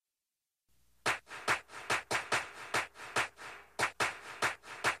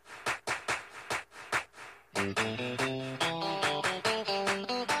Hello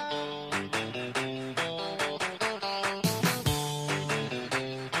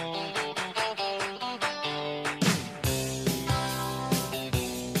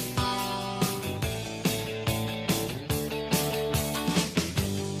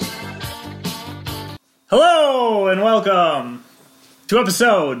and welcome to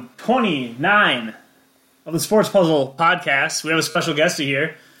episode 29 of the Sports Puzzle Podcast. We have a special guest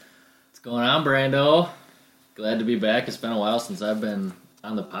here. What's going on, Brando? Glad to be back. It's been a while since I've been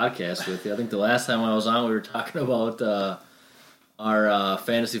on the podcast with you. I think the last time I was on, we were talking about our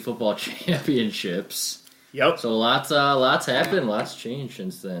fantasy football championships. Yep. So lots happened, lots changed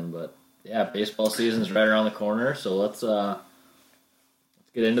since then. But yeah, baseball season's right around the corner. So let's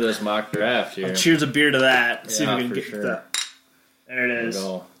get into this mock draft here. Cheers a beer to that. See if we can for get sure. that. There it is. There we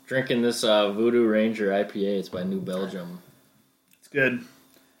go. Drinking this Voodoo Ranger IPA. It's by New Belgium. It's good.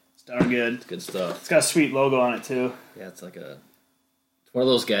 It's darn good. It's good stuff. It's got a sweet logo on it too. Yeah, it's one of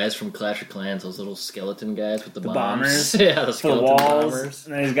those guys from Clash of Clans, those little skeleton guys with the bombers. Yeah, the For skeleton the walls. bombers.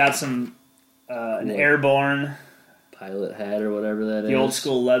 And then he's got some an airborne Pilot hat or whatever that is. the old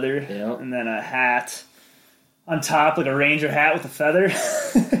school leather. Yep. And then a hat on top, like a ranger hat with a feather.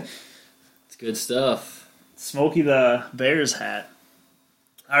 It's good stuff. Smokey the Bears hat.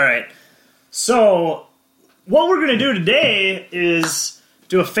 All right. So, what we're going to do today is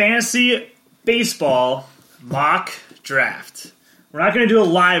do a fantasy baseball mock draft. We're not going to do a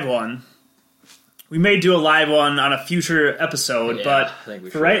live one. We may do a live one on a future episode, Yeah, but I think we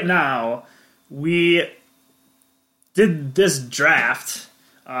for should. right now, we did this draft.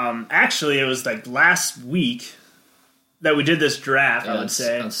 Actually, it was like last week that we did this draft, I would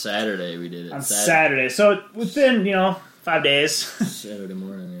say. On Saturday we did it. On Saturday. So within, 5 days. Saturday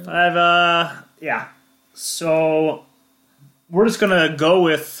morning, yeah. Yeah. So we're just going to go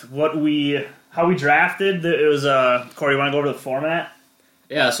with how we drafted. It was, Corey, you want to go over the format?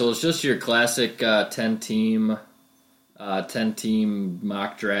 Yeah, so it's just your classic 10-team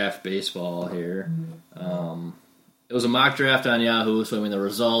mock draft baseball here. It was a mock draft on Yahoo, so the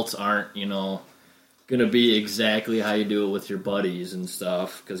results aren't, going to be exactly how you do it with your buddies and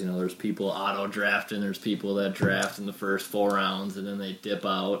stuff, because, there's people auto-drafting, there's people that draft in the first 4 rounds, and then they dip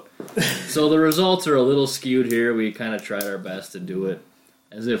out. So the results are a little skewed here. We kind of tried our best to do it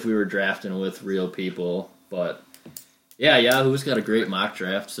as if we were drafting with real people, but yeah, Yahoo's got a great mock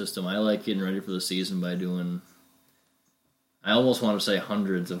draft system. I like getting ready for the season by doing, I almost want to say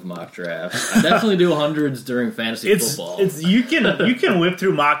hundreds of mock drafts. I definitely do hundreds during fantasy football. You can whip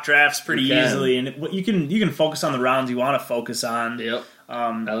through mock drafts pretty easily, and you can focus on the rounds you want to focus on. Yep.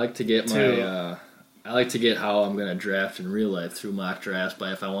 I like to get how I'm going to draft in real life through mock drafts.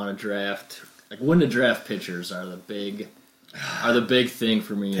 By if I want to draft, like when to draft pitchers are the big thing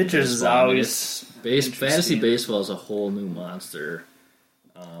for me. Pitchers is always fantasy baseball is a whole new monster.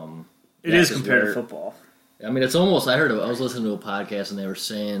 It is compared to football. It's almost, I was listening to a podcast and they were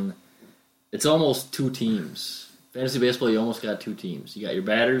saying it's almost 2 teams. Fantasy baseball, you almost got 2 teams. You got your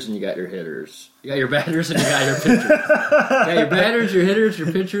batters and you got your hitters. You got your batters and you got your pitchers. You got your batters, your hitters,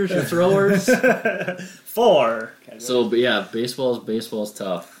 your pitchers, your throwers. 4. So, but yeah, baseball's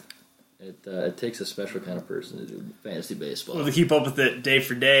tough. It takes a special kind of person to do fantasy baseball. Well, to keep up with it day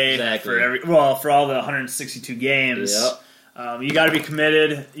for day. Exactly. For all the 162 games. Yep. You got to be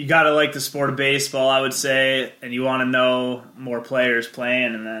committed. You got to like the sport of baseball, I would say, and you want to know more players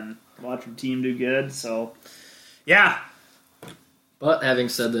playing, and then watch your team do good. So, yeah. But having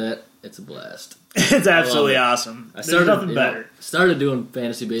said that, it's a blast. It's absolutely awesome. There's nothing better. Started doing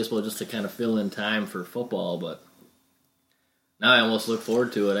fantasy baseball just to kind of fill in time for football, but now I almost look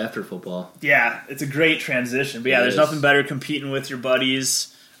forward to it after football. Yeah, it's a great transition. But yeah, there's nothing better competing with your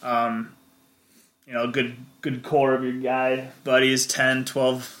buddies. Good core of your buddies, 10,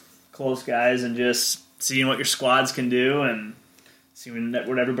 12 close guys, and just seeing what your squads can do and seeing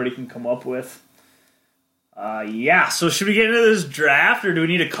what everybody can come up with. So should we get into this draft, or do we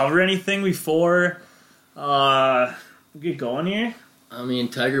need to cover anything before we get going here?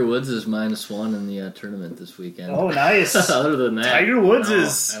 Tiger Woods is -1 in the tournament this weekend. Oh, nice. Other than that, Tiger Woods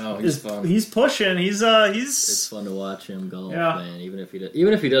he's fun. He's pushing. It's fun to watch him golf, man. Even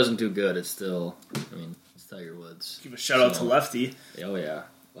if he doesn't do good, it's still. It's Tiger Woods. Give a shout out to Lefty. Oh yeah,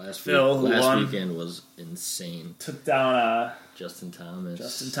 last weekend was insane. Took down Justin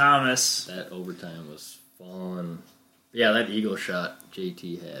Thomas. That overtime was fun. Yeah, that eagle shot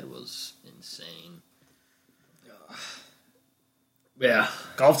JT had was insane. Yeah,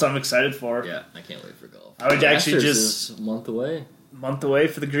 golf I'm excited for. Yeah, I can't wait for golf. I would actually Masters just is a month away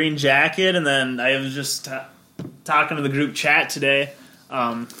for the green jacket, and then I was just talking to the group chat today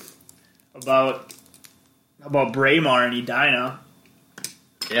about How about Braemar and Edina?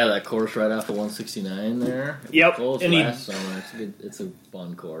 Yeah, that course right off the 169 there. Yep. Closed And last summer. It's a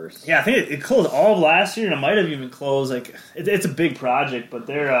fun course. Yeah, I think it closed all of last year, and it might have even closed. Like it's a big project, but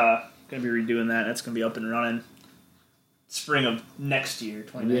they're going to be redoing that. That's going to be up and running spring of next year.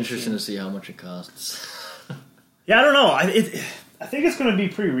 It'll be interesting to see how much it costs. Yeah, I don't know. I think it's going to be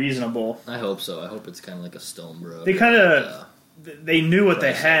pretty reasonable. I hope so. I hope it's kind of like a Stonebrook. They kind of they knew what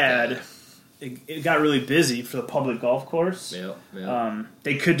they had. It got really busy for the public golf course. Yeah.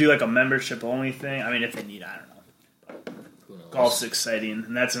 They could do like a membership only thing. I mean, if they need, I don't know. But who knows? golf's exciting,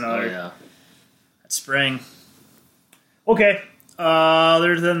 and that's another. Oh, yeah. That's spring. Okay.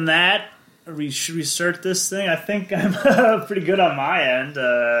 Other than that, should we start this thing? I think I'm pretty good on my end.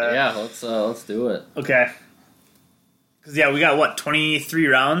 Yeah, let's do it. Okay. Because we got 23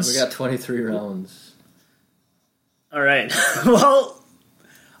 rounds. We got 23 rounds. All right. Well,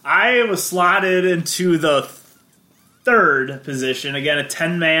 I was slotted into the third position. Again, a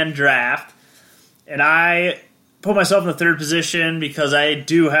 10-man draft. And I put myself in the third position because I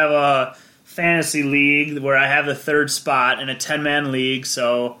do have a fantasy league where I have the third spot in a 10-man league.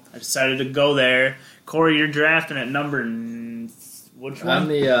 So I decided to go there. Corey, you're drafting at number... which one? I'm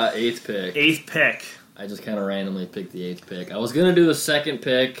the 8th pick. 8th pick. I just kind of randomly picked the 8th pick. I was going to do the 2nd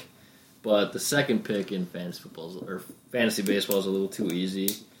pick, but the 2nd pick in fantasy baseball is a little too easy.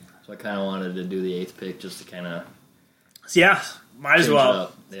 So I kind of wanted to do the 8th pick just to kind of... Yeah, might as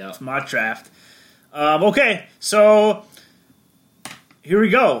well. Yeah. It's mock draft. Okay, so here we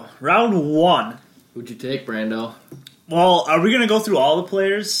go. Round 1. Who'd you take, Brando? Well, are we going to go through all the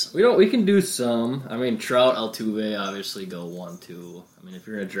players? We can do some. I mean, Trout, Altuve obviously go 1-2. I mean, if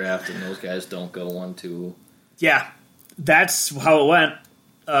you're in a draft and those guys don't go 1-2. Yeah, that's how it went.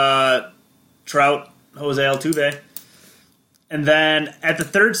 Trout, Jose Altuve. And then at the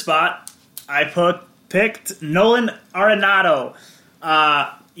third spot, I picked Nolan Arenado.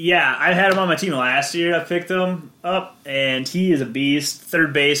 Yeah, I had him on my team last year. I picked him up, and he is a beast.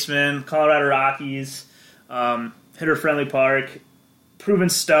 Third baseman, Colorado Rockies, hitter-friendly park, proven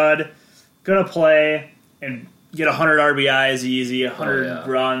stud, gonna play and get 100 RBIs easy, 100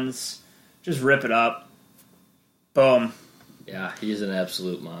 runs, just rip it up. Boom. Yeah, he's an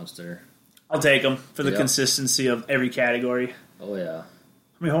absolute monster. I'll take him for the consistency of every category. Oh, yeah. How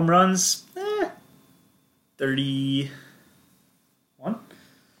many home runs? 31?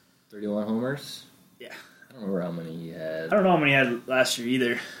 31 homers? Yeah. I don't remember how many he had. I don't know how many he had last year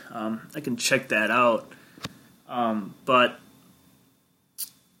either. I can check that out. But,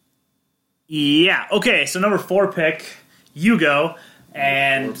 yeah. Okay, so number 4 pick, you go,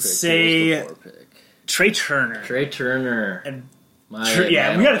 and say Trey Turner. Trey Turner. And we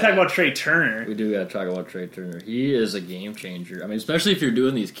got to talk about Trey Turner. We do got to talk about Trey Turner. He is a game changer. I mean, especially if you're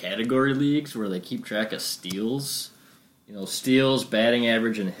doing these category leagues where they keep track of steals. You know, steals, batting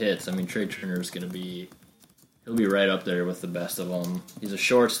average, and hits. I mean, Trey Turner is going to be... He'll be right up there with the best of them. He's a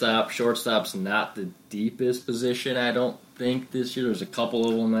shortstop. Shortstop's not the deepest position, I don't think, this year. There's a couple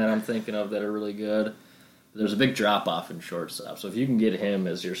of them that I'm thinking of that are really good. But there's a big drop-off in shortstop. So if you can get him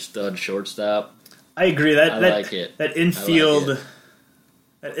as your stud shortstop... I agree. I like it. That infield...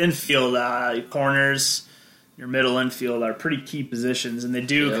 That infield corners, your middle infield are pretty key positions, and they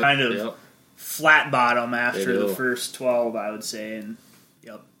do kind of flat bottom after the first 12, I would say. And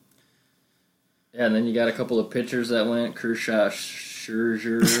yeah, and then you got a couple of pitchers that went Kershaw,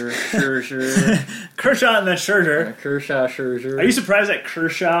 Scherzer. Kershaw and then Scherzer. Scherzer. Are you surprised that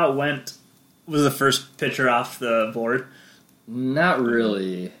Kershaw was the first pitcher off the board? Not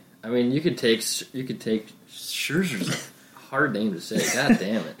really. I mean, you could take Scherzer's. Hard name to say. God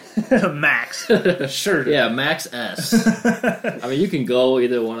damn it. Max. Sure. Yeah, Max S. I mean, you can go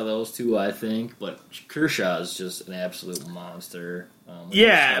either one of those two, I think, but Kershaw is just an absolute monster.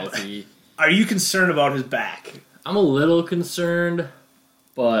 Yeah. Are you concerned about his back? I'm a little concerned,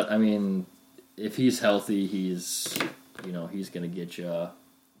 but, I mean, if he's healthy, he's going to get you a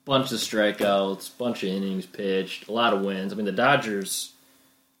bunch of strikeouts, bunch of innings pitched, a lot of wins. I mean, the Dodgers,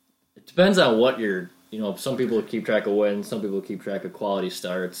 it depends on what you're... some people keep track of wins, some people keep track of quality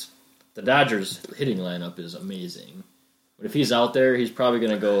starts. The Dodgers' hitting lineup is amazing. But if he's out there, he's probably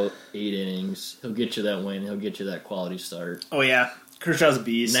going to go 8 innings. He'll get you that win. He'll get you that quality start. Oh, yeah. Kershaw's a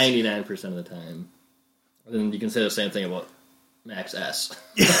beast. 99% of the time. And then you can say the same thing about Max S.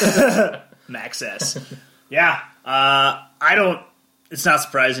 Max S. Yeah. I don't... It's not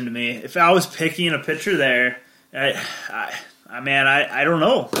surprising to me. If I was picking a pitcher there, I don't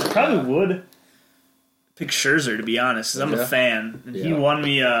know. I probably would pick Scherzer, to be honest, because I'm a fan. And he won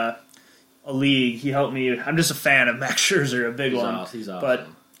me a league. He helped me. I'm just a fan of Max Scherzer, a big one. He's awesome. But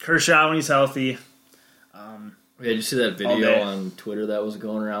Kershaw, when he's healthy, Yeah, did you see that video on Twitter that was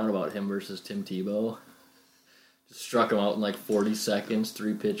going around about him versus Tim Tebow? Just struck him out in like 40 seconds,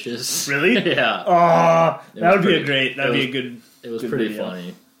 3 pitches. Really? Yeah. Oh, that would be a good. It was good pretty video.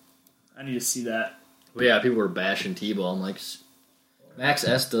 funny. I need to see that. But yeah, people were bashing Tebow. I'm like, Max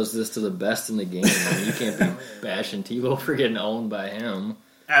S does this to the best in the game. I mean, you can't be bashing Tebow for getting owned by him.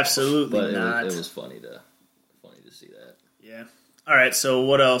 Absolutely but not. It was funny to see that. Yeah. All right. So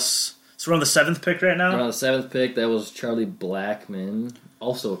what else? So we're on the 7th pick right now. We're on the 7th pick. That was Charlie Blackmon,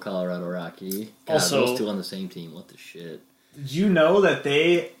 also a Colorado Rocky. God, Also, those two on the same team. What the shit? Did you know that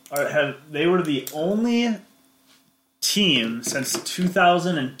they were the only team since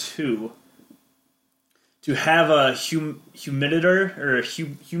 2002 to have a humidifier,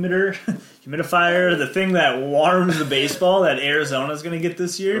 the thing that warms the baseball that Arizona's going to get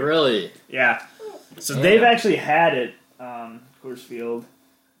this year? Really? Yeah. So they've actually had it, Coors Field.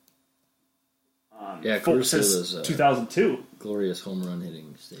 Coors Field since is 2002. Glorious home run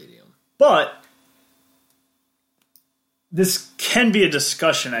hitting stadium. But this can be a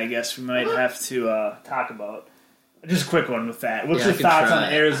discussion, I guess, we might have to talk about. Just a quick one with that. What's your thoughts on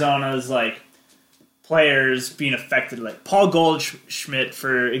Arizona's players being affected? Like Paul Goldschmidt,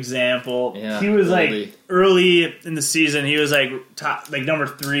 for example, he was early in the season. He was top, number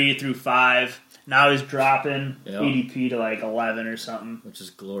 3 through 5. Now he's dropping ADP to 11 or something, which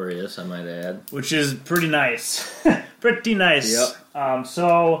is glorious, I might add. Which is pretty nice, pretty nice. Yep.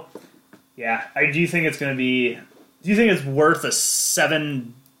 So yeah, do you think it's going to be? Do you think it's worth a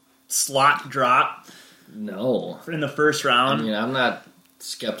 7 slot drop? No. In the first round? I mean, I'm not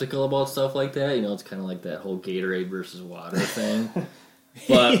skeptical about stuff like that. You know, it's kind of like that whole Gatorade versus water thing.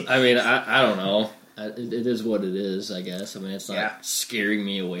 But, I mean, I don't know. It is what it is, I guess. I mean, it's not scaring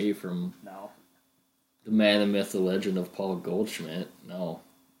me away from the man, the myth, the legend of Paul Goldschmidt. No.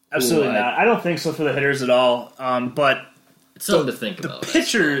 Absolutely not. I don't think so for the hitters at all. But it's something to think about.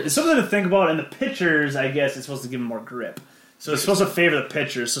 It's something to think about, and the pitchers, I guess, it's supposed to give them more grip. So it's supposed to favor the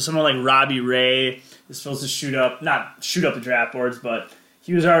pitchers. So someone like Robbie Ray is supposed to not shoot up the draft boards, but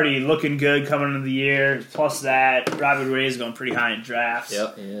he was already looking good coming into the year. Plus that, Robbie Ray is going pretty high in drafts.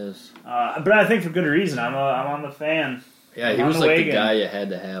 Yep, he is. But I think for good reason. I'm on the fan. Yeah, he was the guy you had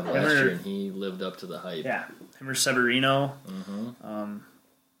to have last year, and he lived up to the hype. Yeah, him or Severino. Mm-hmm.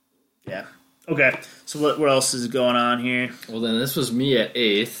 Yeah. Okay, so what else is going on here? Well, then this was me at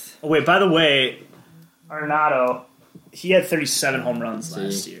 8th. Oh, wait, by the way, Arenado, he had 37 home runs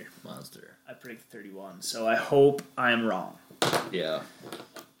last year. Monster. I predicted 31, so I hope I am wrong. Yeah.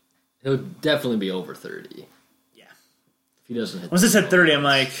 He'll definitely be over 30. Yeah. If he doesn't hit... Once I said 30, I'm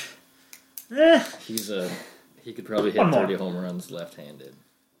like, He could probably hit 30 home runs left-handed.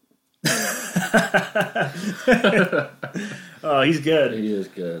 Oh, he's good. He is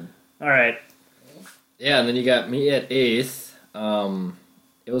good. All right. Yeah, and then you got me at 8th.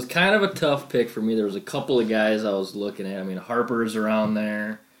 It was kind of a tough pick for me. There was a couple of guys I was looking at. I mean, Harper's around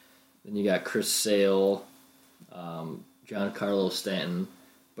there. Then you got Chris Sale, Giancarlo Stanton.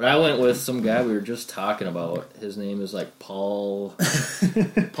 But I went with some guy we were just talking about. His name is Paul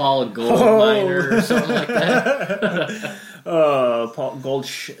Goldminer or something like that. Paul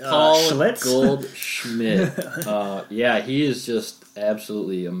Goldschmidt. Yeah, he is just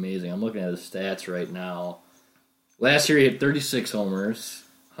absolutely amazing. I'm looking at his stats right now. Last year he had 36 homers,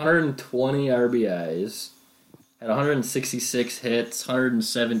 120 RBIs, had 166 hits,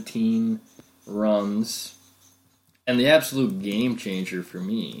 117 runs. And the absolute game changer for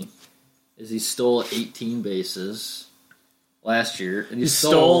me is he stole 18 bases last year. And he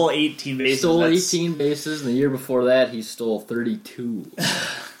stole 18 bases. Stole 18 bases, and the year before that, he stole 32.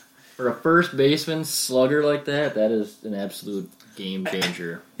 For a first baseman slugger like that is an absolute game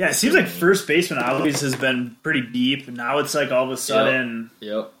changer. Yeah, it seems like first baseman always has been pretty deep, and now it's all of a sudden,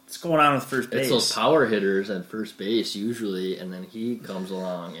 what's going on with first base? It's those power hitters at first base usually, and then he comes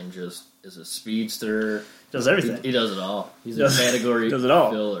along and just is a speedster. Does everything. He does it all. He's a category does it all.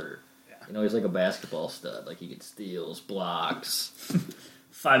 filler. Yeah. He's like a basketball stud. He gets steals, blocks.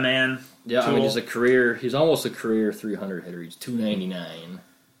 5-man. Yeah, tool. I mean, he's almost a career 300 hitter. He's 299.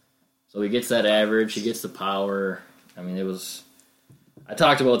 So he gets that average. He gets the power. I mean, I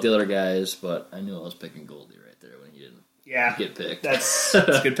talked about the other guys, but I knew I was picking Goldie right there when he didn't get picked. That's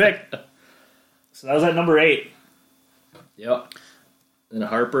a good pick. So that was at number 8. Yep. Then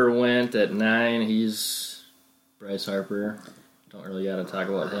Harper went at 9. He's Bryce Harper. Don't really got to talk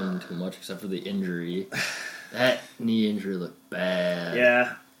about him too much except for the injury. That knee injury looked bad.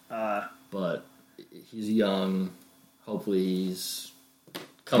 Yeah. But he's young. Hopefully he's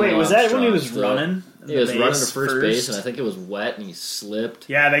Wait, was that when he was running? He was running to first base, and I think it was wet, and he slipped.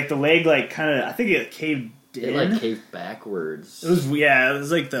 Yeah, like the leg, like kind of. I think it caved in. It like caved backwards. It was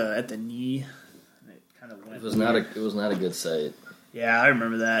like at the knee. It kind of went. It was not a good sight. Yeah, I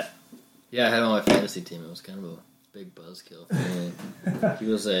remember that. Yeah, I had him on my fantasy team. It was kind of a big buzzkill for me. He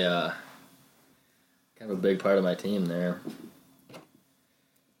was a kind of a big part of my team there.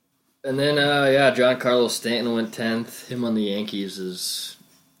 And then, Giancarlo Stanton went 10th. Him on the Yankees is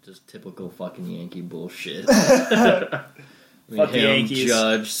just typical fucking Yankee bullshit. I mean, Fuck the Yankees.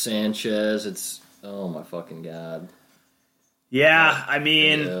 Judge, Sanchez, oh my fucking God. Yeah, I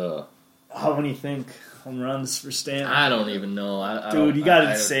mean, Yeah. how many think home runs for Stanton? I don't even know. Dude, you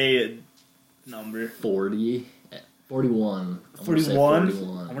gotta say a number. 40? 41. 41?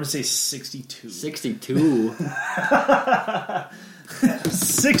 I'm gonna say 62. 62?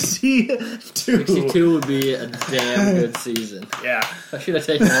 62. 62 would be a damn good season. Yeah. I should have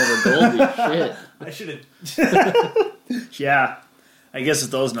taken over Goldie. Shit. I should have. Yeah. I guess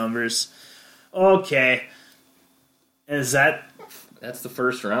it's those numbers. Okay. Is that... That's the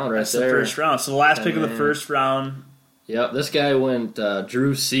first round That's there. the first round. So the last pick of the first round. Yep, this guy went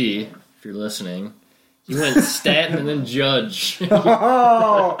Drew C., if you're listening. He went Stanton and then Judge.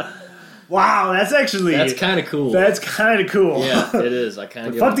 Oh! Wow, that's actually... That's kind of cool. That's kind of cool. Yeah, it is. I kind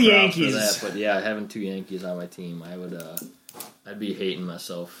of fuck the Yankees. For that. But yeah, having two Yankees on my team, I'd be hating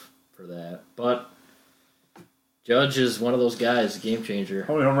myself for that. But Judge is one of those guys, game changer.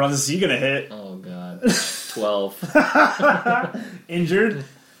 How many home runs is he going to hit? Oh, God. 12. Injured?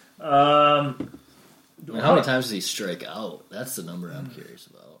 How many times does he strike out? That's the number I'm curious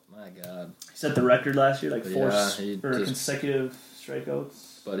about. My God. He set the record last year, like four consecutive strikeouts.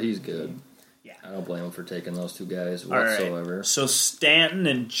 But he's good. Yeah. I don't blame him for taking those two guys whatsoever. Right. So Stanton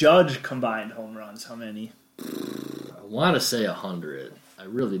and Judge combined home runs, how many? I want to say 100. I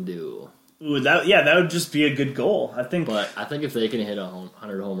really do. Ooh, that would just be a good goal, I think. But I think if they can hit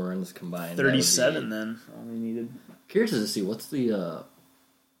 100 home runs combined, 37 then all we needed. Curious to see what's the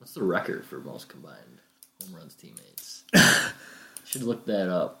record for most combined home runs teammates. Should look that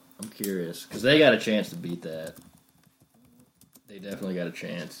up. I'm curious because they got a chance to beat that. They definitely got a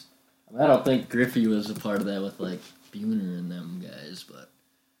chance. I don't think Griffey was a part of that with like Buhner and them guys, but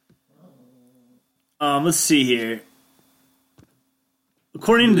let's see here.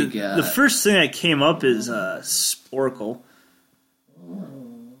 According to the first thing that came up is Sporkle.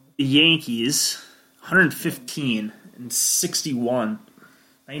 The Yankees, 115 and 61.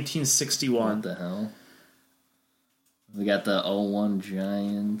 1961. What the hell? We got the 0-1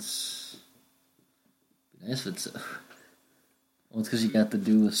 Giants. Nice if it's... Well, it's because you got to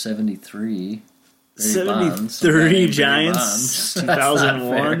do a 73. 73 Giants,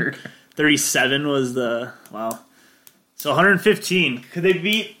 2001. 37 was the... Wow. So 115. Could they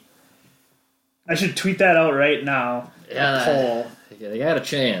beat... I should tweet that out right now. Yeah, poll. Yeah, they got a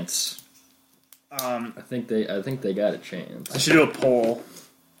chance. I think they got a chance. I should do a poll.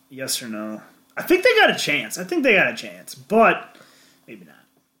 Yes or no. I think they got a chance. But maybe not.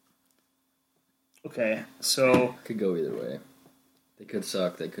 Okay, so... Could go either way. They could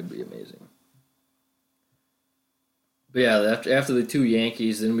suck. They could be amazing. But yeah, after the two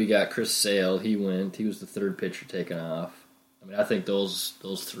Yankees, then we got Chris Sale. He went. He was the third pitcher taken off. I mean, I think those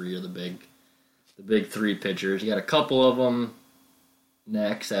three are the big three pitchers. You got a couple of them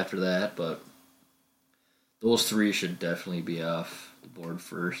next after that, but those three should definitely be off the board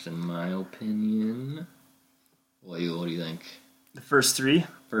first, in my opinion. What do you think? The first three?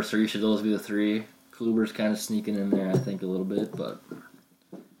 First three, should those be the three? Kluber's kind of sneaking in there, I think, a little bit, but...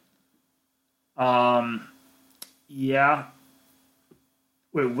 Yeah.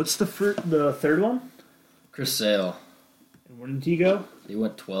 Wait, what's the third one? Chris Sale. And where did he go? He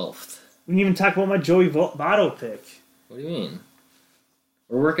went 12th. We didn't even talk about my Joey Votto pick. What do you mean?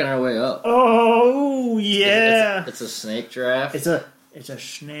 We're working our way up. Oh, yeah. It's a snake draft. It's a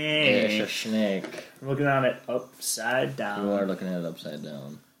snake. Yeah, it's a snake. We're looking at it upside down. You are looking at it upside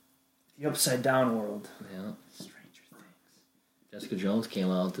down. The upside down world. Yeah. Stranger Things. Jessica Jones came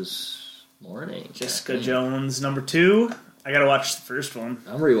out this morning. Jessica Jones, number 2. I gotta watch the first one.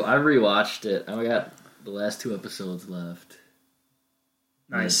 I rewatched it. I got the last 2 episodes left.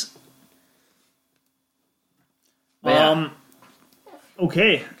 Nice. Yeah.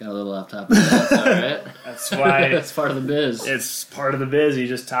 Okay. Got a little off topic. That's all right. That's why it's part of the biz. It's part of the biz. You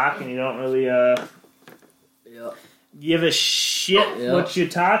just talk and you don't really give a shit what you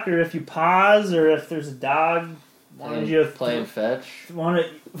talk, or if you pause, or if there's a dog playing fetch. Want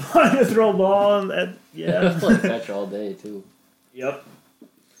to throw a ball at play fetch all day too. Yep.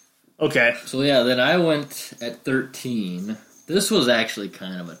 Okay. So yeah, then I went at 13 This was actually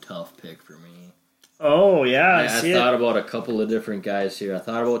kind of a tough pick for me. Oh, yeah. I thought about a couple of different guys here. I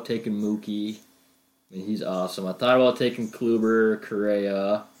thought about taking Mookie. I mean, he's awesome. I thought about taking Kluber,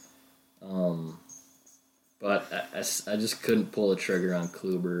 Correa. But I just couldn't pull the trigger on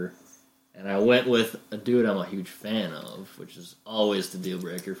Kluber. And I went with a dude I'm a huge fan of, which is always the deal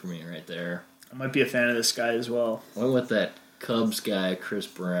breaker for me right there. I might be a fan of this guy as well. I went with that Cubs guy, Chris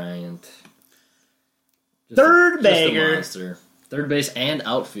Bryant. Third Just bagger. a monster. Third base and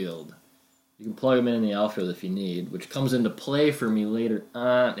outfield. You can plug him in the outfield if you need, which comes into play for me later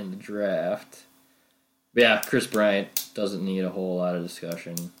on in the draft. But yeah, Chris Bryant doesn't need a whole lot of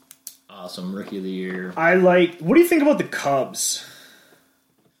discussion. Awesome, Rookie of the Year. What do you think about the Cubs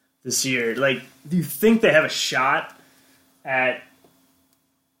this year? Like, do you think they have a shot at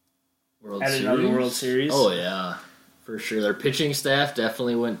another World Series? Oh, yeah, for sure. Their pitching staff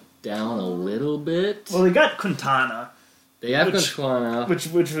definitely went down a little bit. Well, they got Quintana. They have Quintana. Which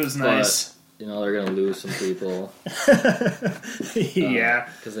was nice. But, they're going to lose some people. Yeah.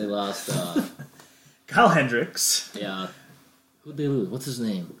 Because they lost... Kyle Hendricks. Yeah. Who'd they lose? What's his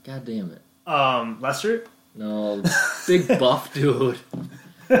name? God damn it. Lester? No, big buff dude.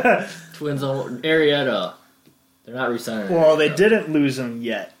 Twins on Arrieta. They're not resigning. Well, they didn't lose him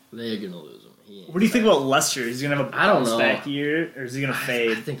yet. They're going to lose him. What do you think about Lester? Is he going to have a bounce back year, or is he going to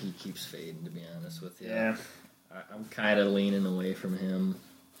fade? I think he keeps fading, to be honest with you. Yeah. I'm kind of leaning away from him.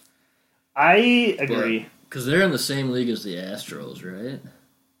 I agree. Because they're in the same league as the Astros, right?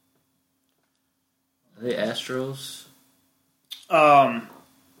 Are they Astros?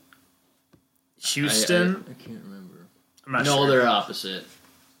 Houston? I can't remember. I'm not sure. No, they're opposite.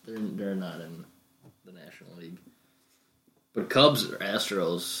 They're not in the National League. But Cubs or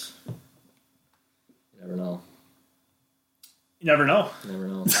Astros, you never know. You never know. You never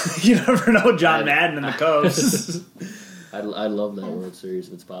know. You never know John Madden and the Cubs. I'd love that World Series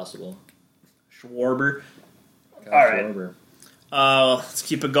if it's possible. Schwarber. Kyle All right. Schwarber. Let's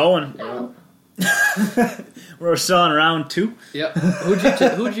keep it going. Yeah. We're still in round 2. Yep.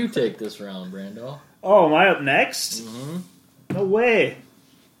 Who'd you take this round, Brando? Oh, am I up next? Mm-hmm. No way.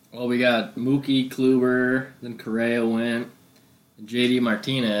 Well, we got Mookie, Kluber, then Correa went, and J.D.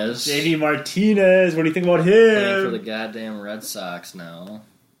 Martinez. J.D. Martinez, what do you think about Playing for him? the goddamn Red Sox now.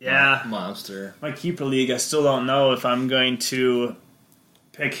 Yeah. Monster. My keeper league, I still don't know if I'm going to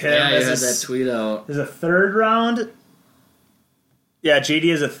pick him Yeah, you had as that tweet out. a third round. Yeah, J.D.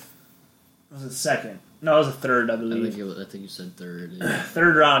 is was it second? No, it was a third, I believe. I think you said third. Yeah.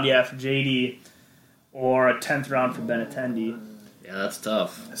 Third round, yeah, for J.D. Or a 10th round for Benintendi. Yeah, that's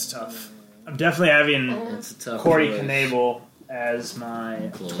tough. That's tough. I'm definitely having It's a tough Corey choice. Knebel as my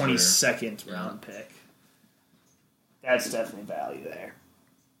Closer. 22nd round pick. That's definitely value there.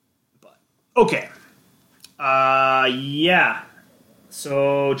 But okay. Yeah.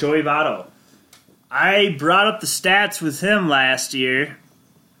 So Joey Votto. I brought up the stats with him last year,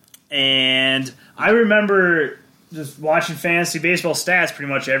 and I remember just watching fantasy baseball stats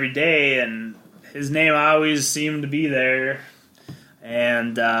pretty much every day, and his name always seemed to be there.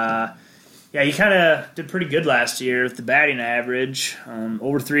 And yeah, he kind of did pretty good last year with the batting average.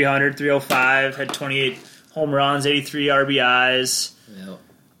 Over 300, 305, had 28 home runs, 83 RBIs.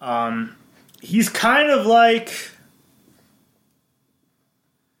 Yep. He's kind of like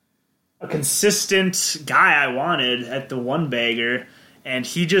a consistent guy I wanted at the one bagger, and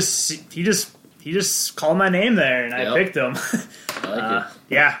he just called my name there, and I picked him. I like it.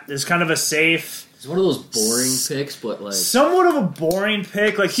 Yeah, it's kind of a safe. It's one of those boring picks, but like Somewhat of a boring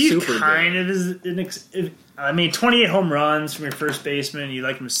pick. Like, he Super kind of is. 28 home runs from your first baseman. You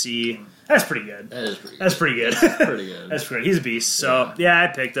like him to see. That's pretty good. that is pretty good. That's pretty good. Pretty good. That's pretty. He's a beast. So yeah, I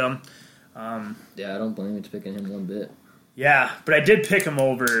picked him. Yeah, I don't blame you for picking him one bit. Yeah, but I did pick him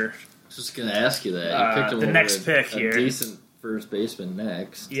over. I was just gonna ask you that. You picked him the over next pick a here. decent first baseman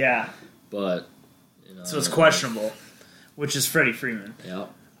next, Yeah, but so it's questionable, which is Freddie Freeman.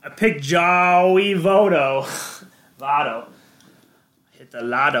 Yep. I picked Joey Votto. Hit the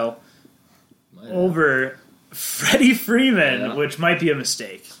lotto over Freddie Freeman, which might be a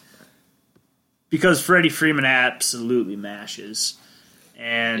mistake. Because Freddie Freeman absolutely mashes.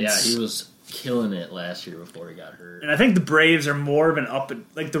 And yeah, he was killing it last year before he got hurt. And I think the Braves are more of an up and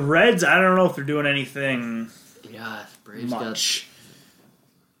like the Reds. I don't know if they're doing anything. Yeah, Braves much.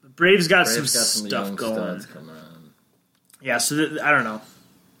 The Braves got some some stuff young going. studs coming on. Yeah, so I don't know.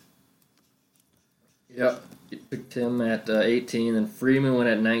 Yep, you picked him at 18, and Freeman went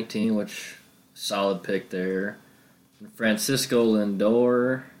at 19, which solid pick there. And Francisco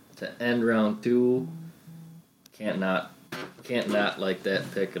Lindor to end round 2. Can't not like that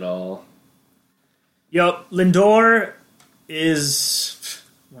pick at all. Yep, Lindor is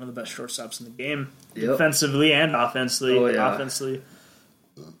one of the best shortstops in the game, Yep. defensively and offensively. Oh, yeah. Offensively.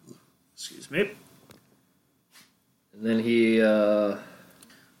 Excuse me. And then he, oh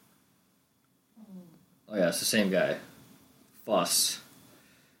yeah, it's the same guy. Fuss.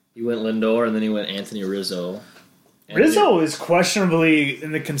 He went Lindor, and then he went Anthony Rizzo. Rizzo is questionably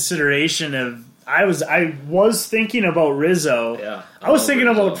in the consideration of. I was thinking about Rizzo. Yeah. I was thinking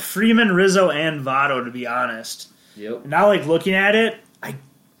Rizzo. about Freeman, Rizzo, and Votto, to be honest. Yep. Now, like, looking at it, I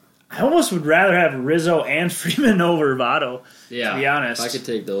almost would rather have Rizzo and Freeman over Votto, Yeah. to be honest. If I could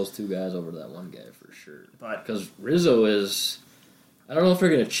take those two guys over that one guy for sure. But Because Rizzo is, I don't know if they're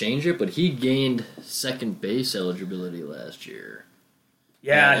going to change it, but he gained second base eligibility last year.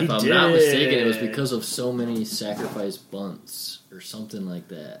 yeah, And he if did. I'm not mistaken, it was because of so many sacrifice bunts or something like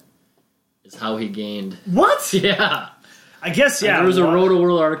that. Is how he gained. What? Yeah. I guess, yeah. There was a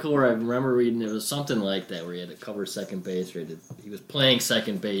Roto-World article where I remember reading it was something like that where he had to cover second base. Or he was playing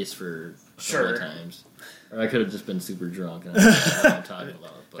second base for Sure. times. Or I could have just been super drunk and I don't know what I'm talking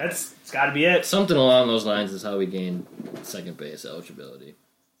about. But It's got to be it. something along those lines is how he gained second base eligibility.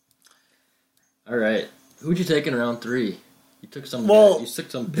 All right. Who'd you take in round 3? You took some. Well, you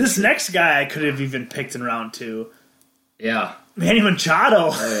took some. This next guy I could have even picked in round 2. Yeah. Manny Machado.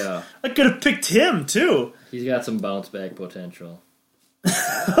 Oh yeah. I could have picked him, too. He's got some bounce back potential.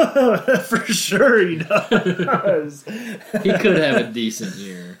 For sure he does. He could have a decent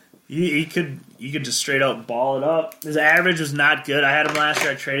year. He could just straight up ball it up. His average was not good. I had him last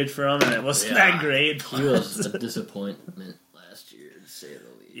year. I traded for him, and it wasn't that great. He was a disappointment last year, to say the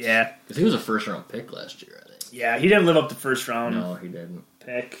least. Yeah. Because he was a first-round pick last year, I think. Yeah, he didn't live up to first round No, he didn't.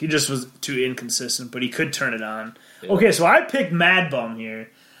 pick. He just was too inconsistent, but he could turn it on. Yeah. Okay, so I picked Mad Bum here.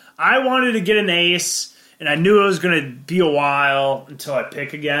 I wanted to get an ace, and I knew it was going to be a while until I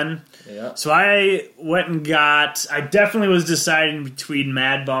pick again. Yeah. So I went and I definitely was deciding between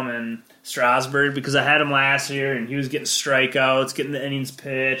Mad Bum and Strasburg because I had him last year, and he was getting strikeouts, getting the innings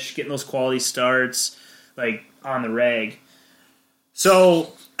pitched, getting those quality starts, like, on the rag.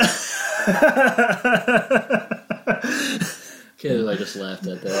 So... Kid, I just laughed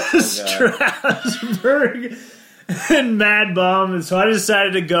at that. Oh, Strasburg and Mad Bum, and so I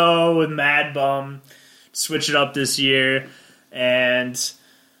decided to go with Mad Bum, switch it up this year, and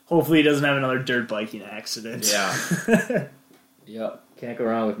hopefully he doesn't have another dirt biking accident. Yeah. Yep. Can't go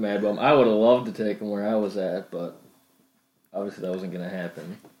wrong with Mad Bum. I would have loved to take him where I was at, but obviously that wasn't going to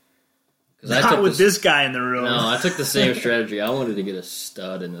happen. Not with this guy in the room. No, I took the same strategy. I wanted to get a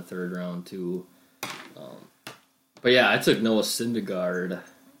stud in the third round, too. But yeah, I took Noah Syndergaard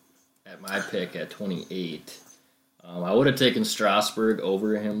at my pick at 28. I would have taken Strasburg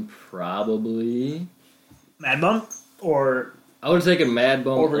over him, probably. Mad Bum? Or... I would have taken Mad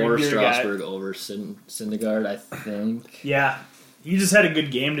Bum Over or your Strasburg guy. over Syndergaard, I think. Yeah. He just had a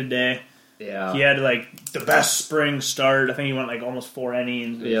good game today. Yeah. He had, like, the best spring start. I think he went, like, almost 4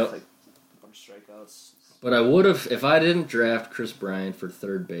 innings. Yep. Like, a bunch of strikeouts. But I would have, if I didn't draft Chris Bryant for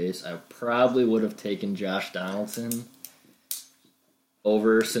third base, I probably would have taken Josh Donaldson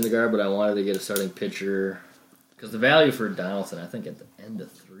over Syndergaard, but I wanted to get a starting pitcher. Because the value for Donaldson, I think, at the end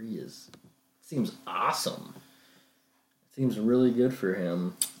of 3 seems awesome. It seems really good for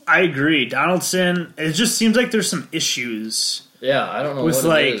him. I agree. Donaldson, it just seems like there's some issues. Yeah, I don't know With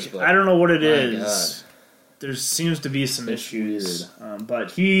what it is. like, I don't know what it my is. There seems to be some issues.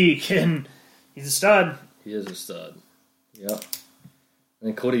 But he's a stud. He is a stud. Yep. And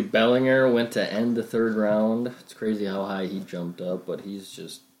then Cody Bellinger went to end the third round. It's crazy how high he jumped up, but he's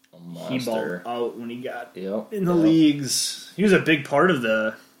just a monster. He balled out when he got Yep. in the leagues. He was a big part of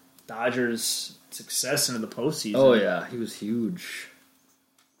the Dodgers' success into the postseason. Oh, yeah. He was huge.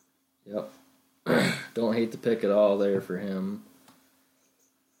 Yep. Don't hate the pick at all there for him.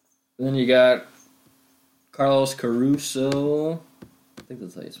 And then you got Carlos Caruso. I think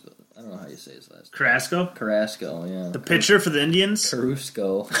that's how you spell it. I don't know how you say his last name. Carrasco, yeah. the pitcher for the Indians.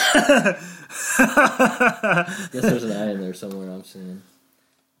 Carusco. Guess there's an I in there somewhere, I'm seeing.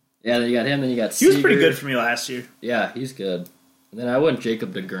 Yeah, then you got him, then you got He was pretty Seager. good for me last year. Yeah, he's good. And then I went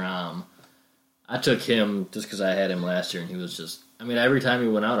Jacob deGrom. I took him just because I had him last year, and he was just... I mean, every time he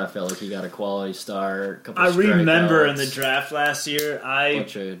went out, I felt like he got a quality start, I remember in the draft last year, I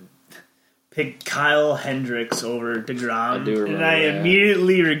picked Kyle Hendricks over DeGrom. I do remember and I that.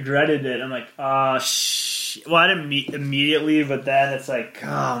 immediately regretted it. I'm like, oh, well, I didn't immediately, but then it's like,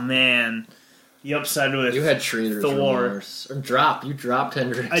 oh, man. The upside with You had Trader's Thor. remorse. Or you dropped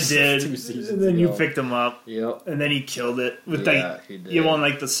Hendricks. I did. 2 seasons And then ago. you picked him up. Yep. And then he killed it. With he did. You won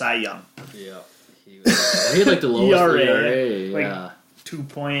like the Cy Young. Yep. He had like the lowest ERA, ERA. like Yeah. 2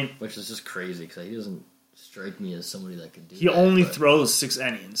 point. Which is just crazy because he doesn't strike me as somebody that can do He that. only throws 6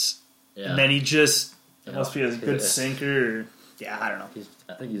 innings. Yeah. And then he just... It must be a good sinker. Or, yeah, I don't know.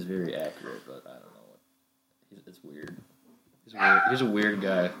 I think he's very accurate, but I don't know. It's weird. He's a weird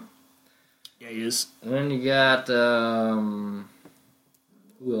guy. Yeah, he is. And then you got... who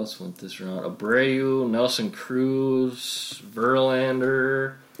else went this round? Abreu, Nelson Cruz,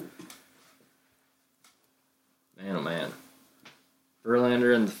 Verlander. Man, oh man.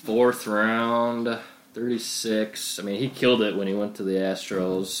 Verlander in the 4th round, 36. I mean, he killed it when he went to the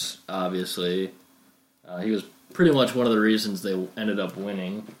Astros, obviously. He was pretty much one of the reasons they ended up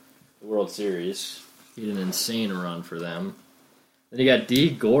winning the World Series. He had an insane run for them. Then you got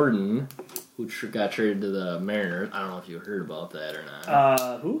D. Gordon, who got traded to the Mariners. I don't know if you heard about that or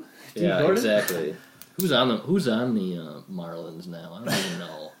not. Who? D. Yeah, Gordon? exactly. Who's on the Marlins now? I don't even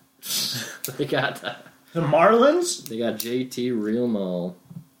know. They got The Marlins? They got JT Realmuto.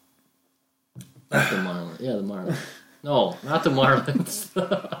 Not the Marlins. Yeah, the Marlins. No, not the Marlins.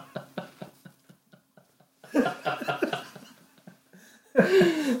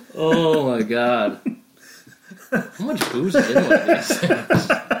 Oh my god. How much booze is in with these things?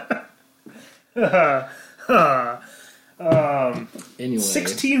 Anyway.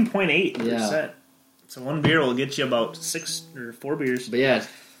 16.8%. Yeah. So one beer will get you about 6 or 4 beers. But yeah,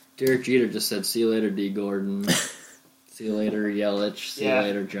 Derek Jeter just said, "See you later, D. Gordon. See you later, Yelich. See you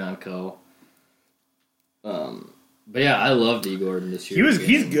later, Jonko." But yeah, I love D. Gordon this year.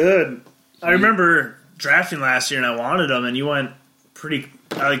 He's good. I remember drafting last year and I wanted him, and you went pretty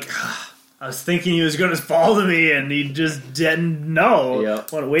like. I was thinking he was going to fall to me, and he just didn't know.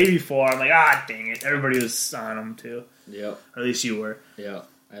 Yep. Went way before. I'm like, dang it. Everybody was on him, too. Yep. Or at least you were. Yeah,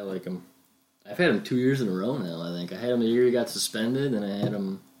 I like him. I've had him 2 years in a row now, I think. I had him the year he got suspended, and I had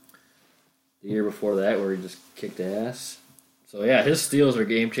him the year before that where he just kicked ass. So, yeah, his steals are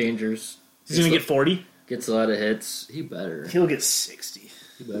game changers. He's going to get 40? Gets a lot of hits. He better. He'll get 60.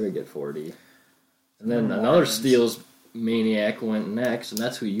 He better get 40. And then another steals maniac went next, and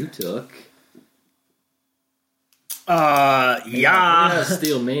that's who you took. Yeah.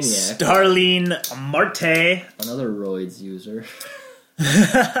 Steal maniac. Starling Marte. Another roids user.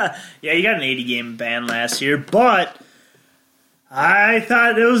 Yeah, he got an 80-game ban last year, but I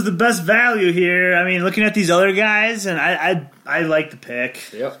thought it was the best value here. I mean, looking at these other guys, and I like the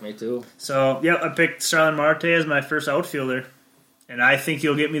pick. Yep, me too. So, I picked Starling Marte as my first outfielder, and I think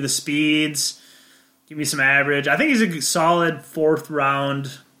he'll get me the speeds, give me some average. I think he's a solid 4th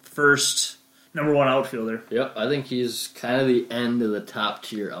round, first number 1 outfielder. Yep, I think he's kind of the end of the top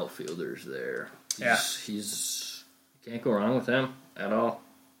tier outfielders there. He's can't go wrong with him at all.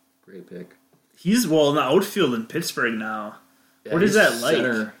 Great pick. He's in the outfield in Pittsburgh now. Yeah, what is that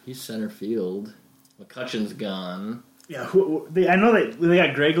like? He's center field. McCutcheon's gone. Yeah, I know they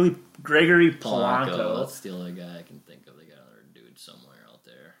got Gregory Polanco. That's the only guy I can think of. They got another dude somewhere out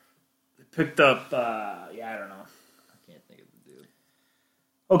there. They picked up. I don't know. I can't think of the dude.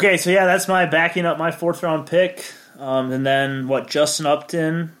 Okay, so that's my backing up my 4th round pick, and then Justin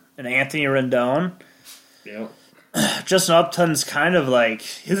Upton and Anthony Rendon. Yep. Justin Upton's kind of like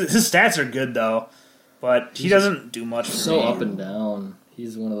his stats are good though, but he doesn't do much. So up and down.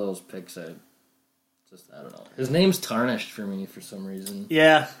 He's one of those picks that I don't know. His name's tarnished for me for some reason.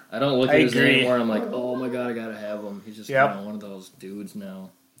 Yeah, I don't look at his name anymore. I'm like, oh my god, I gotta have him. He's just kind of one of those dudes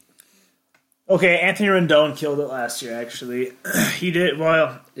now. Okay, Anthony Rendon killed it last year. Actually, he did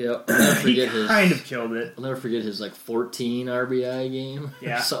well. Yeah, he kind of killed it. I'll never forget his 14 RBI game.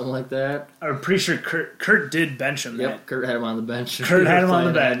 Yeah, something like that. I'm pretty sure Kurt did bench him. Yep, Kurt had him on the bench. Kurt had him on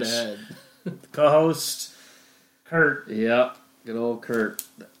the bench. Co-host Kurt. Yep, good old Kurt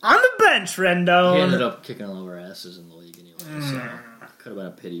on the bench. Rendon. He ended up kicking all of our asses in the league anyway. So could have been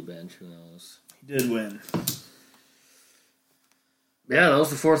a pity bench. Who knows? He did win. Yeah, that was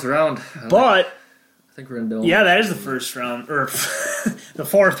the 4th round. But I think Rendon. Yeah, that is the first round or the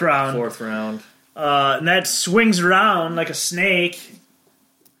 4th round. 4th round. And that swings around like a snake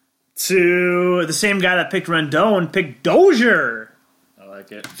to the same guy that picked Rendon, picked Dozier. I like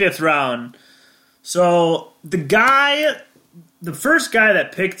it. 5th round. So the first guy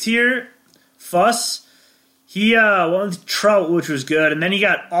that picked here, Fuss, he went Trout, which was good, and then he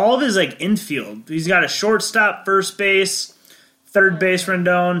got all of his infield. He's got a shortstop, first base, third base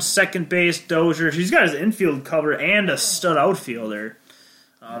Rendon, second base Dozier. He's got his infield cover and a stud outfielder.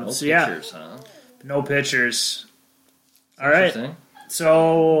 No pitchers, huh? No pitchers. All right.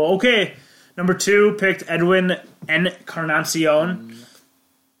 So, okay. Number 2 picked Edwin Encarnacion.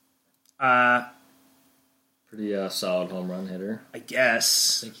 Pretty solid home run hitter. I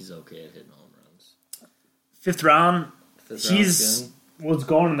guess. I think he's okay at hitting home runs. 5th round. He's was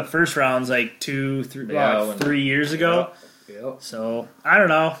going in the first rounds like 3 years ago. Yep. So I don't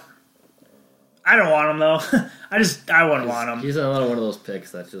know. I don't want him though. I wouldn't want him. He's another one of those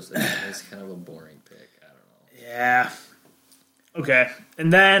picks that's just it's kind of a boring pick. I don't know. Yeah. Okay.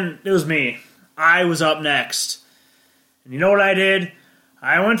 And then it was me. I was up next. And you know what I did?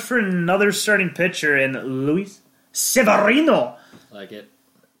 I went for another starting pitcher in Luis Severino. Like it.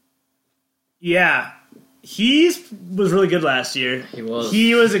 Yeah. He was really good last year. He was.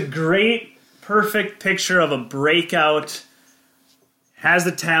 He was a great, perfect picture of a breakout. Has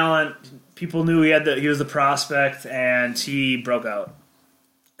the talent. People knew he was the prospect, and he broke out.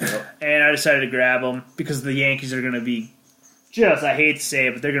 Yep. And I decided to grab him because the Yankees are going to be I hate to say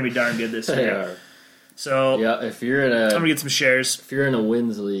it, but they're going to be darn good this year. They are. So yeah, I'm going to get some shares. If you're in a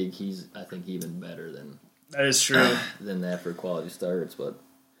wins league, he's I think even better than That is true. than that for quality starts. But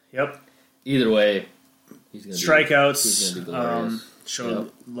Yep. either way, he's going to Strikeouts. He's going to be glorious.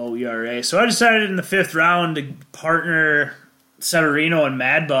 Showed low ERA. So I decided in the 5th round to partner Severino and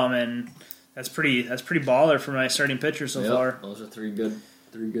Mad Bum, and that's pretty baller for my starting pitcher so far. Those are three good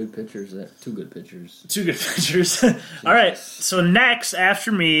pitchers. Two good pitchers. Two good pitchers. All right. So next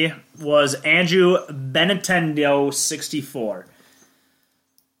after me was Andrew Benintendi, 64.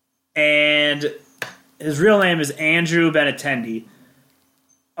 And his real name is Andrew Benintendi.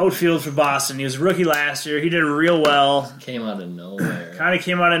 Outfield for Boston. He was a rookie last year. He did real well. Came out of nowhere. Kind of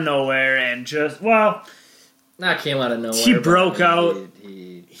came out of nowhere and Not came out of nowhere. He broke out.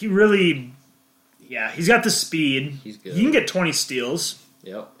 He Really, he's got the speed. He's good. He can get 20 steals.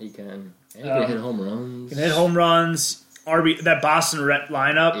 Yep, he can. And he can hit home runs. Can hit home runs. That Boston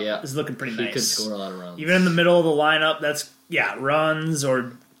lineup is looking pretty nice. He could score a lot of runs. Even in the middle of the lineup, runs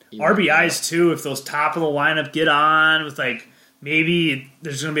or RBIs too. If those top of the lineup get on with maybe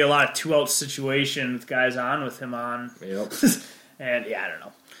there's going to be a lot of 2-out situation with guys on with him on. Yep. And I don't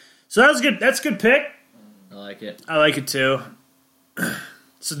know. So that was good. That's a good pick. I like it. I like it too.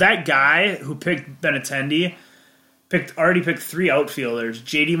 So that guy who picked Benintendi already picked 3 outfielders: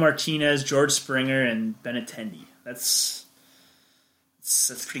 JD Martinez, George Springer, and Benintendi. That's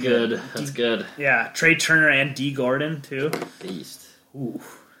pretty good. That's good. Yeah, Trey Turner and D. Gordon too. Beast. Ooh,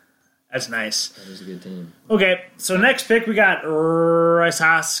 that's nice. That is a good team. Okay, so next pick we got Rhys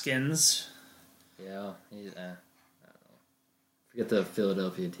Hoskins. Yeah, I don't know. Forget the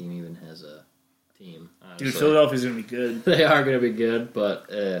Philadelphia team even has a team. Honestly. Dude, Philadelphia's gonna be good. They are gonna be good, but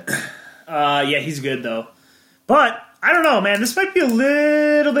yeah, he's good though. But I don't know, man. This might be a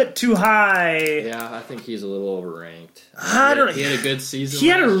little bit too high. Yeah, I think he's a little overranked. He had a good season. He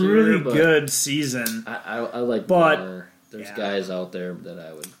had a really good season. I like more. There's guys out there that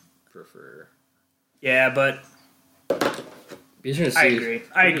I would prefer. Yeah, but I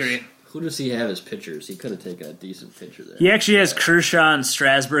agree. Who does he have as pitchers? He could have taken a decent pitcher there. He actually has Kershaw and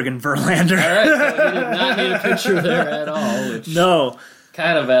Strasburg and Verlander. All right, so he did not need a pitcher there at all, which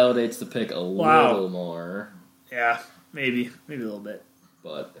kind of validates the pick a little more. Yeah, maybe a little bit.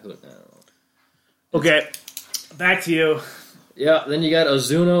 But I don't know. Okay, back to you. Yeah, then you got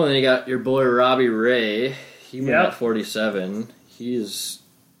Ozuna, and then you got your boy Robbie Ray. He went at 47. He's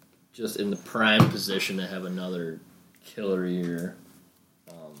just in the prime position to have another killer year.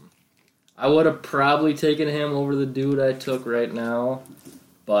 I would have probably taken him over the dude I took right now.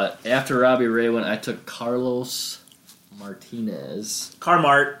 But after Robbie Ray went, I took Carlos Martinez.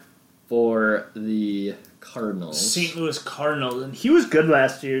 Carmart. For the Cardinals. St. Louis Cardinals. And he was good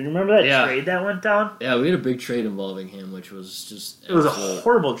last year. Remember that trade that went down? Yeah, we had a big trade involving him, which was just... It was a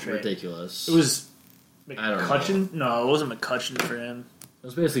horrible trade. Ridiculous. It was McCutchen? I don't know. No, it wasn't McCutchen for him. It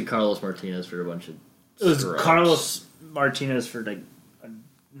was basically Carlos Martinez for a bunch of... It was Carlos Martinez for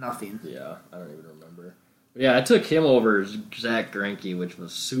nothing. Yeah, I don't even remember. But yeah, I took him over Zach Greinke, which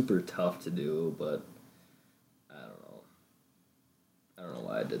was super tough to do, but I don't know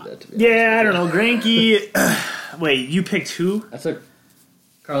why I did that, to be honest. Yeah, I don't know. Greinke... Wait, you picked who? I took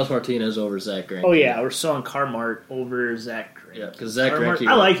Carlos Martinez over Zach Greinke. Oh, yeah, we're selling Carmart over Zach Greinke. Yeah, because Zach Greinke...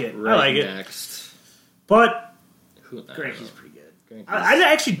 I like it. Next. But Greinke's pretty good. I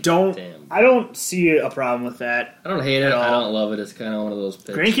actually don't... I don't see a problem with that. I don't hate it. I don't love it. It's kind of one of those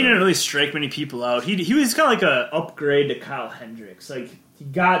picks. Greinke didn't really strike many people out. He was kind of like an upgrade to Kyle Hendricks. He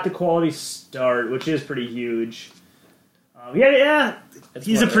got the quality start, which is pretty huge.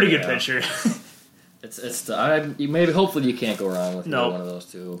 He's a pretty good pitcher. Maybe hopefully you can't go wrong with one of those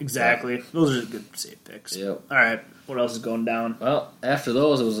two. Exactly. Those are good safe picks. Yep. All right. What else is going down? Well, after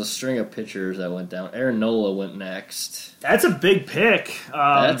those, it was a string of pitchers that went down. Aaron Nola went next. That's a big pick.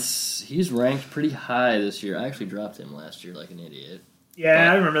 He's ranked pretty high this year. I actually dropped him last year like an idiot.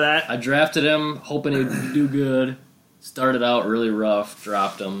 Yeah, I remember that. I drafted him hoping he'd do good. Started out really rough,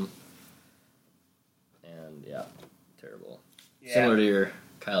 dropped him, and yeah, terrible. Yeah. Similar to your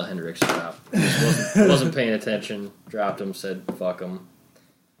Kyle Hendricks drop. Wasn't paying attention, dropped him, said fuck him.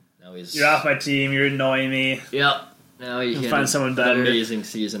 Now you're off my team, you're annoying me. Yep. Now you can find someone better. An amazing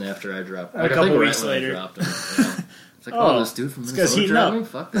season after I dropped him. A couple weeks later. I dropped him. Yeah. It's like, oh, this dude from Minnesota dropped me?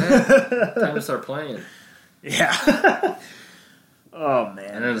 Fuck that. Time to start playing. Yeah. Oh,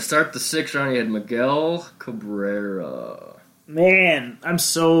 man. And then to start the 6th round, you had Miguel Cabrera. Man, I'm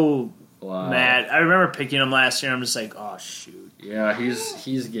so mad. I remember picking him last year, and I'm just like, oh, shoot. Yeah,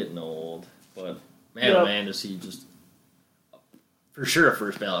 he's getting old. But, man, is he just for sure a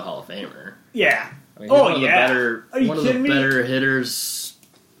first ballot Hall of Famer. Yeah. I mean, one of the better hitters.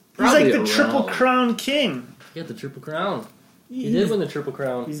 He's like the Triple Crown king. He got the Triple Crown. He did win the Triple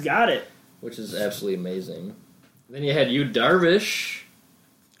Crown. He's got it. Which is absolutely amazing. Then you had Yu Darvish.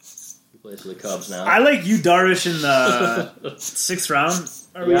 He plays for the Cubs now. I like Yu Darvish in the 6th round.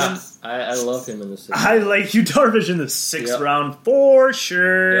 I love him in the 6th I like Yu Darvish in the 6th round for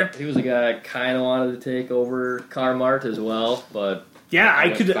sure. Yep. He was a guy I kind of wanted to take over Carmart as well, but yeah, I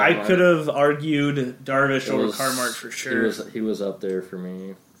could have argued Darvish over Carmart for sure. He was up there for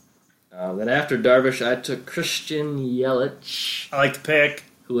me. Then after Darvish, I took Christian Yelich. I like the pick.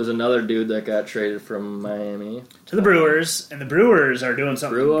 Who was another dude that got traded from Miami to the Brewers, and the Brewers are doing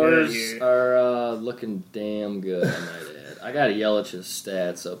something good here. Brewers are looking damn good, I might add. I got Yelich's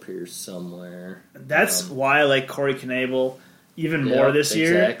stats up here somewhere. That's why I like Corey Knebel even more this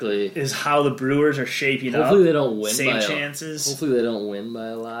year. Exactly. Is how the Brewers are shaping up. Hopefully they don't win Same chances. Hopefully they don't win by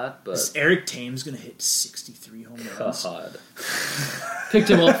a lot. But is Eric Thames going to hit 63 home runs? God. Picked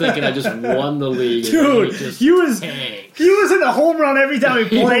him up thinking I just won the league. Dude, he was in the home run every time he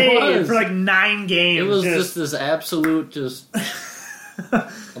played for like 9 games. It was just this absolute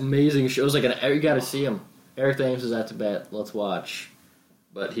amazing show. It was like you got to see him. Eric Thames is at the bat. Let's watch.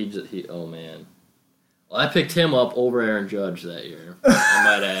 But he oh man. Well, I picked him up over Aaron Judge that year, I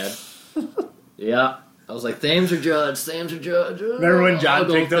might add. Yeah. I was like, Thames or Judge? Remember when John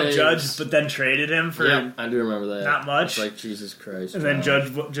picked up Judge, but then traded him for... Yeah, I do remember that. Not much. It's like, Jesus Christ. And then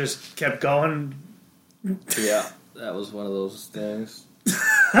Judge just kept going. Yeah, that was one of those things.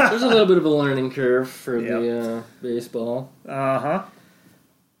 There's a little bit of a learning curve for the baseball. Uh-huh.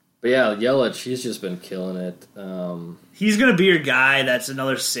 But yeah, Yelich, he's just been killing it. He's going to be your guy. That's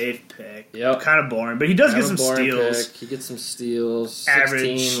another safe pick. Yep. Kind of boring, but he does get some steals. Pick. He gets some steals.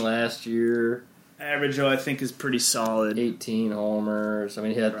 Average. 16 last year. Average, I think, is pretty solid. 18 homers. I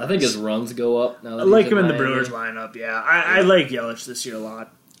mean, I think his runs go up now. I like him in the Brewers lineup, yeah. I like Yelich this year a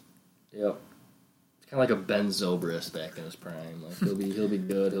lot. Yep. It's kind of like a Ben Zobrist back in his prime. Like he'll be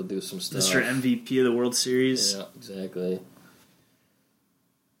good. He'll do some stuff. Mr. MVP of the World Series. Yeah, exactly.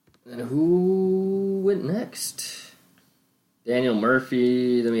 And who went next? Daniel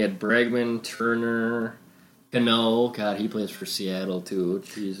Murphy. Then we had Bregman, Turner, Cano. God, he plays for Seattle too.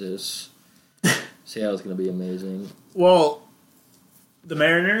 Jesus. Seattle's going to be amazing. Well, the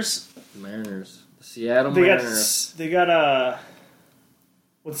Mariners. The Seattle Mariners. They got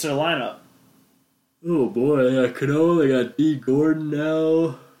what's their lineup? Oh boy, they got Cano. They got D. Gordon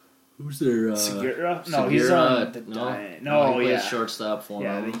now. Who's their Segura? No, he's on the No, he plays shortstop for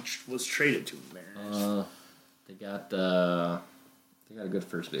them. Yeah, he was traded to the Mariners. They got a good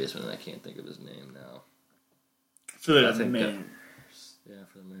first baseman. I can't think of his name now. For the Mariners. Yeah,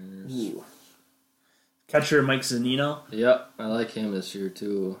 for the Mariners. Ooh. Catcher Mike Zunino. Yep, I like him this year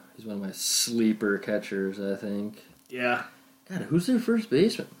too. He's one of my sleeper catchers, I think. Yeah. God, who's their first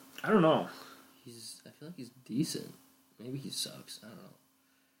baseman? I don't know. I feel like he's decent. Maybe he sucks.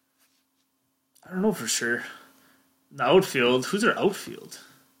 I don't know for sure. The outfield. Who's their outfield?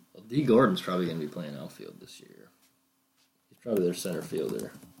 Well, D. Gordon's probably going to be playing outfield this year. He's probably their center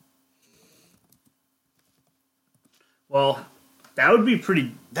fielder. Well, that would be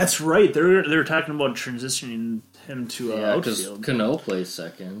pretty... That's right. They were talking about transitioning him to outfield. Because Cano plays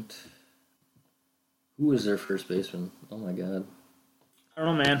second. Who is their first baseman? Oh, my God. I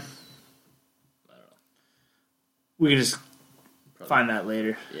don't know, man. We can just find that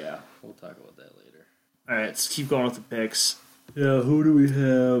later. Yeah, we'll talk about that later. All right, let's keep going with the picks. Yeah, who do we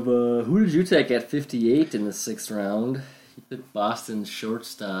have? Who did you take at 58 in the 6th round? You picked Boston's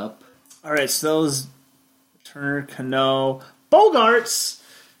shortstop. All right, so that was Turner, Cano, Bogarts.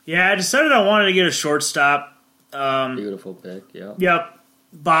 Yeah, I decided I wanted to get a shortstop. Beautiful pick, yeah. Yep.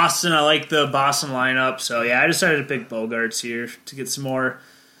 Boston, I like the Boston lineup. So, yeah, I decided to pick Bogarts here to get some more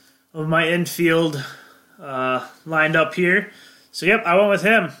of my infield lined up here. So, yep, I went with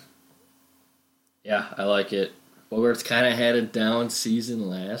him. Yeah, I like it. Bogarts kind of had a down season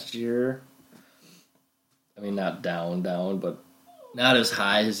last year. I mean, not down, but not as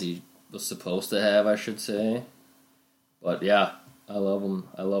high as he was supposed to have, I should say. But yeah, I love him.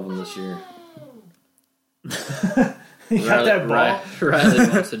 I love him this year. You got that ball? Riley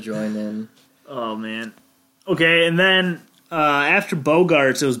wants to join in. Oh, man. Okay, and then after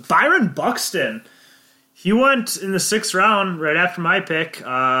Bogarts, it was Byron Buxton. He went in the 6th round right after my pick.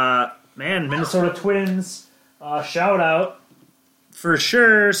 Minnesota Twins, shout out. For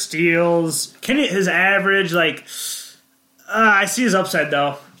sure, steals. His average, I see his upside,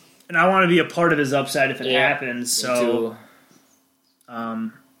 though. And I want to be a part of his upside if it happens. So, I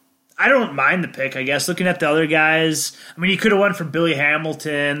don't mind the pick, I guess. Looking at the other guys, I mean, he could have went for Billy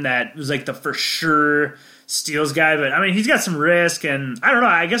Hamilton. That was the for sure steals guy. But, I mean, he's got some risk. And I don't know.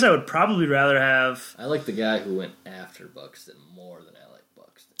 I guess I would probably rather have... I like the guy who went after Buxton more than I like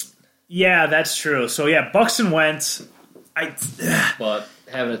Buxton. Yeah, that's true. So, yeah, Buxton went... But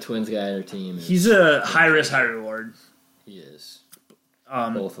having a Twins guy on your team... He's a high risk, high reward. He is.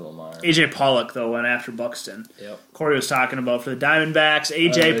 Both of them are. AJ Pollock, though, went after Buxton. Yep. Corey was talking about for the Diamondbacks.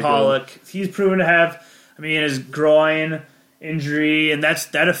 AJ Pollock, he's proven to have, his groin injury, and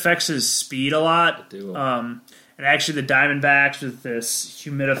that affects his speed a lot. And actually, the Diamondbacks with this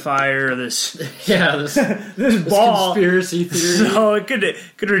humidifier, this this ball conspiracy theory, so it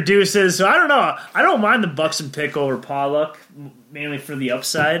could reduce his. So I don't know. I don't mind the Buxton pick over Pollock, mainly for the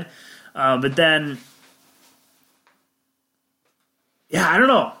upside, but then. Yeah, I don't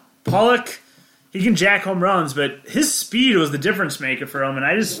know. Pollock, he can jack home runs, but his speed was the difference maker for him, and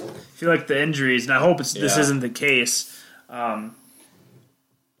I just feel like the injuries, and I hope this isn't the case,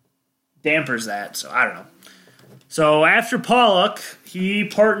 dampers that, so I don't know. So after Pollock, he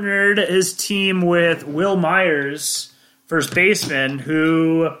partnered his team with Will Myers, first baseman,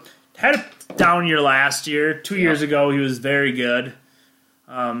 who had a down year last year. 2 years ago, he was very good.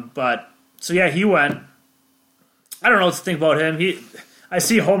 He went. I don't know what to think about him. I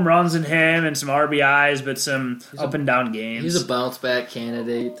see home runs in him and some RBIs, but some up and down games. He's a bounce back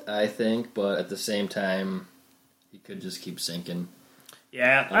candidate, I think, but at the same time, he could just keep sinking.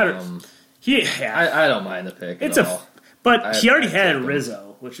 Yeah, I don't mind the pick. But he already had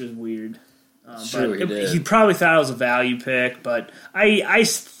Rizzo, which is weird. True, he did. He probably thought it was a value pick, but I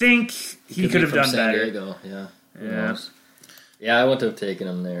think he could have done San better. Diego. Yeah, I wouldn't have taken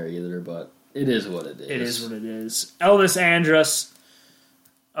him there either, but. It is what it is. It is what it is. Elvis Andrus,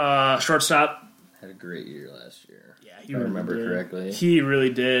 shortstop. Had a great year last year. Yeah, if I remember correctly. He really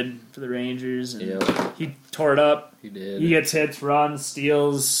did for the Rangers. And he tore it up. He did. He gets hits, runs,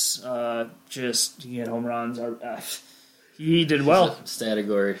 steals, he had home runs. He did well.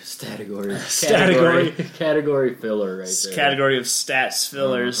 Category filler right there. Category of stats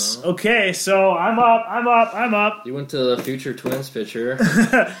fillers. Uh-huh. Okay, so I'm up. You went to the future Twins pitcher.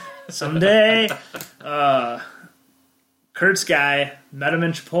 Someday, Kurt's guy, met him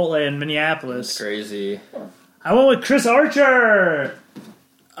in Chipotle in Minneapolis. That's crazy. I went with Chris Archer.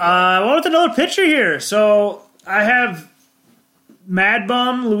 I went with another pitcher here. So I have Mad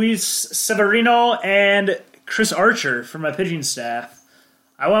Bum, Luis Severino, and Chris Archer for my pitching staff.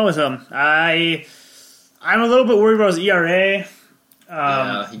 I went with him. I'm a little bit worried about his ERA.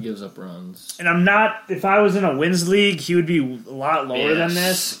 He gives up runs. And I'm not, if I was in a wins league, he would be a lot lower than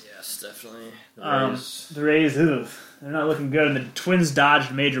this. Yes, definitely. The Rays, they're not looking good. And the Twins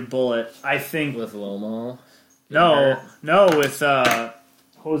dodged a major bullet, I think. With Lomo? No, with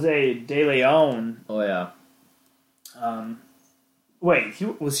Jose De Leon. Oh, yeah. Wait,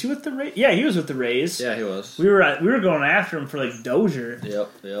 was he with the Rays? Yeah, he was with the Rays. Yeah, he was. We were going after him for Dozier.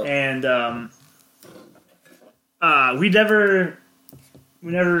 Yep. And we never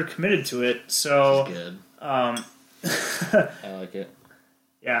committed to it. So this is good. I like it.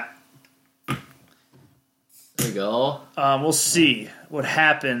 Yeah. There we go. We'll see what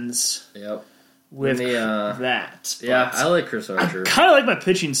happens. Yep. With that. Yeah, I like Chris Archer. I kind of like my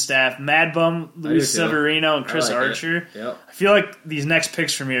pitching staff. Mad Bum, Luis Severino, and Chris Archer. Yep. I feel like these next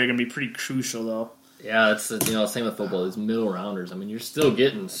picks from me are going to be pretty crucial, though. Yeah, it's same with football. These middle rounders. I mean, you're still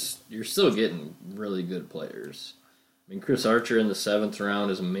getting really good players. I mean, Chris Archer in the 7th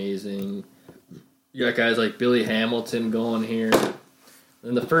round is amazing. You got guys like Billy Hamilton going here.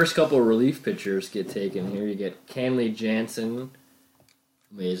 Then the first couple of relief pitchers get taken here. You get Kenley Jansen,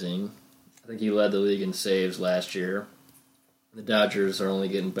 amazing. I think he led the league in saves last year. The Dodgers are only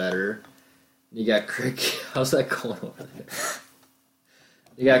getting better. You got Craig. How's that going over there?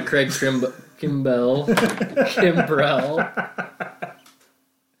 You got Craig Kimbrell.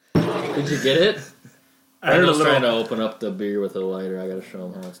 Did you get it? I heard a little. Trying to open up the beer with a lighter. I got to show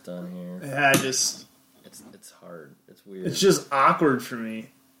him how it's done here. Yeah, it's hard. It's weird. It's just awkward for me.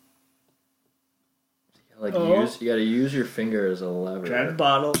 You got to use your finger as a lever. Grab the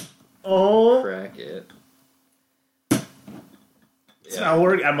bottle. Oh. Crack it. It's not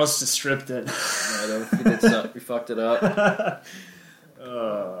working. I must have stripped it. You fucked it up.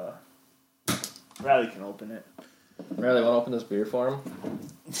 Riley can open it. Riley, want to open this beer for him?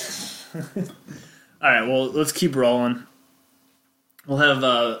 All right, well, let's keep rolling. We'll have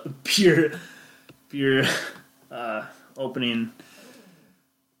beer opening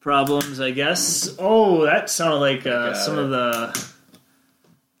problems, I guess. Oh, that sounded like some of the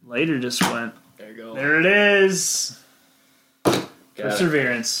lighter just went. There you go. There it is.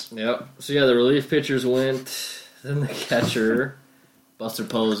 Perseverance. Yep. So, yeah, the relief pitchers went. Then the catcher, Buster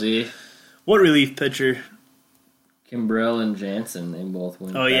Posey. What relief pitcher? Kimbrell and Jansen. They both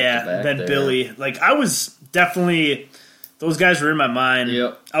went back to back then there. Billy. I was definitely... Those guys were in my mind.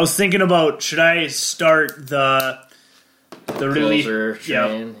 Yep. I was thinking about, should I start the relief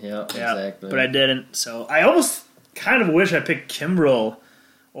train? Yep, exactly. But I didn't. So I almost kind of wish I picked Kimbrell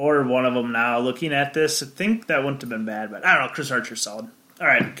or one of them now. Looking at this, I think that wouldn't have been bad. But I don't know. Chris Archer's solid. All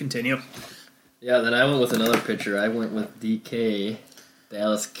right, continue. Yeah, then I went with another pitcher. I went with DK,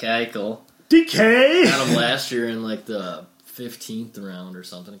 Dallas Keuchel. DK! Got him last year in the 15th round or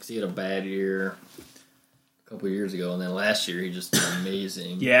something because he had a bad year a couple years ago, and then last year he just did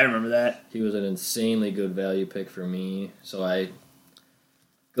amazing. Yeah, I remember that. He was an insanely good value pick for me, so I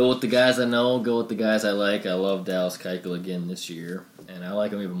go with the guys I know, go with the guys I like. I love Dallas Keuchel again this year, and I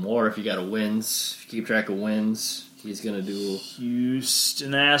like him even more if you got wins. If you keep track of wins, he's going to do...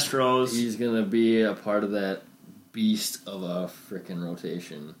 Houston Astros. He's going to be a part of that beast of a freaking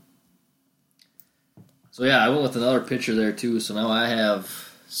rotation. So, yeah, I went with another pitcher there, too. So now I have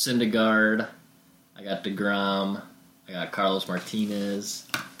Syndergaard, I got DeGrom, I got Carlos Martinez,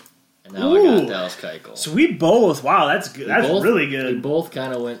 and now I got Dallas Keuchel. So we both, wow, that's good. That's really good. We both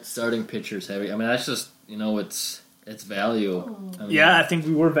kind of went starting pitchers heavy. I mean, that's just, it's value. I mean, I think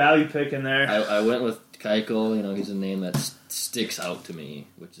we were value picking there. I went with Keuchel. He's a name that sticks out to me,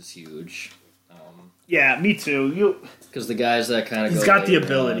 which is huge. Yeah, me too. Because the guys that kind of he's got the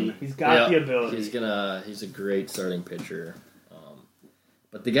ability. He's got the ability. He's a great starting pitcher.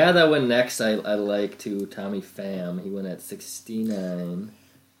 But the guy that went next, I like too, Tommy Pham. He went at 69.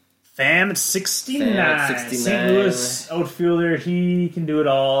 Pham at 69. St. Louis outfielder. He can do it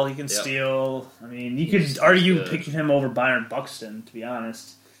all. He can steal. I mean, you could argue picking him over Byron Buxton, to be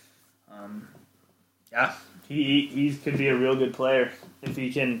honest. He could be a real good player if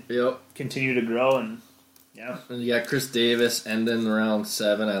he can continue to grow. And you got Chris Davis, and then round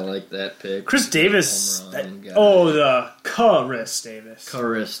 7, I like that pick. Chris Davis. The Chris Davis.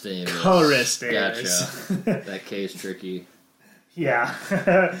 Chris Davis. Chris Davis. Gotcha. That K is tricky. Yeah.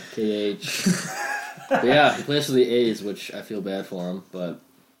 KH. But yeah, he plays for the A's, which I feel bad for him, but...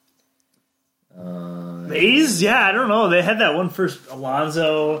 the A's? Yeah, I don't know. They had that one first,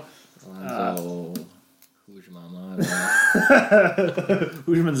 Alonso. Who's your mama? I don't know.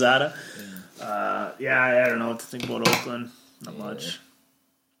 Who's your Manzada? I don't know what to think about Oakland. Not much.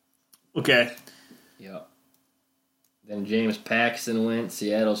 Okay. Yeah. Then James Paxton went,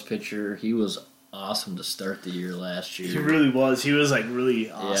 Seattle's pitcher. He was awesome to start the year last year. He really was. He was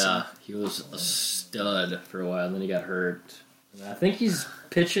really awesome. Yeah, he was a stud for a while, and then he got hurt. And I think he's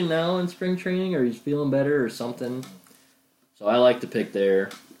pitching now in spring training, or he's feeling better or something. So I like the pick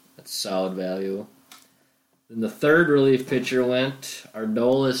there. That's solid value. Then the third relief pitcher went,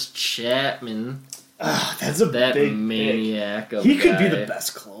 Aroldis Chapman. That's a big maniac. He could be the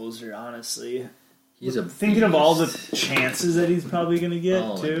best closer, honestly. He's thinking of all the chances that he's probably going to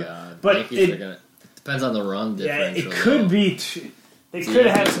get too. My God. But it depends on the run differential. Yeah, it could be. They could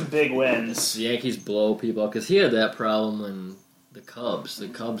have had some big wins. The Yankees blow people up because he had that problem when the Cubs,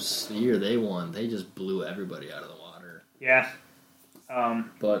 the year they won, they just blew everybody out of the water. Yeah.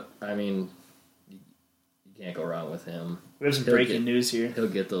 But I mean, you can't go wrong with him. We have some breaking news here. He'll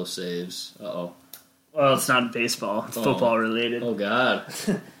get those saves. Uh-oh. Well, it's not baseball. It's football related. Oh, God.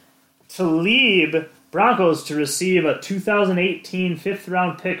 Talib Broncos to receive a 2018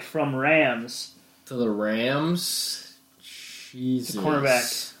 fifth-round pick from Rams. To the Rams? Jesus. The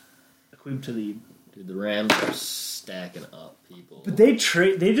cornerback. Aqib Talib. Dude, the Rams are stacking up people. But they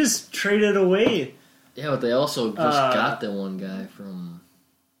just traded away. Yeah, but they also just got that one guy from...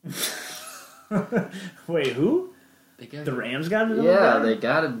 Wait, who? The Rams got it? Yeah, they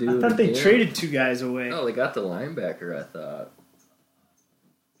got a dude. I thought they traded 2 guys away. No, they got the linebacker, I thought.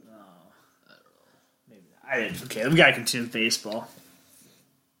 No. I don't know. Maybe. I didn't. Okay, we gotta continue with baseball.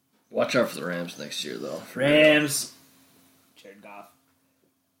 Watch out for the Rams next year, though. Rams. Jared Goff.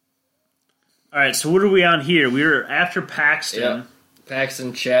 Alright, so what are we on here? We were after Paxton.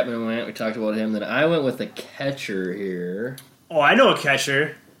 Paxton Chapman went. We talked about him. Then I went with the catcher here. Oh, I know a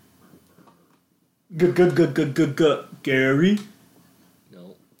catcher. Gary.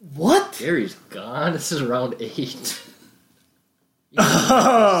 No. What? Gary's gone. This is round 8.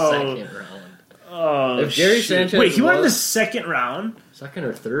 Oh. Second round. Oh, if Gary shit. Sanchez Wait, he went in the second round? Second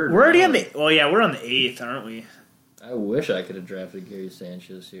or third? We're already on the... Well, yeah, we're on the 8th, aren't we? I wish I could have drafted Gary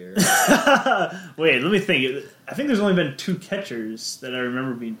Sanchez here. Wait, let me think. I think there's only been 2 catchers that I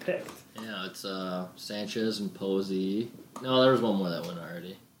remember being picked. Yeah, it's Sanchez and Posey. No, there was one more that went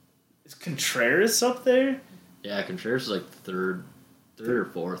already. Is Contreras up there? Yeah, Contreras is like third or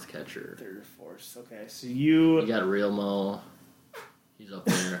fourth catcher. Third or fourth. Okay, so you got Real Mo. He's up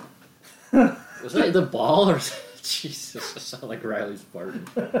there. Was that the ball or Jesus? I sound like Riley Spartan.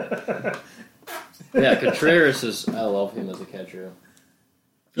 Yeah, Contreras is. I love him as a catcher.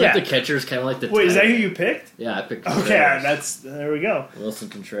 I feel like the catcher is kind of like the. Wait, is that who you picked? Yeah, I picked. Contreras. Okay, there we go. Wilson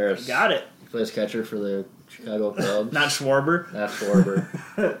Contreras. Got it. He plays catcher for the Chicago Cubs. Not Schwarber. Not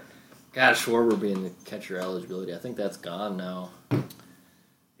Schwarber. God, Schwarber being the catcher eligibility. I think that's gone now.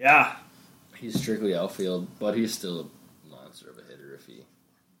 Yeah. He's strictly outfield, but he's still a monster of a hitter if he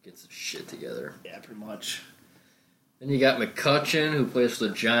gets his shit together. Yeah, pretty much. Then you got McCutchen, who plays for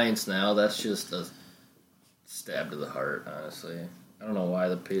the Giants now. That's just a stab to the heart, honestly. I don't know why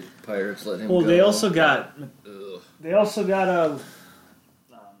the Pirates let him go. Well, they also got... Ugh. They also got a...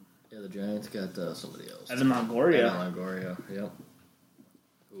 Yeah, the Giants got somebody else. Evan Longoria. Evan Longoria, yep.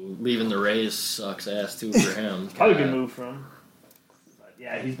 Leaving the Rays sucks ass, too, for him. Probably a good move for him. But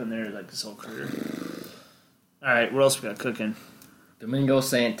yeah, he's been there like his whole career. All right, what else we got cooking? Domingo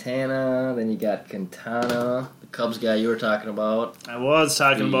Santana. Then you got Quintana, the Cubs guy you were talking about. I was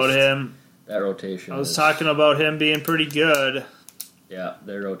talking about him. That rotation. I was talking about him being pretty good. Yeah,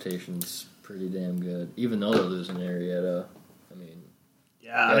 their rotation's pretty damn good. Even though they're losing Arrieta.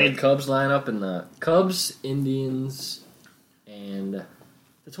 I mean, the Cubs lineup and the Cubs, Indians, and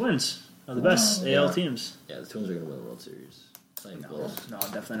the Twins are the best AL teams. Yeah, the Twins are going to win the World Series. No,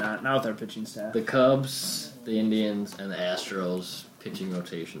 definitely not. Not with our pitching staff. The Cubs, the Indians, and the Astros pitching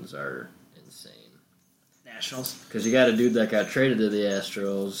rotations are insane. Nationals. Because you got a dude that got traded to the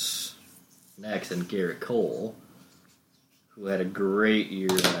Astros next, and Garrett Cole, who had a great year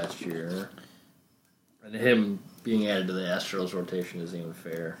last year. And him being added to the Astros rotation isn't even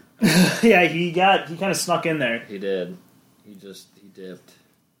fair. Yeah, he kind of snuck in there. He did. He dipped.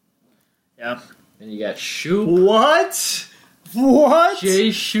 Yeah. And you got Shoop. What? Jay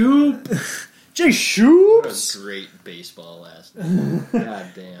Shoop. Jay Shoop? What a great baseball last name.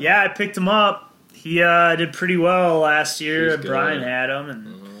 God damn. Yeah, I picked him up. He did pretty well last year. Brian had him,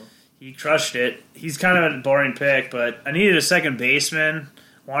 and he crushed it. He's kind of a boring pick, but I needed a second baseman.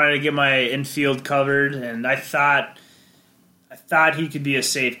 Wanted to get my infield covered, and I thought he could be a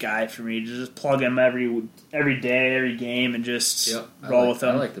safe guy for me. Just plug him every day, every game, and just roll with him.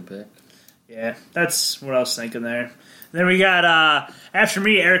 I like the pick. Yeah, that's what I was thinking there. And then we got, after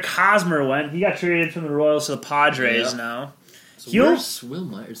me, Eric Hosmer went. He got traded from the Royals to the Padres now. So where's Will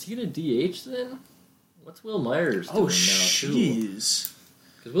Myers? Is he going to DH then? What's Will Myers doing now, too? Jeez.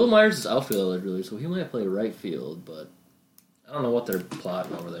 Because Will Myers is outfield eligibility, so he might play right field, but I don't know what they're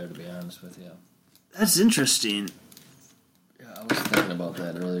plotting over there, to be honest with you. That's interesting. Yeah, I was thinking about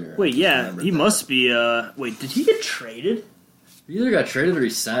that earlier. Wait, yeah, he must be, wait, did he get traded? He either got traded or he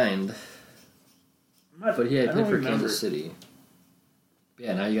signed. But he had played for Kansas City.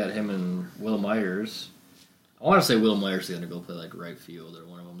 Yeah, now you got him and Will Myers. I want to say Will Myers is going to go play like right field, or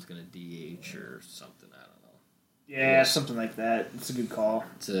one of them's going to DH or something. I don't know. Yeah, something like that. It's a good call.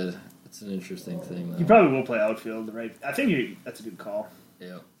 It's an interesting thing, though. He probably will play outfield, right? I think that's a good call.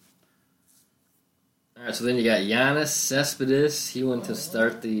 Yeah. All right, so then you got Giannis Cespedes. He went to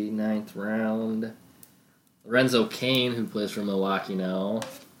start the 9th round. Lorenzo Cain, who plays for Milwaukee now.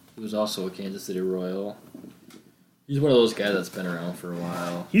 He was also a Kansas City Royal. He's one of those guys that's been around for a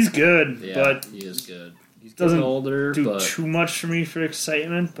while. He's good, but he is good. He's getting older, do too much for me for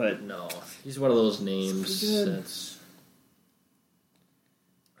excitement, but no, he's one of those names that's.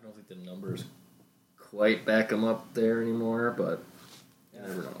 I don't think the numbers quite back him up there anymore, but you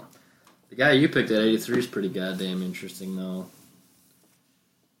never know. The guy you picked at 83 is pretty goddamn interesting, though.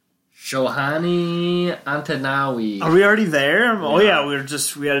 Shohei Ohtani. Are we already there? Yeah. Oh yeah, we had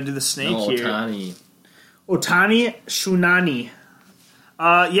to do the snake here. Ohtani Shunani.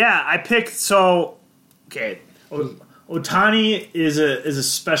 Yeah, I picked. So, okay, Ohtani is a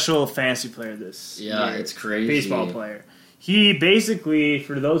special fantasy player. It's crazy. Baseball player. He basically,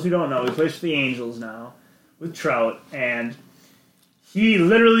 for those who don't know, he plays for the Angels now with Trout, and he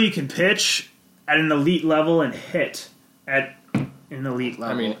literally can pitch at an elite level and hit in in the elite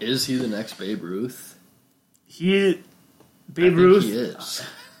level. I mean, is he the next Babe Ruth? Babe I Ruth. think he is.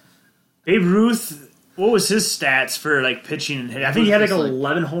 Babe Ruth. What was his stats for like pitching and hitting? I think he had like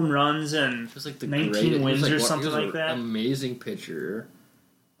 11 home runs and like the 19 wins or something like that. Amazing pitcher,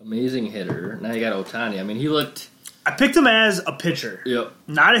 amazing hitter. Now you got Ohtani. I mean, he looked. I picked him as a pitcher. Yep.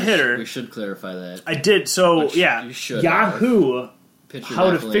 Not a hitter. We should clarify that. I did. So, yeah. You should Yahoo,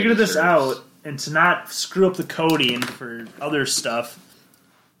 how to figure this deserves. out and to not screw up the coding for other stuff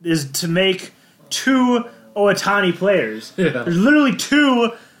is to make 2 Ohtani players. Yeah. There's literally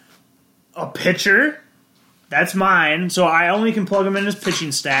 2, a pitcher, that's mine, so I only can plug him in as pitching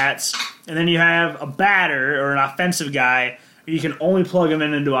stats, and then you have a batter or an offensive guy, you can only plug him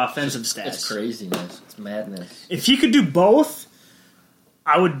into offensive stats. It's craziness. It's madness. If he could do both,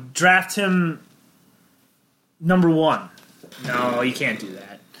 I would draft him number 1. No, you can't do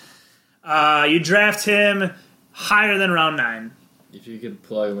that. You draft him higher than round 9. If you could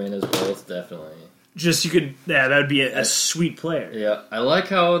plug him in as both, definitely. That would be a sweet player. Yeah, I like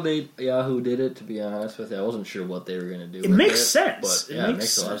how Yahoo did it, to be honest with you. I wasn't sure what they were going to do. It makes sense. But it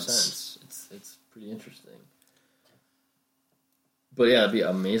makes a lot of sense. It's pretty interesting. But yeah, it'd be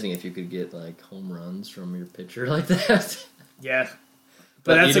amazing if you could get like home runs from your pitcher like that. Yeah.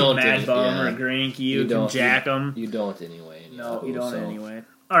 But that's like Mad Bum or Greinke. You can jack them. You don't anyway. No, you don't anyway.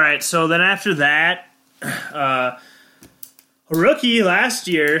 All right, so then after that, a rookie last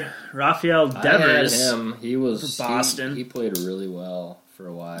year, Rafael Devers. I had him. He was for Boston. He played really well for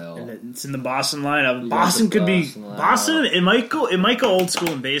a while. And it's in the Boston lineup. Boston could be Boston. It might go old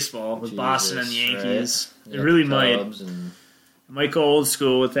school in baseball with Boston and the Yankees. Right? It really might. It might go old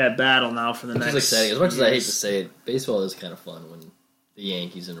school with that battle now for the next. It's exciting. As much as I hate to say it, baseball is kind of fun when the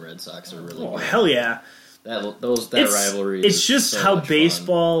Yankees and Red Sox are really. Oh hell yeah! That rivalry. It's just how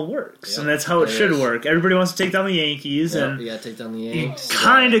baseball works, and that's how it should work. Everybody wants to take down the Yankees, and you got to take down the Yankees. You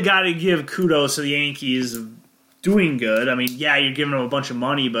kind of got to give kudos to the Yankees of doing good. I mean, yeah, you're giving them a bunch of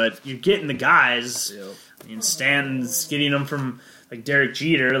money, but you're getting the guys. Yep. I mean, Stanton's getting them from like Derek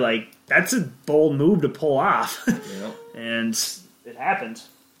Jeter. Like that's a bold move to pull off, and it happened.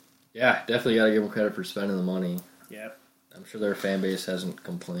 Yeah, definitely got to give them credit for spending the money. Yeah, I'm sure their fan base hasn't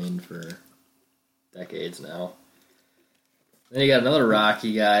complained for decades now. Then you got another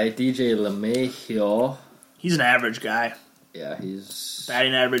Rocky guy, DJ LeMahieu. He's an average guy. Yeah, he's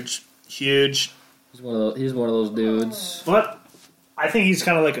batting average huge. He's one of those dudes. But I think he's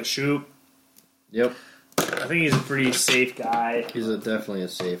kind of like a shoot. Yep. I think he's a pretty safe guy. He's definitely a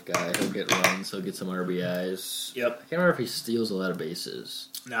safe guy. He'll get runs. He'll get some RBIs. Yep. I can't remember if he steals a lot of bases.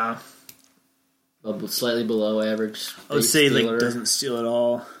 No. Slightly below average. I would say like doesn't steal at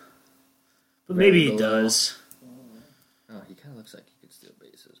all. But maybe he does. Oh, he kind of looks like he could steal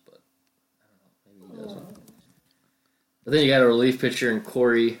bases, but I don't know. Maybe he doesn't. But then you got a relief pitcher in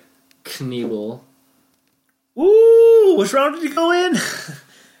Cory Kniebel. Ooh, which round did he go in? The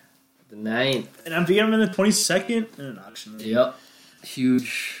 9th. And I'm thinking him in the 22nd in an auction. Yep.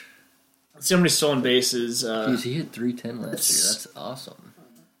 Huge. Let's see how many stolen bases. Jeez, he hit 310 last year. That's awesome.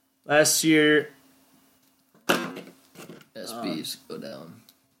 Last year. SBs go down.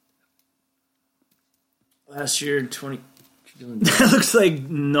 Last year, 20. That looks like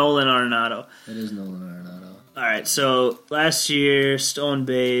Nolan Arenado. That is Nolan Arenado. All right, so last year, stolen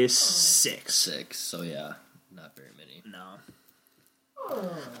base, 6. 6, so yeah, not very many. No.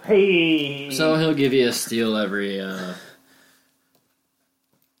 Hey. So he'll give you a steal every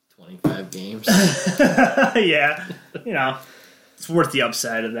 25 games. Yeah, it's worth the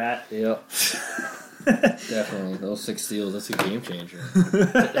upside of that. Yep. Definitely. Those 6 steals, that's a game changer.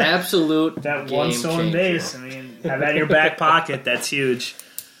 Absolute that game one stolen changer. base, I mean, have that in your back pocket, that's huge.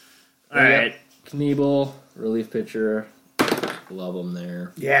 All right. Kniebel, relief pitcher. Love him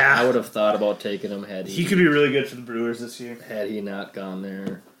there. Yeah. I would have thought about taking him had he could be really good for the Brewers this year. Had he not gone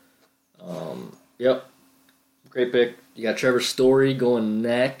there. Yep. Great pick. You got Trevor Story going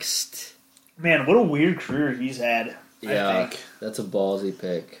next. Man, what a weird career he's had, I think. That's a ballsy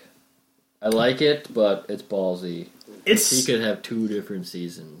pick. I like it, but it's ballsy. He could have 2 different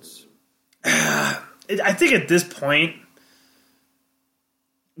seasons. I think at this point,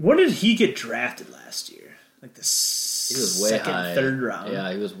 when did he get drafted last year? Like the he was way second, high. 3rd round.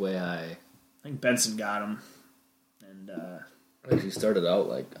 Yeah, he was way high. I think Benson got him. And he started out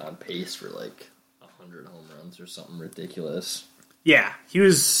like on pace for like 100 home runs or something ridiculous. Yeah,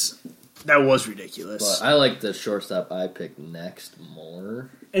 that was ridiculous. But I like the shortstop I picked next more.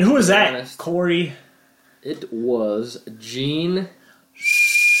 And who was that? Corey? It was Gene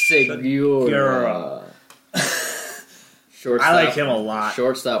Segura. Shortstop, I like him a lot.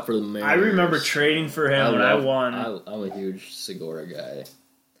 Shortstop for the Mariners. I remember trading for him when I won. I'm a huge Segura guy.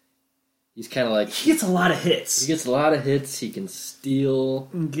 He's kind of like... He gets a lot of hits. He gets a lot of hits. He can steal.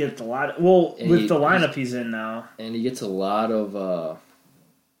 He gets a lot of... Well, and with the lineup he's in now. And he gets a lot of... I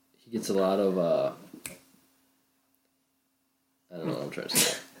don't know what I'm trying to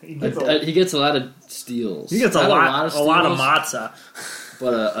say. He gets a lot of steals. He gets a lot of matzah.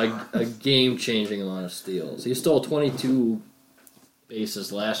 But a game-changing amount of steals. He stole 22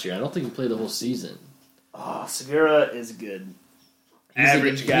 bases last year. I don't think he played the whole season. Oh, Segura is good.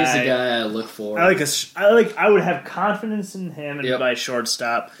 Average guy. He's the guy I look for. I would have confidence in him and my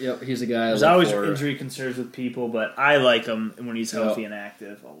shortstop. Yep, he's a guy I look for. There's always injury concerns with people, but I like him when he's healthy and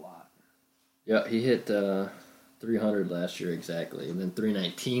active a lot. Yeah, he hit 300 last year exactly, and then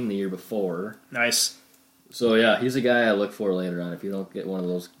 319 the year before. Nice. So, yeah, he's a guy I look for later on. If you don't get one of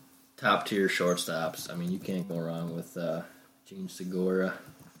those top-tier shortstops, I mean, you can't go wrong with Gene Segura.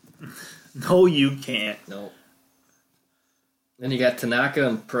 No, you can't. Nope. Then you got Tanaka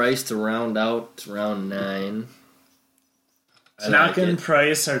and Price to round out round 9. Tanaka and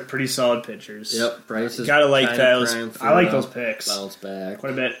Price are pretty solid pitchers. Yep, Price is gotta like those. I like those picks. Bounce back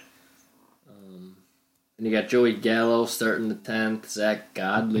quite a bit. And you got Joey Gallo starting the 10th. Zach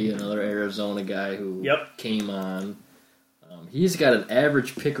Godley, another Arizona guy who came on. He's got an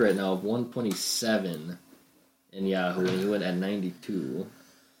average pick right now of 127 in Yahoo, and he went at 92.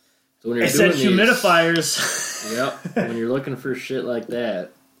 So when you're doing humidifiers. Yep. When you're looking for shit like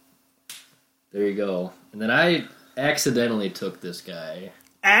that, there you go. And then I accidentally took this guy.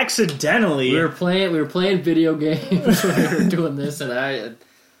 Accidentally? We were playing video games when we were doing this, and I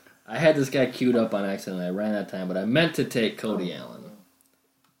had this guy queued up on accident. I ran out of time, but I meant to take Cody Allen.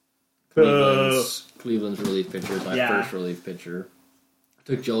 Cleveland's relief pitcher. My first relief pitcher. I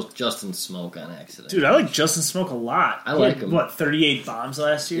took Justin Smoke on accident. Dude, I like Justin Smoke a lot. I like him. 38 bombs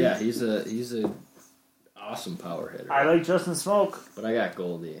last year? Yeah, he's a awesome power hitter. I like Justin Smoke. But I got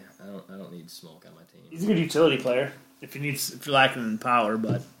Goldie. I don't need Smoke on my team. He's a good utility player if you're lacking in power,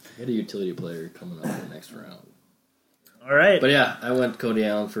 but I got a utility player coming up in the next round. All right. But yeah, I went Cody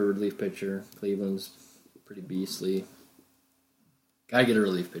Allen for relief pitcher. Cleveland's pretty beastly. Gotta get a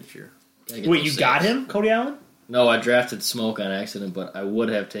relief pitcher. Wait, you got him, Cody Allen? No, I drafted Smoke on accident, but I would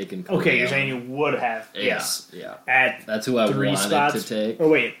have taken Cody Okay, you're Allen. saying you would have. Yes. Yeah. That's who I wanted to take. Oh,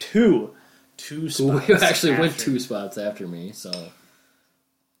 wait, two. Two spots. Who actually went 2 spots after me, so.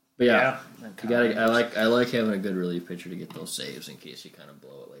 But yeah. You gotta. I like having a good relief pitcher to get those saves in case you kind of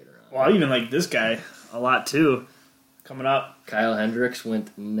blow it later on. Well, I even like this guy a lot, too. Coming up. Kyle Hendricks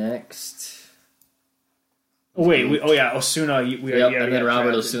went next. Oh, wait. Osuna. And then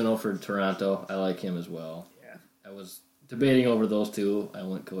Robert Osuna for Toronto. I like him as well. Yeah. I was debating over those two. I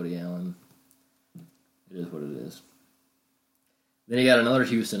went Cody Allen. It is what it is. Then you got another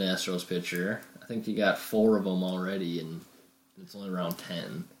Houston Astros pitcher. I think you got 4 of them already, and it's only around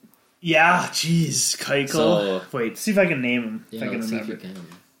 10. Yeah, jeez. Keuchel. So, wait, see if I can name him. Yeah, if I can let's remember. see if you can.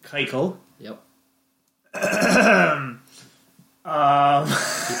 Keuchel. Yep. He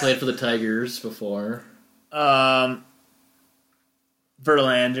played for the Tigers before.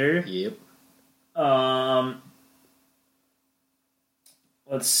 Verlander. Yep.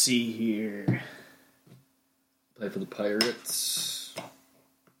 Let's see here. Played for the Pirates.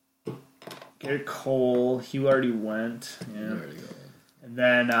 Garrett Cole. He already went. Yeah. There we go. And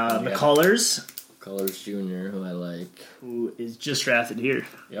then McCullers. McCullers Jr., who I like. Who is just drafted here.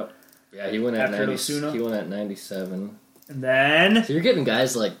 Yep. Yeah, he went at 97. And then so you're getting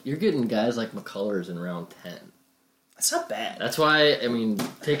guys like McCullers in round 10. That's not bad. That's why, I mean,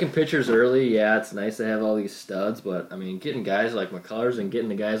 taking pitchers early, yeah, it's nice to have all these studs, but, I mean, getting guys like McCullers and getting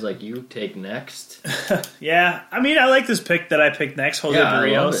the guys like you take next. Yeah, I mean, I like this pick that I picked next, Jose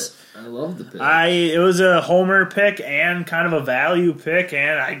Barrios. I love the pick. It was a homer pick and kind of a value pick,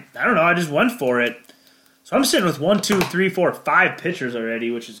 and I don't know, I just went for it. So I'm sitting with 1, 2, 3, 4, 5 pitchers already,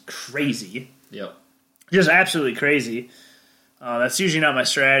 which is crazy. Yep. Just absolutely crazy. That's usually not my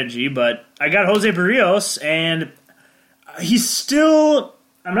strategy, but I got Jose Barrios, and he's still...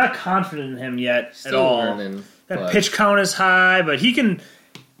 I'm not confident in him yet at all. Learning, that pitch count is high, but he can...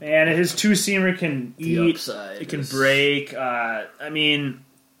 Man, his two-seamer can eat. It can break. I mean,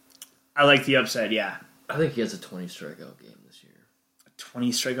 I like the upside, yeah. I think he has a 20 strikeout game this year. A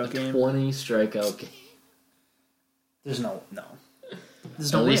 20 strikeout game? 20 strikeout game. There's no.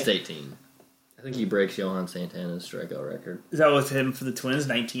 There's at least 18. I think he breaks Johan Santana's strikeout record. Is that with him for the Twins?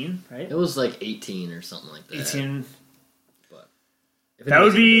 19, right? It was like 18 or something like that. 18. But that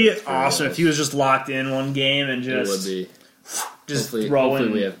would be awesome if he was just locked in one game and just... It would be. Just hopefully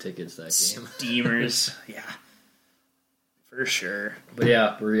throwing... we have tickets that game. Steamers. Yeah. For sure. But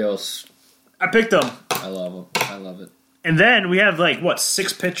yeah, Barrios. I picked him. I love him. I love it. And then we have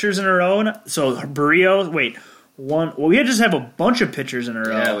 6 pitchers in a row. So Barrios, one. Well, we just have a bunch of pitchers in a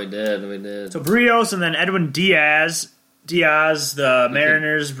row. Yeah, we did. So Barrios and then Edwin Diaz. Diaz, the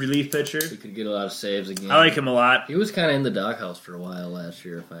Mariners relief pitcher. He could get a lot of saves again. I like him a lot. He was kind of in the doghouse for a while last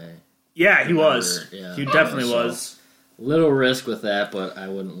year, Yeah, he was. Yeah. He definitely was. Little risk with that, but I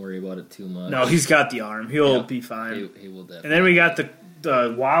wouldn't worry about it too much. No, he's got the arm. He'll be fine. He will definitely. And then we got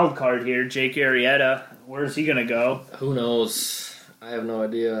the wild card here, Jake Arrieta. Where's he going to go? Who knows? I have no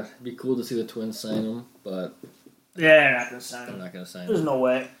idea. It'd be cool to see the Twins sign him, but... Yeah, they're not going to sign him. They're not going to sign him. There's no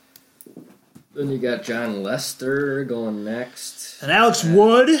way. Then you got John Lester going next. And Alex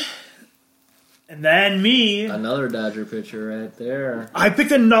Wood. And then me. Another Dodger pitcher right there. I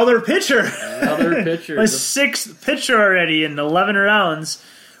picked another pitcher. Another pitcher. My 6th pitcher already in 11 rounds.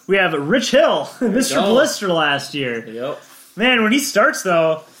 We have Rich Hill, Mr. Blister last year. Yep. Man, when he starts,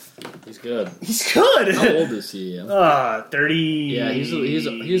 though... He's good. He's good. How old is he? 30... Yeah,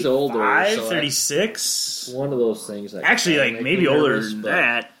 he's older. 36? One of those things. That actually, maybe older than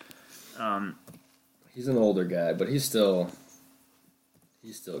that. He's an older guy, but he's still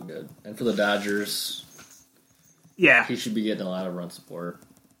good. And for the Dodgers, yeah, he should be getting a lot of run support.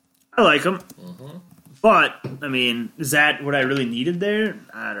 I like him. Mm-hmm. But, I mean, is that what I really needed there?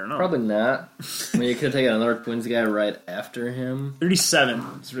 I don't know. Probably not. I mean, you could have taken another Twins guy right after him.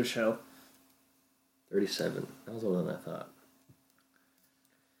 37 is Rich Hill. 37. That was older than I thought.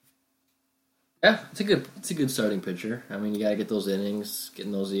 Yeah, it's a good starting pitcher. I mean, you gotta get those innings,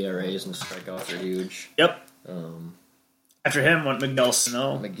 getting those ERAs and strikeouts are huge. Yep. After him went Miguel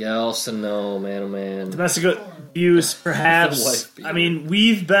Sano. Miguel Sano, man, oh man. Domestic abuse, perhaps. I mean,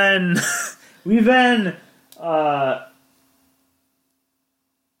 we've been, God,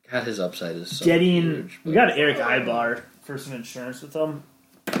 his upside is so huge. We got Eric Ibar for some insurance with him.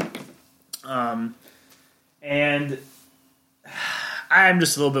 And I'm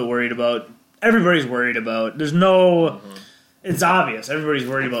just a little bit worried about. Everybody's worried about. There's no. Mm-hmm. It's obvious. Everybody's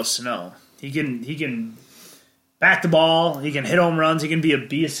worried about Sano. He can bat the ball. He can hit home runs. He can be a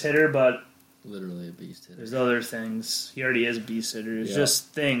beast hitter, but literally a beast hitter. There's other things. He already is a beast hitter. It's just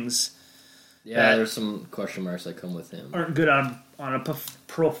things. Yeah, there's some question marks that come with him. Aren't good on a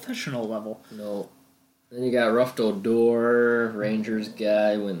professional level. No. Then you got Ruff Odor, Rangers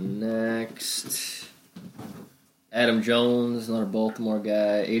guy went next. Adam Jones, another Baltimore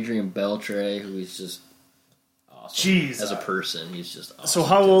guy. Adrian Beltre, who is just awesome. Jeez. As a person, he's just awesome. So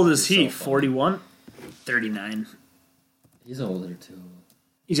how old is he? 41? 39. He's older, too.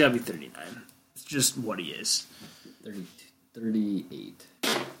 He's got to be 39. It's just what he is. 38.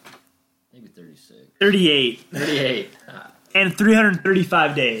 Maybe 36. 38. 38. And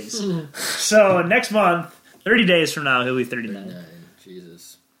 335 days. So next month, 30 days from now, he'll be 39. 39.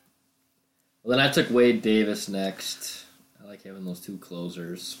 Jesus. Well, then I took Wade Davis next. I like having those two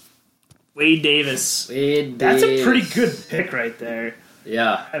closers. Wade Davis. That's a pretty good pick right there.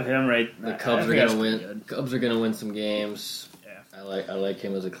 Yeah. Have him right. The Cubs are gonna win. Cubs are gonna win some games. Yeah. I like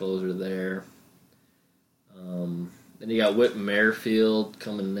him as a closer there. Then you got Whit Merrifield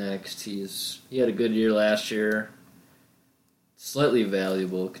coming next. He had a good year last year. Slightly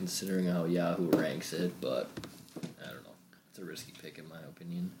valuable considering how Yahoo ranks it, but I don't know. It's a risky pick in my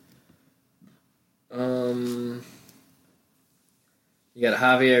opinion. You got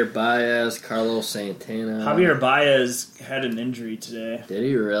Javier Baez, Carlos Santana. Javier Baez had an injury today. Did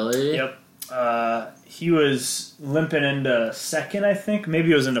he really? Yep. He was limping into second, I think.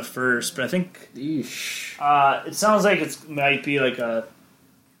 Maybe it was into first, but I think... Eesh. It sounds like it might be like a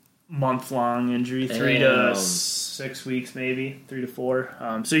month-long injury. 3 to 6 weeks, maybe. 3 to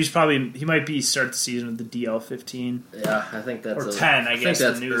 4. So he might be start the season with the DL-15. Yeah, I think that's... Or 10, I guess.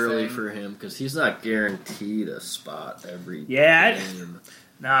 I think that's early for him, because he's not guaranteed a spot every game.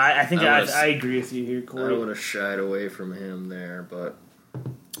 I think I agree with you here, Corey. I would have shied away from him there, but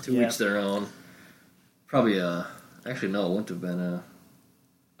 2 weeks their own. Probably actually, no, it wouldn't have been a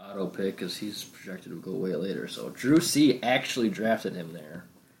auto pick, because he's projected to go way later. So Drew C. actually drafted him there.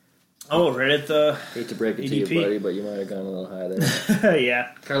 Oh, right at the hate to break it ADP. to you, buddy, but you might have gone a little high there.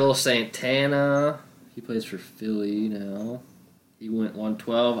 Yeah. Carlos Santana, he plays for Philly now. He went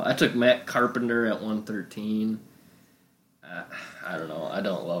 112. I took Matt Carpenter at 113. I don't know. I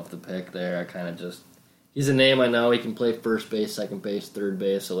don't love the pick there. I kind of just... He's a name I know. He can play first base, second base, third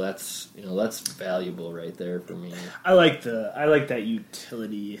base, so that's valuable right there for me. I like that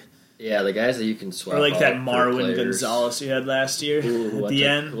utility. Yeah, the guys that you can swap Or like out that for Marwin players. Gonzalez you had last year at the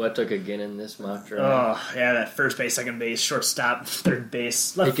end. Who I took again in this mock draft. Oh, yeah, that first base, second base, shortstop, third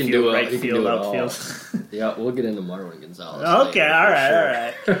base, left He can field, do it. right He can field, do it outfield. Yeah, we'll get into Marwin Gonzalez. Okay, later, all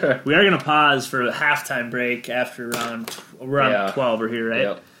for right. We are going to pause for a halftime break after round 12 we're here, right?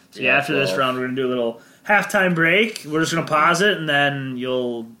 Yep. So after 12. this round, we're going to do a little halftime break. We're just going to pause it, and then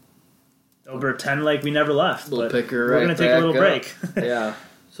you'll pretend like we never left. We'll but pick her we're right going to take a little back break. up. Yeah.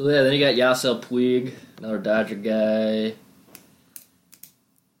 So yeah, then you got Yasiel Puig, another Dodger guy.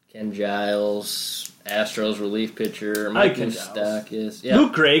 Ken Giles, Astros relief pitcher. I like Mike Ken Moustakas. Yeah.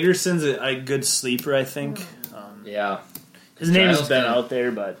 Luke Gregerson's a good sleeper, I think. Yeah. His name has Giles been can- out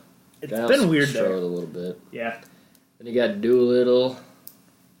there, but it's Giles been weird struggled there. a little bit. Yeah. Then you got Doolittle,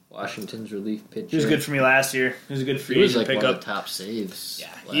 Washington's relief pitcher. He was good for me last year. He was a good free He was agent like one pickup. of the top saves Yeah,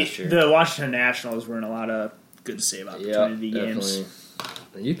 last year. the Washington Nationals were in a lot of good save opportunity games. Definitely.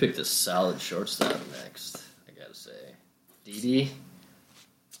 And you picked a solid shortstop next, I gotta say. Didi.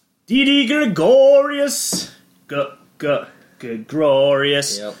 Didi Gregorius.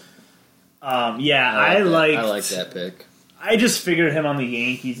 Gregorius. Yep. I like that pick. I just figured him on the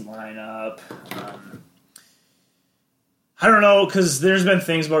Yankees lineup. I don't know, because there's been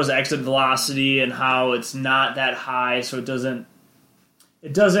things about his exit velocity and how it's not that high, so it doesn't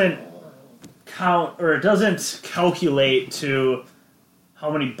count, or it doesn't calculate to how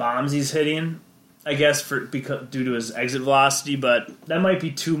many bombs he's hitting, I guess, because due to his exit velocity, but that might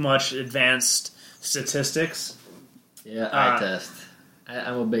be too much advanced statistics. Yeah, eye test.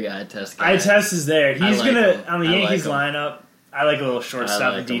 I'm a big eye test guy. Eye test is there. He's like gonna him. on the I Yankees like him. lineup. I like a little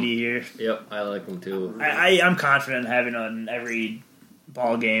shortstop like DD here. Yep, I like him too. I'm confident in having on every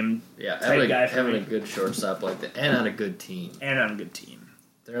ball game. Yeah, type guy for having me. a good shortstop like that, and on a good team. And on a good team.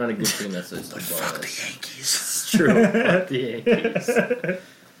 They're on a good team that's just Fuck the Yankees. It's true. Fuck the Yankees.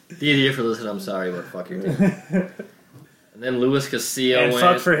 Didi, if you're listening, I'm sorry, but fuck your team. And then Luis Castillo And went.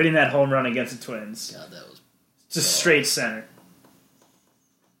 fuck for hitting that home run against the Twins. God, that was. Just straight center.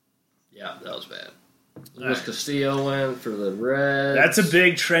 Yeah, that was bad. Luis Castillo went for the Reds. That's a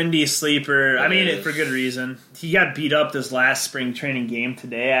big trendy sleeper. I mean, is. for good reason. He got beat up this last spring training game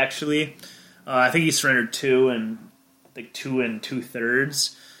today, actually. I think he surrendered 2 and 2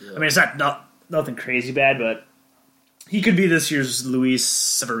 2/3. Yeah. I mean, it's not nothing crazy bad, but he could be this year's Luis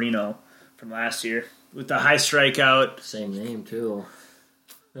Severino from last year with the high strikeout. Same name, too.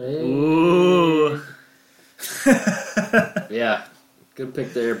 Hey. Ooh. Yeah, good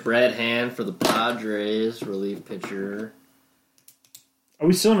pick there. Brad Hand for the Padres, relief pitcher. Are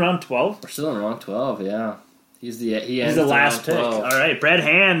we still in round 12? We're still in round 12, yeah. He's the last pick. All right, Brad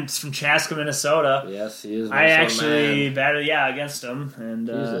Hand from Chaska, Minnesota. Yes, he is. I actually batted against him, and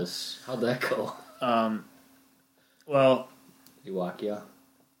Jesus, how'd that go? Well, Did he walk you?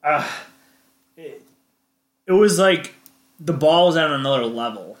 It was like the ball was on another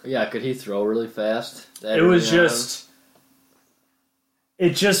level. Yeah, could he throw really fast? It was just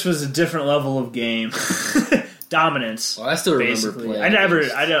was a different level of game. Dominance. Well, I still remember basically.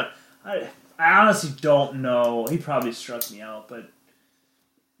 playing. I honestly don't know. He probably struck me out, but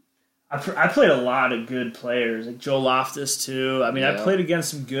I played a lot of good players, like Joe Loftus too. I mean, I played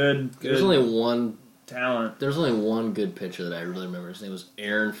against some good There's only one talent. There's only one good pitcher that I really remember. His name was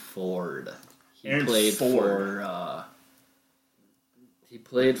Aaron Ford. He played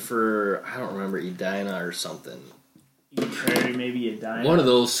for I don't remember, Edina or something. Prairie, maybe Edina. One of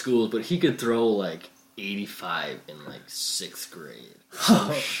those schools, but he could throw like 85 in like 6th grade.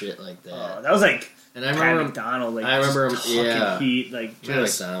 Some shit like that. That was like And I remember McDonald. Like, I remember him. fucking Yeah, heat. Like Pat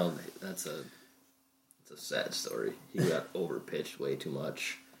just McDonald. That's a sad story. He got overpitched way too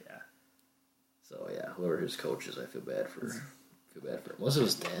much. Yeah. So yeah, whoever his coach is, I feel bad for. him. Was it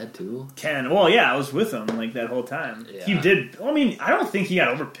his dad too? Ken. Well, yeah, I was with him like that whole time. Yeah. He did. I mean, I don't think he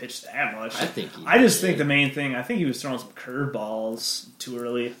got overpitched that much. I think I just think the main thing. I think he was throwing some curveballs too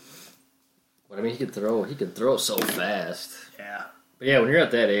early. But I mean, he could throw so fast. Yeah. But yeah, when you're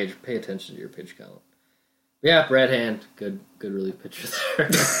at that age, pay attention to your pitch count. Yeah, Brad Hand, good relief pitcher there.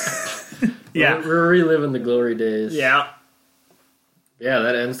 Yeah. We're reliving the glory days. Yeah. Yeah,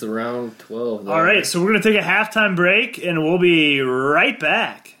 that ends the round 12. All right, so we're going to take a halftime break, and we'll be right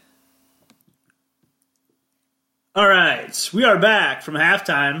back. All right, we are back from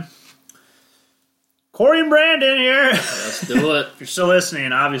halftime. Cory and Brandon here. Let's do it. If you're still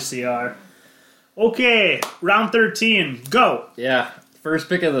listening, obviously you are. Okay, round 13, go. Yeah, first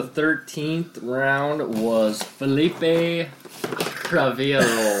pick of the 13th round was Felipe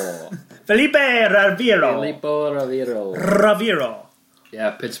Raviro. Felipe Raviro. Filippo Raviro. Raviro.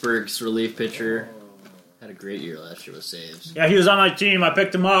 Yeah, Pittsburgh's relief pitcher. Had a great year last year with saves. Yeah, he was on my team. I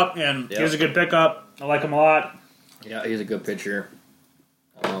picked him up, and he was a good pickup. I like him a lot. Yeah, he's a good pitcher.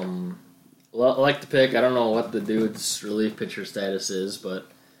 I like the pick. I don't know what the dude's relief pitcher status is, but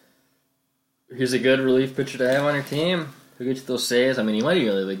he's a good relief pitcher to have on your team. He'll get you those saves. I mean, he might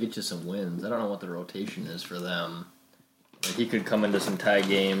even get you some wins. I don't know what the rotation is for them. Like, he could come into some tie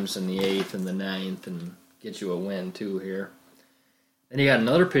games in the 8th and the 9th and get you a win, too, here. Then you got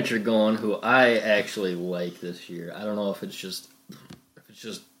another pitcher going who I actually like this year. I don't know if it's just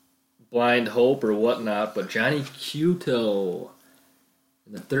blind hope or whatnot, but Johnny Cueto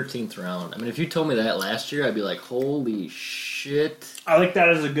in the 13th round. I mean, if you told me that last year, I'd be like, holy shit. I like that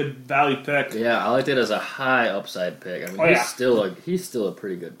as a good value pick. Yeah, I like that as a high upside pick. I mean, he's still a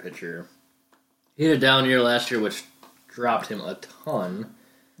pretty good pitcher. He had a down year last year, which dropped him a ton.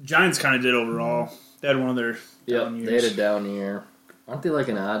 Giants kind of did overall. They had one of their down years. They had a down year. Aren't they like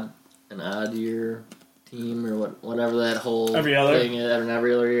an odd year team or whatever that whole thing is,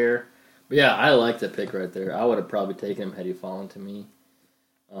 every other year? But yeah, I like that pick right there. I would have probably taken him had he fallen to me.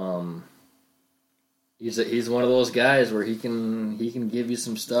 He's one of those guys where he can give you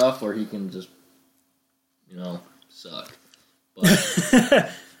some stuff, or he can just suck.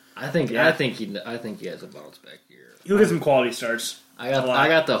 But I think he has a bounce back year. He'll get some quality starts. I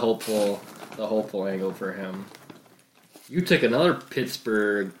got the hopeful angle for him. You took another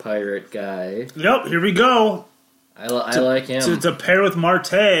Pittsburgh Pirate guy. Yep, here we go. I like him. To pair with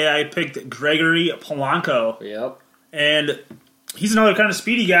Marte, I picked Gregory Polanco. Yep. And he's another kind of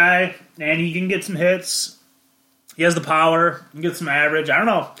speedy guy, and he can get some hits. He has the power. He can get some average. I don't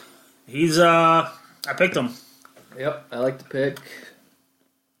know. I picked him. Yep, I like the pick.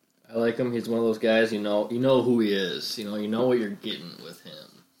 I like him. He's one of those guys, you know who he is. You know what you're getting with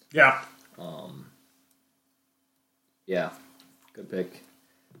him. Yeah. Yeah, good pick.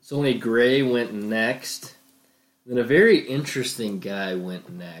 Sonny Gray went next. Then a very interesting guy went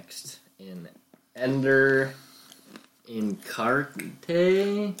next in Ender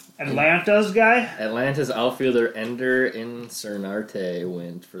Incarte. Atlanta's guy? Atlanta's outfielder Ender Incarte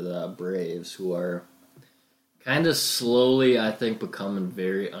went for the Braves, who are kind of slowly, I think, becoming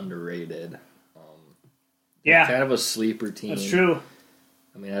very underrated. Kind of a sleeper team. That's true.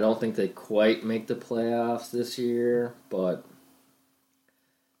 I mean, I don't think they quite make the playoffs this year, but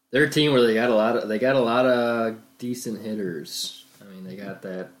they're a team where they got a lot of decent hitters. I mean, they got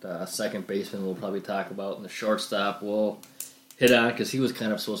that second baseman we'll probably talk about, and the shortstop we'll hit on because he was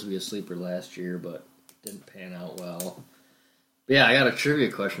kind of supposed to be a sleeper last year, but didn't pan out well. But yeah, I got a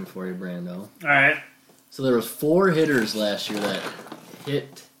trivia question for you, Brando. All right. So there was 4 hitters last year that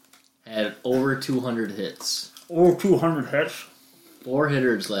had over 200 hits. Over 200 hits? 4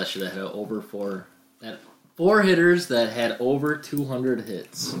 hitters last year that had over 4 hitters that had over 200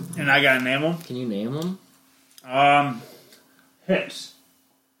 hits. And I gotta name them? Can you name them? Hits.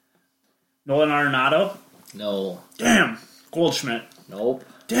 Nolan Arenado? No. Damn. Goldschmidt? Nope.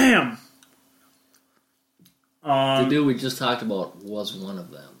 Damn. The dude we just talked about was one of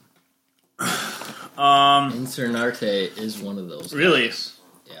them. Incernarte is one of those. Really? Guys.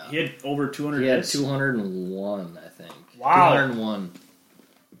 Yeah. He had over 200 He hits? had 201, I think. Wow. 201.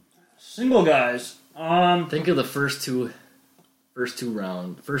 Single guys. Think of the first two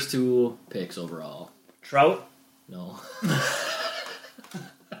picks overall. Trout? No.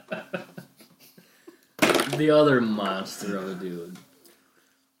 The other monster of a dude.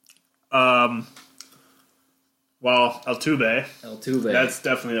 Well, Altuve. Altuve. That's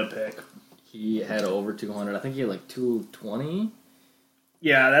definitely a pick. He had over 200. I think he had like 220.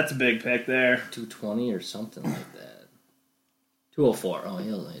 Yeah, that's a big pick there. 220 or something like that. 204. Oh,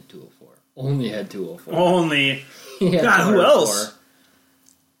 he only had 204. Only had 204. Only. God, who else?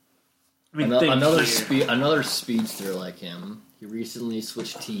 I mean, another speedster like him. He recently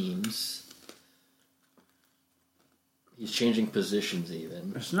switched teams. He's changing positions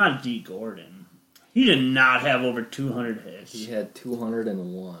even. It's not D. Gordon. He did not have over 200 hits. He had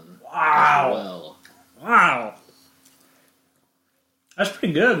 201. Wow. As well. Wow. That's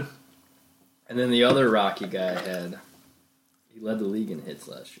pretty good. And then the other Rocky guy he led the league in hits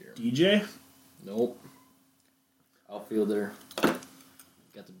last year. DJ? Nope. Outfielder.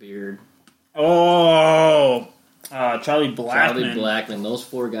 Got the beard. Oh. Charlie Blackmon. Charlie Blackmon. Those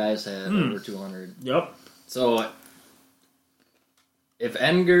 4 guys had over 200. Yep. So, if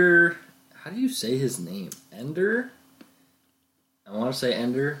Ender... How do you say his name? Ender? I want to say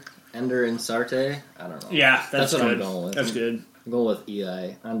Ender. Ender Incarte? I don't know. Yeah, that's what good. I'm going with. That's good. I'm going with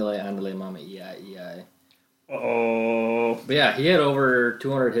EI. Andale, mama, EI. Uh-oh. But yeah, he had over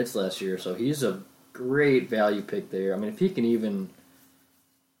 200 hits last year, so he's a great value pick there. I mean, if he can even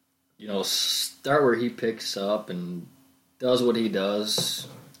start where he picks up and does what he does.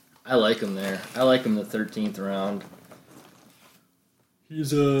 I like him there. I like him in the 13th round.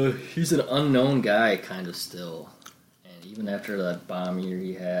 He's an unknown guy kind of still. And even after that bomb year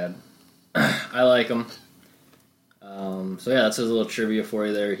he had, I like him. So yeah, that's a little trivia for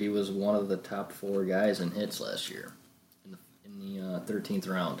you there. He was one of the top 4 guys in hits last year in the 13th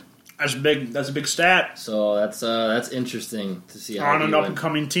round. That's big. That's a big stat. So that's interesting to see how on an up and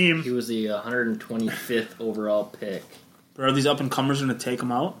coming team. He was the 125th overall pick. But are these up and comers going to take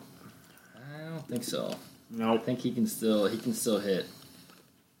him out? I don't think so. No, I think he can still hit.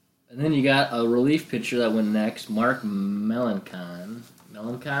 And then you got a relief pitcher that went next, Mark Melancon.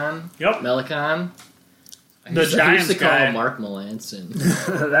 Yep. Melancon. I Giants used to call guy. him Mark Melanson.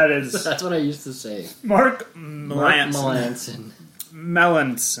 That's what I used to say. Mark Melanson.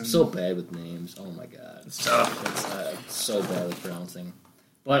 Melanson. I'm so bad with names. Oh my god. It's tough. It's so bad with pronouncing.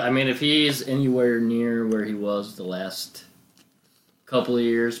 But I mean, if he's anywhere near where he was the last couple of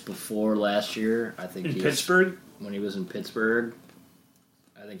years before last year, I think Pittsburgh, when he was in Pittsburgh,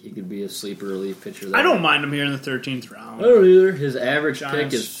 I think he could be a sleeper relief pitcher there. I don't mind him here in the 13th round. I don't either. His average Giants.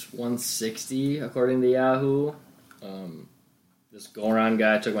 pick is 160 according to Yahoo. This Goran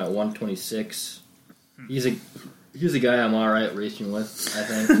guy took him at 126. He's a guy I'm all right racing with, I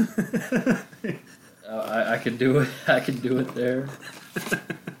think. I could do it. I could do it there.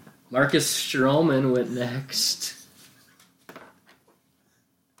 Marcus Stroman went next.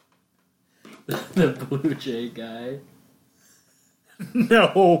 The Blue Jay guy.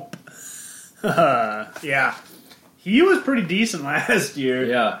 Nope. Yeah. He was pretty decent last year.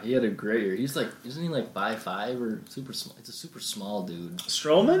 Yeah, he had a great year. Isn't he like 5'5" or super small? It's a super small dude.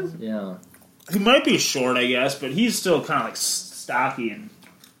 Stroman? Yeah. He might be short, I guess, but he's still kind of like stocky and.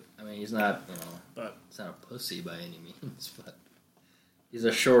 I mean, he's not, but he's not a pussy by any means, but he's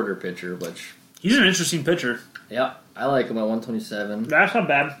a shorter pitcher, which. He's an interesting pitcher. Yeah, I like him at 127. That's not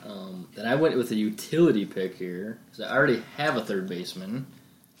bad. Then I went with a utility pick here, because I already have a third baseman,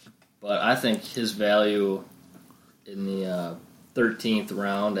 but I think his value in the 13th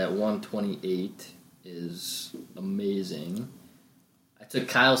round at 128 is amazing. I took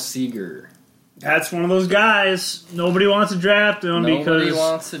Kyle Seager. That's one of those guys. Nobody wants to draft him Nobody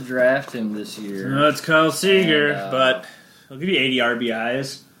wants to draft him this year. No, it's Kyle Seager, but he'll give you 80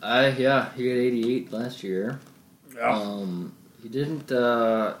 RBIs. He got 88 last year. Yeah. He didn't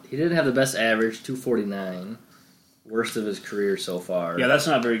have the best average, 249, worst of his career so far. Yeah, that's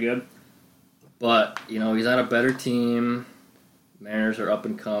not very good. But he's on a better team. Mariners are up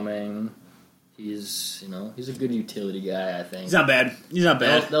and coming. He's a good utility guy, I think. He's not bad.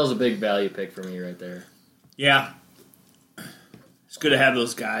 That was a big value pick for me right there. Yeah. It's good to have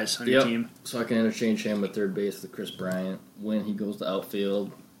those guys on your team. So I can interchange him with third base with Chris Bryant when he goes to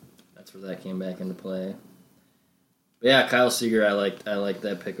outfield. That's where that came back into play. But yeah, Kyle Seager, I like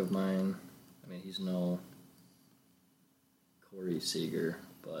that pick of mine. I mean, he's no Corey Seager,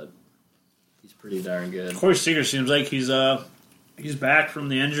 but he's pretty darn good. Corey Seager seems like he's back from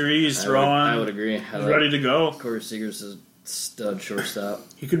the injury. He's throwing. I would agree. He's ready to go. Corey Seager's a stud shortstop.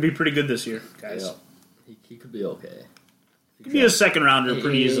 He could be pretty good this year, guys. Yeah. He could be okay. He could be a second rounder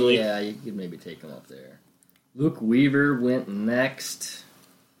pretty easily. Yeah, you could maybe take him up there. Luke Weaver went next.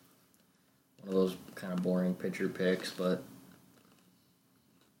 One of those kind of boring pitcher picks, but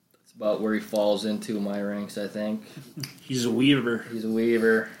that's about where he falls into my ranks, I think. He's a Weaver.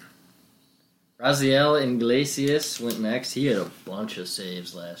 Raziel Iglesias went next. He had a bunch of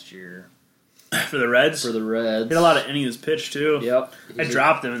saves last year. For the Reds? He had a lot of innings pitched, too. Yep. I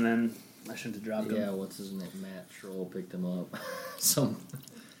dropped him, and then I shouldn't have dropped him. Yeah, what's his name? Matt Troll picked him up. Some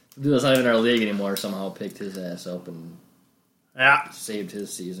dude that's not even in our league anymore somehow picked his ass up and saved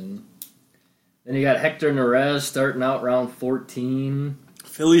his season. Then you got Hector Neres starting out round 14.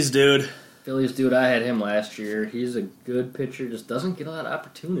 Phillies dude, I had him last year. He's a good pitcher, just doesn't get a lot of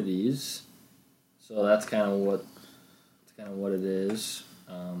opportunities. So that's kind of what it is.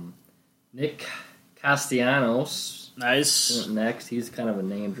 Nick Castellanos, nice. went next. He's kind of a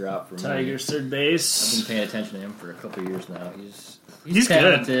name drop for me. Tigers third base. I've been paying attention to him for a couple years now. He's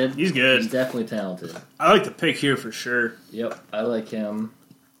talented. Good. He's good. He's definitely talented. I like the pick here for sure. Yep, I like him.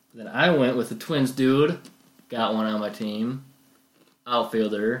 Then I went with the Twins dude. Got one on my team.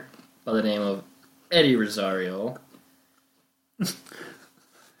 Outfielder by the name of Eddie Rosario.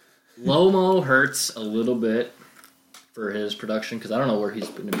 Lomo hurts a little bit for his production because I don't know where he's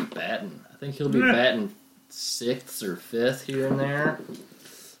going to be batting. I think he'll be batting 6th or 5th here and there.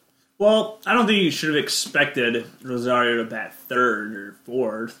 Well, I don't think you should have expected Rosario to bat 3rd or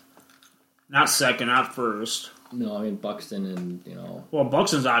 4th. Not 2nd, not 1st. No, I mean Buxton and Well,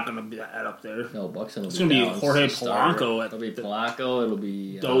 Buxton's not going to be that up there. No, Buxton. It's going to be Jorge Polanco. It'll be Polanco. It'll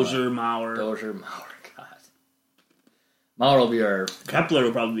be Dozier, Mauer. God. Mauer will be our. Kepler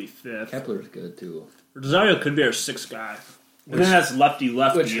will probably be 5th. Kepler's good too. Rosario could be our 6th guy. I think that's lefty.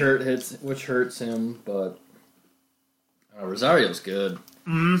 Which hurts him, but Rosario's good.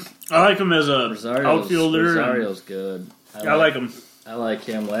 Mm-hmm. I like him as a outfielder. Rosario's good. I like him. I like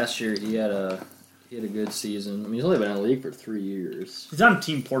him. Last year he had a good season. I mean, he's only been in the league for 3 years. He's on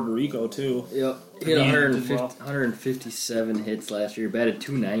Team Puerto Rico too. Yep, he had 157 hits last year. Batted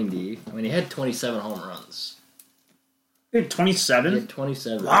 .290. I mean, he had 27 home runs. He had 27? He had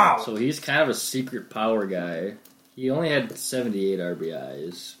 27. Wow. So he's kind of a secret power guy. He only had 78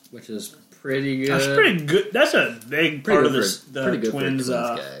 RBIs, which is pretty good. That's pretty good. That's a big part of the Twins.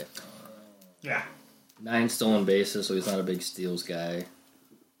 Guy. Yeah. 9 stolen bases, so he's not a big steals guy.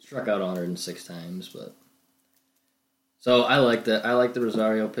 Struck out 106 times, but so I like that. I like the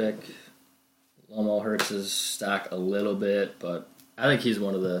Rosario pick. Lomo hurts his stock a little bit, but I think he's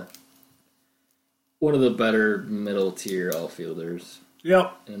one of the better middle tier outfielders.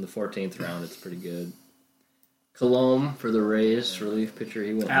 Yep. And in the 14th round, it's pretty good. Colomb for the Rays, relief pitcher.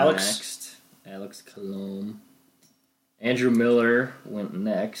 He went next. Alex Colomb. Andrew Miller went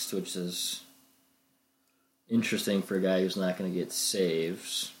next, which is interesting for a guy who's not going to get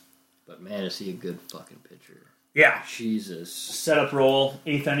saves. But man, is he a good fucking pitcher. Yeah. Jesus. Setup role,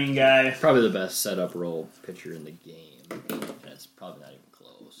 8th inning guy. Probably the best setup role pitcher in the game. That's probably not even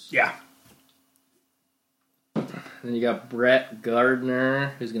close. Yeah. Then you got Brett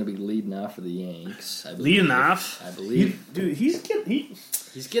Gardner, who's going to be leading off for the Yanks. Leading off? I believe. He's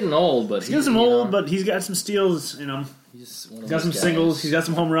getting old, but he's getting old, but he's got some steals, He's got some singles, he's got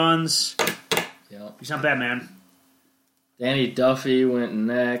some home runs. Yep. He's not bad, man. Danny Duffy went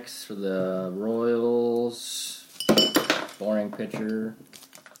next for the Royals. Boring pitcher.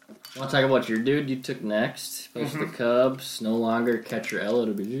 Want to talk about your dude you took next? Plays the Cubs. No longer catcher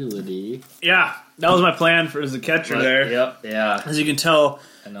eligibility. Yeah, that was my plan as the catcher there. Yep, yeah. As you can tell,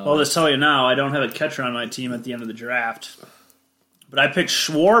 I'll just tell you now, I don't have a catcher on my team at the end of the draft. But I picked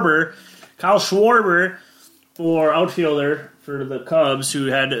Schwarber, Kyle Schwarber, for outfielder for the Cubs, who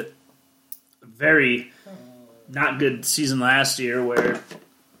had a very not good season last year where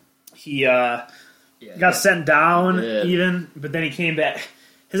he got sent down even, but then he came back.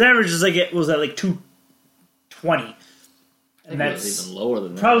 His average was at 220. And that's even lower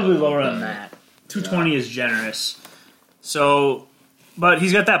than that. Probably lower than that. 220 is generous. So, but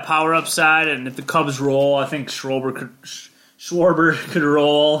he's got that power upside, and if the Cubs roll, I think Schwarber could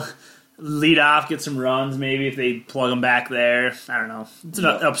roll, lead off, get some runs maybe if they plug him back there. I don't know. It's an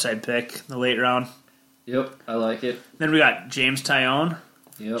upside pick in the late round. Yep, I like it. Then we got James Tyone.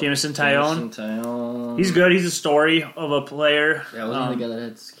 Yep. Jameson Tyone. He's good. He's a story of a player. Yeah, wasn't he the guy that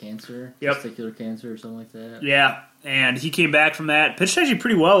had cancer? Yep. Testicular cancer or something like that? Yeah, and he came back from that. Pitched actually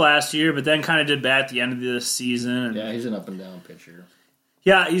pretty well last year, but then kind of did bad at the end of the season. Yeah, he's an up-and-down pitcher.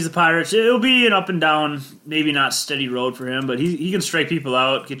 Yeah, he's the Pirates. It'll be an up-and-down, maybe not steady road for him, but he can strike people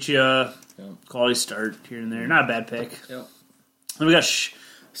out, get you a quality start here and there. Not a bad pick. Yep. Then we got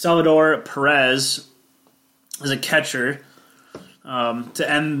Salvador Perez as a catcher. To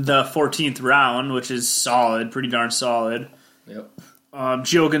end the 14th round, which is solid, pretty darn solid. Yep.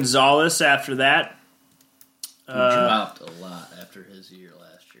 Gio Gonzalez after that. He dropped a lot after his year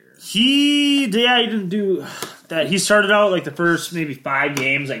last year. He didn't do that. He started out like the first maybe 5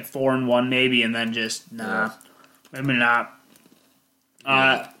 games, like 4-1 maybe, and then just maybe not.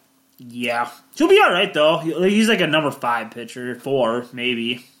 Yeah. He'll be all right though. He's like a number 5 pitcher, 4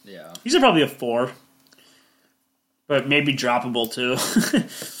 maybe. Yeah. He's probably a 4. But maybe droppable, too.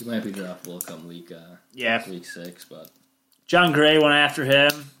 He might be droppable come week 6, but... John Gray went after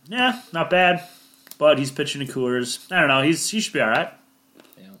him. Yeah, not bad. But he's pitching to Coors. I don't know. He should be all right.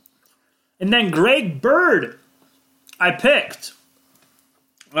 Yeah. And then Greg Bird, I picked.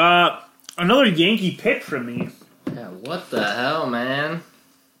 Another Yankee pick from me. Yeah, what the hell, man?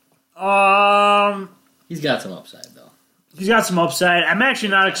 He's got some upside, though. He's got some upside. I'm actually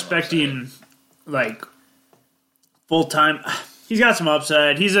not expecting, full-time. He's got some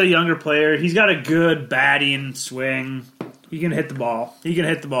upside. He's a younger player. He's got a good batting swing. He can hit the ball.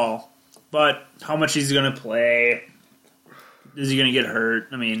 But how much he's going to play? Is he going to get hurt?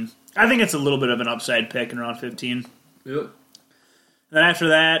 I mean, I think it's a little bit of an upside pick in round 15. Yep. And then after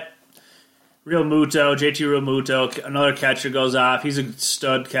that, JT Realmuto, another catcher goes off. He's a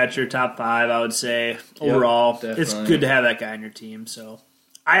stud catcher, top 5, I would say. Overall, it's good to have that guy on your team. So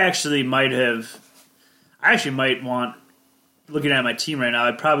I actually might want looking at my team right now,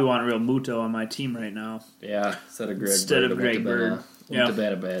 I'd probably want Real Muto on my team right now. Yeah, instead of Greg Bird. Wouldn't have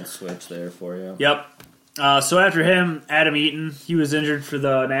been a bad switch there for you. Yep. So after him, Adam Eaton. He was injured for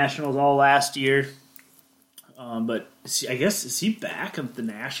the Nationals all last year. But is he back at the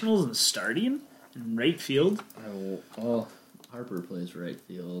Nationals and starting in right field? Well, Harper plays right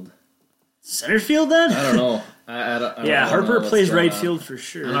field. Center field then? I don't know. I don't yeah, really Harper plays right on. field for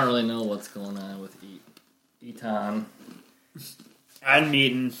sure. I don't really know what's going on with Eaton. Adam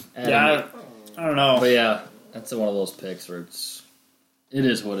Eaton. I don't know. But yeah, that's one of those picks where it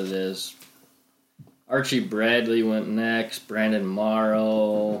is what it is. Archie Bradley went next. Brandon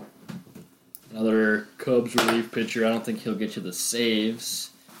Morrow. Another Cubs relief pitcher. I don't think he'll get you the saves.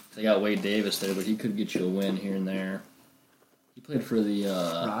 They got Wade Davis there, but he could get you a win here and there. He played for the...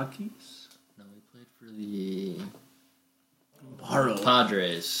 Rockies? No, he played for the... Morrow.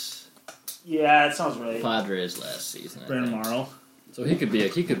 Padres. Yeah, that sounds right. Padres last season. Brandon Morrow. So he could be a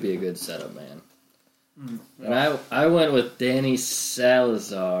good setup man. And I went with Danny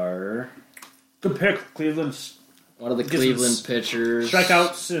Salazar. Good pick, Cleveland's. One of the Cleveland pitchers.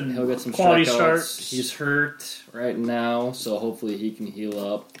 Strikeouts and he'll get some quality strikeouts. starts. He's hurt right now, so hopefully he can heal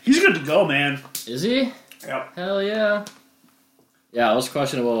up. He's good to go, man. Is he? Yep. Hell yeah. Yeah, I was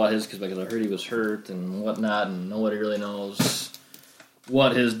questionable about his because I heard he was hurt and whatnot, and nobody really knows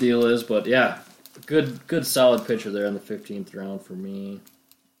what his deal is. But yeah, good solid pitcher there in the 15th round for me.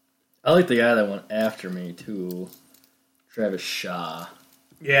 I like the guy that went after me too, Travis Shaw.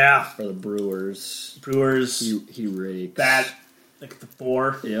 Yeah. For the Brewers. He rakes. Bat, like the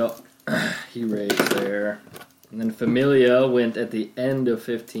 4. Yep. He rakes there. And then Familia went at the end of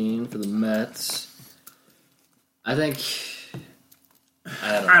 15 for the Mets. I don't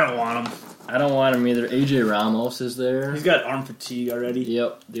want him. I don't want him either. AJ Ramos is there. He's got arm fatigue already.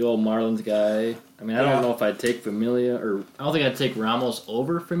 Yep. The old Marlins guy. I mean, I don't know if I'd take Familia, or I don't think I'd take Ramos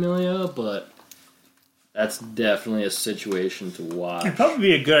over Familia, but that's definitely a situation to watch. It'd probably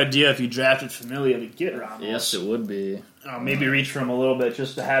be a good idea if you drafted Familia to get Ramos. Yes, it would be. Maybe reach for him a little bit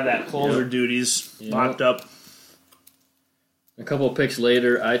just to have that closer duties locked up. A couple of picks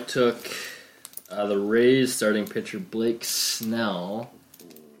later, I took the Rays starting pitcher Blake Snell.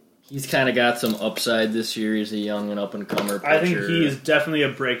 He's kind of got some upside this year. He's a young and up-and-comer pitcher. I think he is definitely a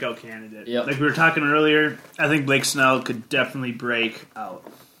breakout candidate. Yep. Like we were talking earlier, I think Blake Snell could definitely break out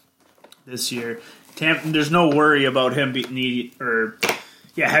this year. There's no worry about him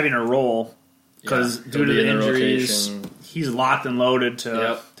having a role because due to the injuries, he's locked and loaded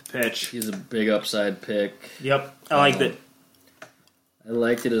to pitch. He's a big upside pick. Yep, I liked it. I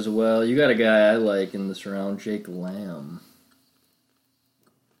liked it as well. You got a guy I like in this round, Jake Lamb.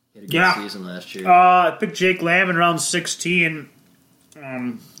 He had a good season last year. I picked Jake Lamb in round 16.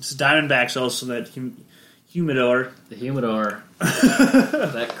 It's Diamondbacks also, that humidor. The humidor.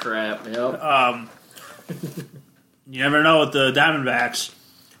 That crap, yep. You never know with the Diamondbacks.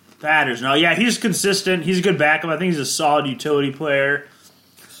 Batters. No, yeah, he's consistent. He's a good backup. I think he's a solid utility player.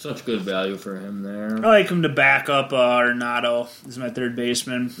 Such good value for him there. I like him to back up Arenado. He's my third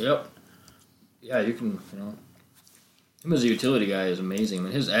baseman. Yep. Yeah, you can, him as a utility guy is amazing. I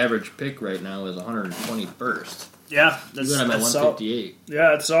mean, his average pick right now is 121st. Yeah, that's at 158.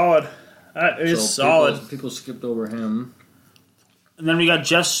 Yeah, it's solid. That is solid. People skipped over him. And then we got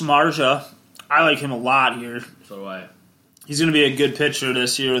Jeff Samardzija. I like him a lot here. So do I. He's going to be a good pitcher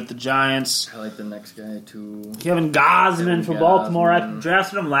this year with the Giants. I like the next guy, too. Kevin Gausman for Baltimore. I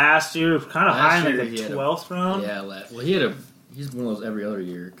drafted him last year. Kind of high in the 12th round. Yeah, well, he's one of those every other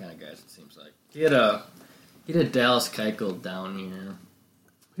year kind of guys, it seems like. He had a Dallas Keuchel down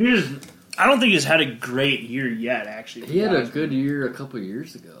here. I don't think he's had a great year yet, actually. He had a good year a couple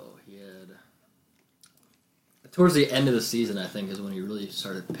years ago. Towards the end of the season, I think, is when he really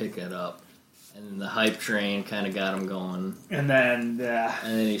started picking it up. And then the hype train kind of got him going. And then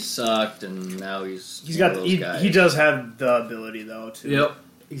he sucked, and now he's got he does have the ability though too. Yep,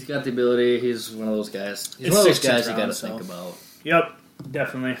 he's got the ability. He's one of those guys. He's one of those guys you got to think about. Yep,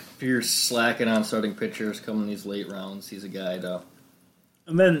 definitely. If you're slacking on starting pitchers coming these late rounds, he's a guy to.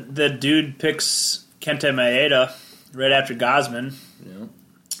 And then the dude picks Kenta Maeda right after Gausman. Yeah.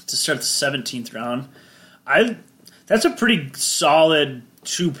 To start the 17th round. That's a pretty solid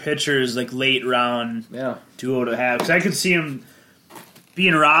 2 pitchers, like late round duo to have. Because I could see him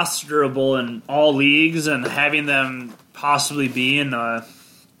being rosterable in all leagues and having them possibly be in and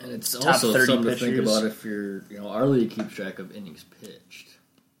it's top also 30 something pitchers. To think about if you're, our league keeps track of innings pitched.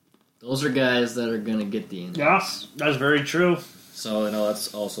 Those are guys that are going to get the innings. Yeah, that's very true. So,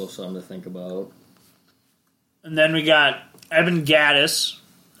 that's also something to think about. And then we got Evan Gattis,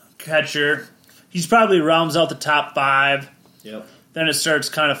 catcher. He's probably rounds out the top 5. Yep. Then it starts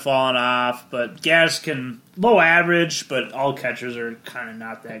kind of falling off. But Gaddis can low average, but all catchers are kind of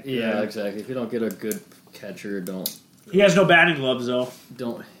not that good. Yeah, exactly. If you don't get a good catcher, don't. He has no batting gloves though.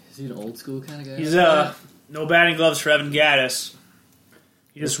 Don't. Is he an old school kind of guy? He's no batting gloves for Evan Gaddis.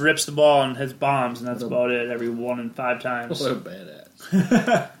 He just rips the ball and hits bombs, and that's about it. Every 1 in 5 times. What a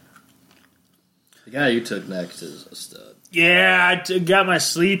badass. The guy you took next is a stud. Yeah, I got my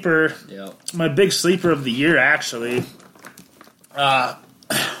sleeper. Yep. My big sleeper of the year, actually.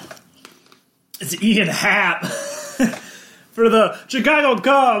 It's Ian Happ for the Chicago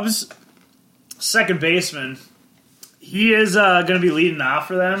Cubs, second baseman. He is going to be leading off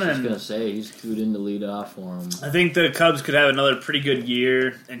for them. I was and going to say, he's clued in to lead off for him. I think the Cubs could have another pretty good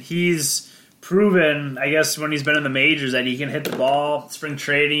year. And he's proven, I guess, when he's been in the majors that he can hit the ball. Spring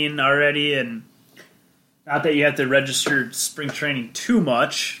training already. And not that you have to register spring training too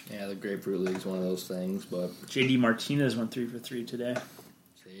much. Yeah, the Grapefruit League's one of those things, but... JD Martinez went 3 for 3 today.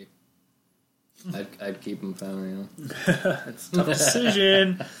 See? I'd keep him found, That's a tough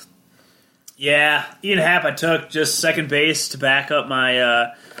decision. Yeah, Ian Happ I took just second base to back up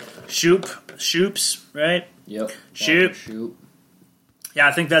my Shoops, right? Yep. Shoop. Yeah,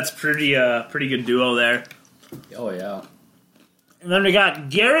 I think that's pretty good duo there. Oh, yeah. And then we got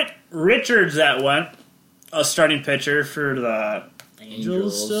Garrett Richards that went, a starting pitcher for the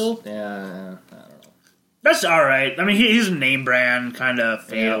Angels still. Yeah, I don't know. That's all right. I mean, he's a name brand kind of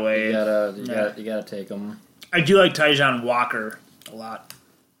fadeaway. You gotta take him. I do like Taijuan Walker a lot.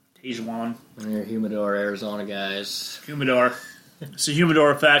 Tajuan. When you're Humidor, Arizona guys. Humidor. It's a Humidor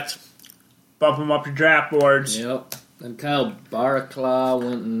effect. Bump him up your draft boards. Yep. And Kyle Baraclaw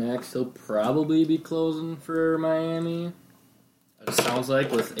went next. He'll probably be closing for Miami. It sounds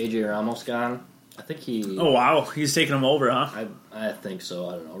like with AJ Ramos gone. I think he... Oh, wow. He's taking them over, huh? I think so.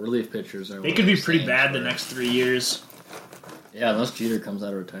 I don't know. Relief pitchers are... They could be pretty bad the next 3 years. Yeah, unless Jeter comes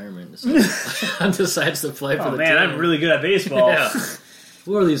out of retirement and decides to play for the team. Oh, man, I'm really good at baseball. Yeah.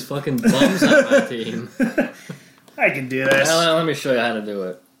 Who are these fucking bums on my team? I can do this. Well, let me show you how to do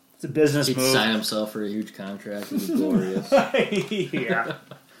it. It's a business He'd move. sign himself for a huge contract. It'd be glorious. Yeah.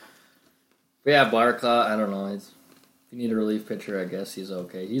 But yeah, Barclaw, I don't know. If you need a relief pitcher, I guess he's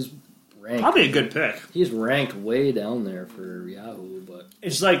okay. He's ranked. Probably a good pick. He's ranked way down there for Yahoo, but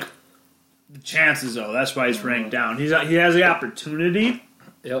It's like the chances, though. That's why he's ranked down. He has the opportunity,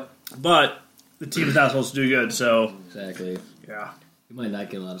 yep, but the team's not supposed to do good, so... exactly. Yeah. He might not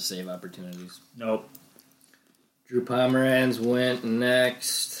get a lot of save opportunities. Nope. Drew Pomeranz went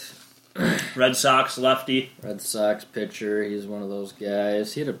next. Red Sox lefty. Red Sox pitcher. He's one of those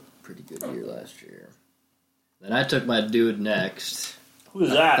guys. He had a pretty good year last year. Then I took my dude next. Who's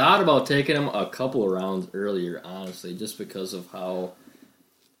that? I thought about taking him a couple of rounds earlier, honestly, just because of how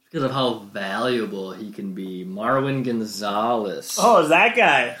valuable he can be. Marwin Gonzalez. Oh, is that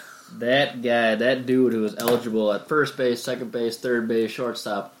guy? That guy, that dude who is eligible at first base, second base, third base,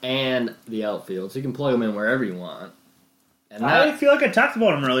 shortstop, and the outfield. So you can plug him in wherever you want. And I feel like I talked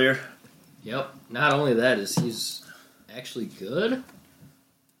about him earlier. Yep. Not only that, is he's actually good.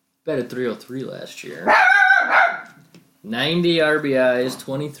 Batted .303 last year. 90 RBIs,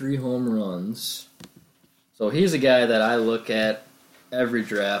 23 home runs. So he's a guy that I look at every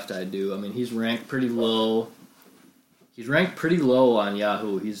draft I do. I mean, he's ranked pretty low. He's ranked pretty low on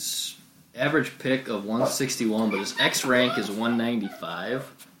Yahoo. He's average pick of 161, but his X rank is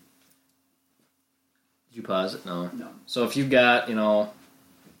 195. Did you pause it? No. So if you've got, if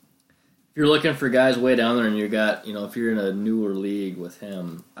you're looking for guys way down there and you got, if you're in a newer league with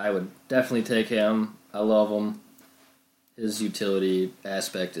him, I would definitely take him. I love him. His utility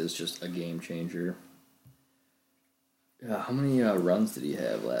aspect is just a game changer. How many runs did he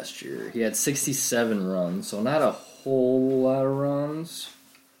have last year? He had 67 runs, so not a whole lot of runs.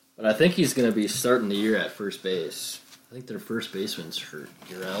 But I think he's going to be starting the year at first base. I think their first baseman's hurt.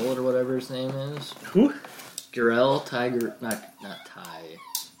 Gurrell or whatever his name is. Who? Gurrell, Tiger, not Ty,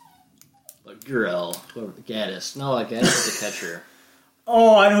 but Gurrell, Gaddis. No, Gaddis is the catcher.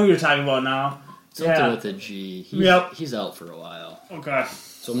 Oh, I know who you're talking about now. Something with a G. He's out for a while. Okay.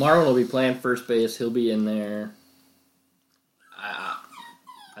 So Marlon will be playing first base. He'll be in there.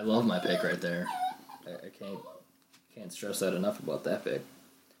 I love my pick right there. I can't stress that enough about that pick.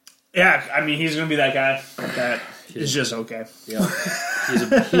 Yeah, I mean, he's going to be that guy. That is just okay. Yeah,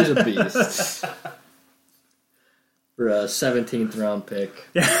 he's a beast. For a 17th round pick.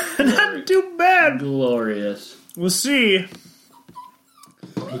 Yeah, not too bad. Glorious. We'll see.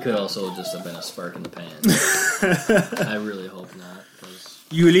 He could also just have been a spark in the pan. I really hope not.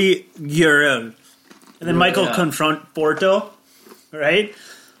 Yuli Gurrell. And then Michael Conforto, right?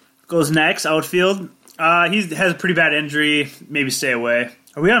 Goes next, outfield. He has a pretty bad injury. Maybe stay away.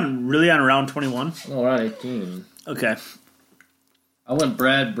 Are we really on round 21? No, we're on 18. Okay. I went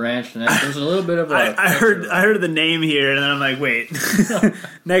Brad Branch next. There's a little bit of a... I heard the name here, and then I'm like, wait.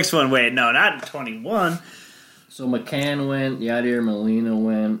 Next one, wait. No, not 21. So McCann went, Yadier Molina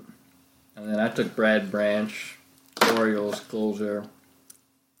went, and then I took Brad Branch, Orioles closer.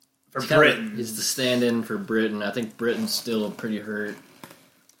 For Britain. He's the stand-in for Britain. I think Britain's still pretty hurt.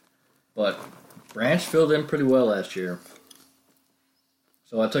 But Branch filled in pretty well last year.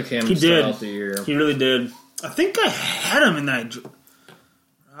 So I took him to start out the year. He really did. I think I had him in that.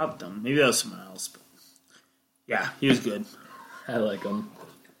 Dropped him. Maybe that was someone else. But yeah, he was good. I like him.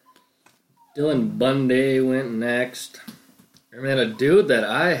 Dylan Bundy went next. And then a dude that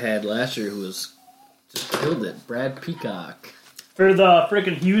I had last year who was just killed it, Brad Peacock. For the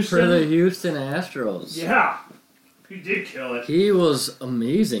freaking Houston? For the Houston Astros. Yeah. He did kill it. He was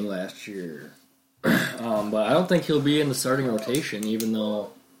amazing last year. But I don't think he'll be in the starting rotation, even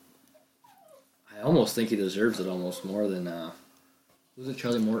though I almost think he deserves it almost more than, who's it,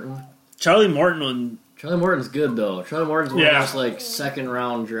 Charlie Morton? Charlie Morton's good, though. Charlie Morton's one of those, like,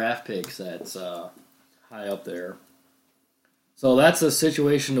 second-round draft picks that's high up there. So that's a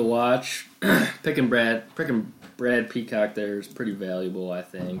situation to watch. Picking Brad Peacock there is pretty valuable, I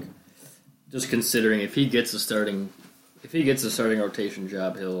think. Just considering if he gets a starting rotation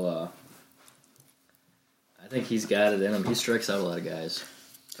job, he'll. I think he's got it in him. He strikes out a lot of guys.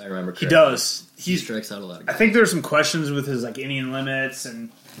 If I remember correctly. He does. He strikes out a lot of guys. I think there's some questions with his like inning limits and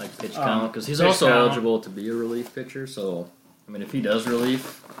like pitch count because he's also eligible to be a relief pitcher. So I mean, if he does relief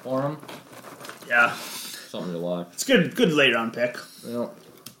for him, yeah, something to watch. It's good late round pick. Well.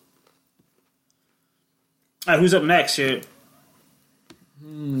 Who's up next here?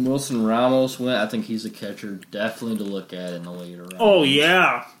 Wilson Ramos went. I think he's a catcher definitely to look at in the later round. Oh,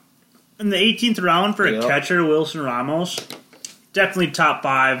 yeah. In the 18th round for a catcher, Wilson Ramos. Definitely top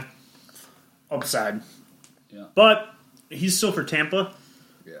 5 upside. Yeah. But he's still for Tampa.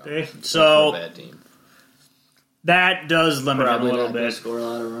 Yeah. Okay. So a bad team. That does limit him a little bit. Probably not score a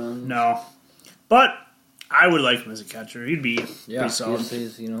lot of runs. No. But I would like him as a catcher. He'd be pretty solid.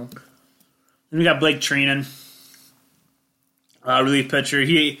 He's, And we got Blake Trinan. Relief pitcher.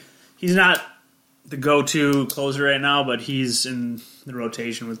 He's not the go-to closer right now, but he's in the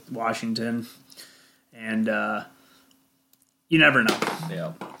rotation with Washington. And you never know.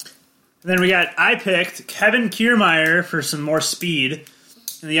 Yeah. And then I picked Kevin Kiermaier for some more speed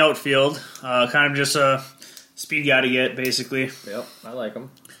in the outfield. Kind of just a speed guy to get, basically. Yep, I like him.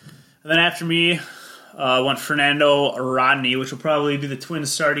 And then after me, went Fernando Rodney, which will probably be the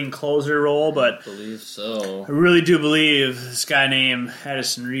Twins' starting closer role, but I believe so. I really do believe this guy named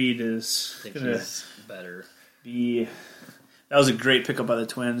Addison Reed is going to better. That was a great pickup by the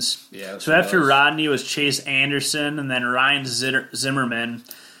Twins. Yeah. So after Rodney was Chase Anderson and then Ryan Zimmerman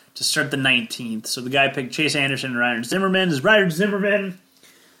to start the 19th. So the guy picked Chase Anderson and Ryan Zimmerman. Is Ryan Zimmerman?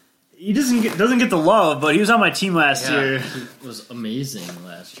 He doesn't get the love, but he was on my team last year. He was amazing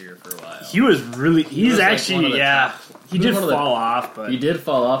last year for a while. He was really. He's actually He did fall off,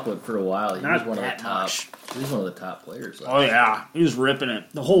 but for a while he was one of the top. He was one of the top players. Oh yeah, he was ripping it.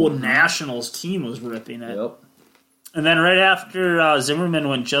 The whole Nationals team was ripping it. Yep. And then right after Zimmerman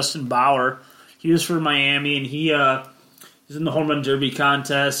went Justin Bauer. He was for Miami, and he was in the home run derby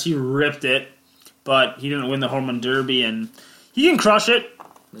contest. He ripped it, but he didn't win the home run derby, and he can crush it.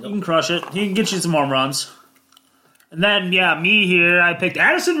 Yep. He can crush it. He can get you some home runs. And then, me here, I picked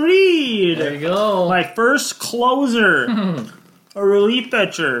Addison Reed. There you go. My first closer. A relief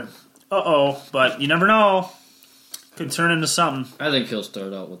pitcher. But you never know. Could turn into something. I think he'll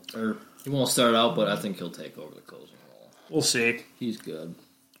start out he won't start out, but I think he'll take over the closing role. We'll see. He's good.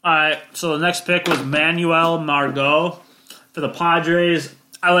 All right, so the next pick was Manuel Margot for the Padres.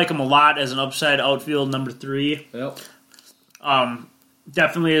 I like him a lot as an upside outfield number 3. Yep.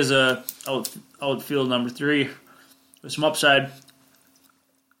 Definitely as a outfield number 3 with some upside.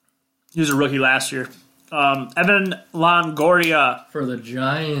 He was a rookie last year. Evan Longoria for the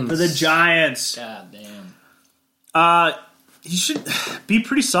Giants. God damn. He should be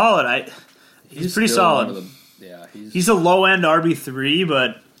pretty solid. He's pretty solid. He's a low end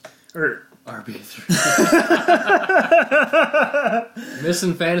RB3, RB3.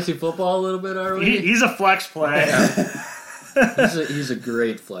 Missing fantasy football a little bit, are we? He's a flex play. He's a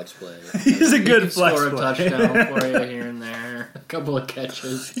great flex play. He's a good flex play. Score a touchdown for you here and there. A couple of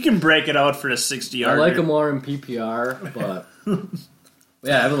catches. You can break it out for a 60-yarder. I like him more in PPR, but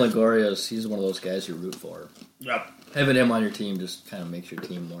Evan Longoria, he's one of those guys you root for. Yep. Having him on your team just kind of makes your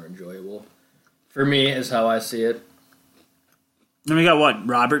team more enjoyable. For me, is how I see it. Then we got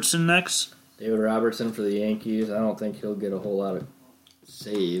Robertson next? David Robertson for the Yankees. I don't think he'll get a whole lot of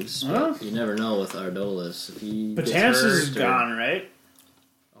saves, but you never know with Ardolis. If he Betances is gone, right?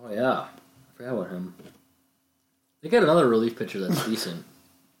 Oh, yeah. I forgot about him. They got another relief pitcher that's decent.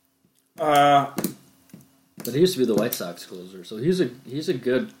 But he used to be the White Sox closer, so he's a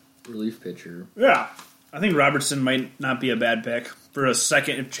good relief pitcher. Yeah. I think Robertson might not be a bad pick for a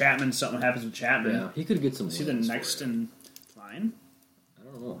second if something happens with Chapman. Yeah, he could get some. Is he the next in line? I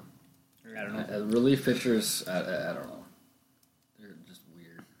don't know. I don't know. Relief pitchers, I don't know. They're just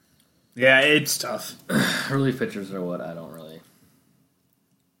weird. Yeah, it's tough. Relief pitchers are what I don't really.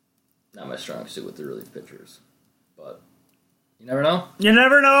 Not my strong suit with the relief pitchers, but you never know. You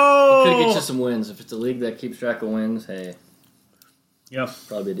never know. It could get you some wins if it's a league that keeps track of wins. Hey, yep,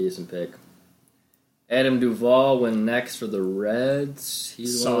 probably a decent pick. Adam Duvall went next for the Reds.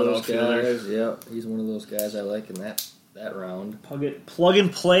 He's one of those guys. Yep, he's one of those guys I like in that round. Plug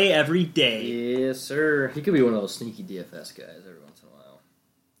and play every day. Yes, sir. He could be one of those sneaky DFS guys every once in a while.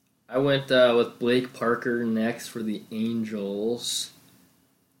 I went with Blake Parker next for the Angels.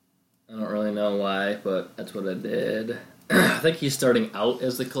 I don't really know why, but that's what I did. I think he's starting out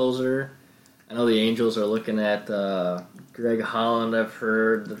as the closer. I know the Angels are looking at Greg Holland. I've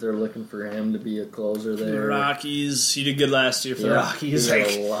heard that they're looking for him to be a closer there. The Rockies, he did good last year for the Rockies. He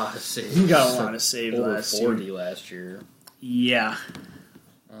got a lot of saves. He got a lot of saves last year. Over 40 last year. Yeah.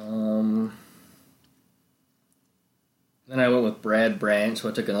 Then I went with Brad Branch, so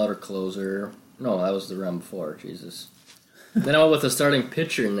I took another closer. No, that was the round before. Jesus. Then I went with the starting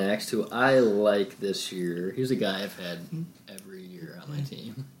pitcher next, who I like this year. He's a guy I've had every year on my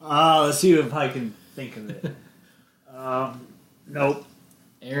team. Let's see if I can think of it. Nope.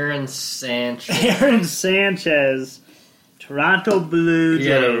 Aaron Sanchez. Aaron Sanchez. Toronto Blue Jays.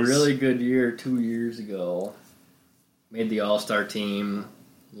 He had a really good year 2 years ago. Made the All-Star team.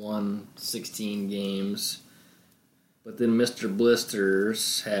 Won 16 games. But then Mr.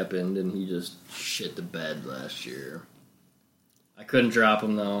 Blisters happened, and he just shit the bed last year. I couldn't drop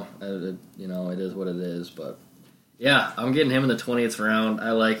him, though. It is what it is. But, yeah, I'm getting him in the 20th round.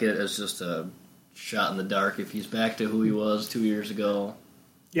 I like it as just a shot in the dark if he's back to who he was 2 years ago.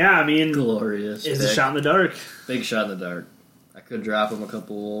 Yeah, I mean... Glorious. It's a shot in the dark. Big shot in the dark. I could drop him a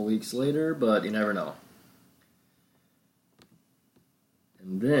couple weeks later, but you never know.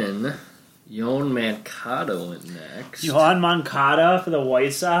 And then... Yoan Moncada went next. Yoan Moncada for the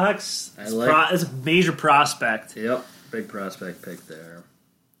White Sox. It's a major prospect. Yep, big prospect pick there.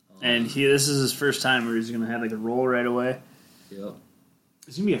 And this is his first time where he's going to have like a roll right away. Yep.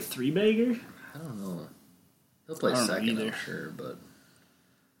 Is he going to be a three-bagger? I don't know. He'll play second, I'm sure, but...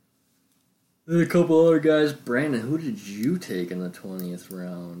 There's a couple other guys. Brandon, who did you take in the 20th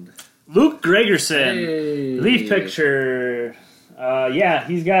round? Luke Gregerson. Hey. Relief pitcher.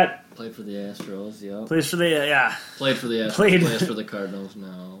 He's got... Played for the Astros, yep. Plays for the, Played for the Astros, plays for the Cardinals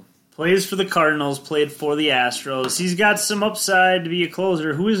now. Plays for the Cardinals, played for the Astros. He's got some upside to be a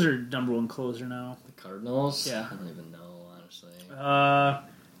closer. Who is their number one closer now? The Cardinals? Yeah. I don't even know, honestly.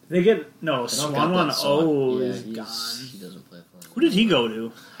 Swan won. Oh, he's gone. He doesn't play for them. Who did he go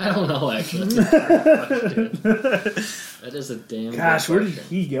to? I don't know, actually. That is a damn Gosh, where did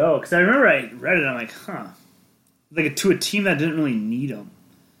he go? Because I remember I read it, I'm like, huh. Like to a team that didn't really need him.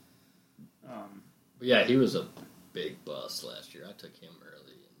 Yeah, he was a big bust last year. I took him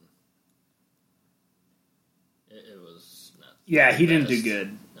early, and it was not. Yeah, he didn't do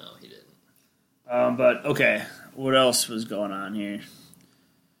good. No, he didn't. But okay, what else was going on here?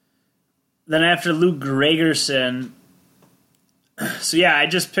 Then after Luke Gregerson, so yeah, I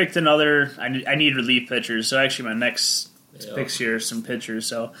just picked another. I need relief pitchers, so actually my next picks here are some pitchers.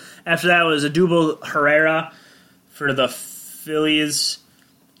 So after that was Adubo Herrera for the Phillies.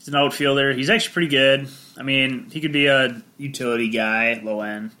 He's an outfielder. He's actually pretty good. I mean, he could be a utility guy, low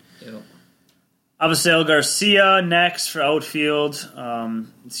end. Yep. Avisail Garcia next for outfield.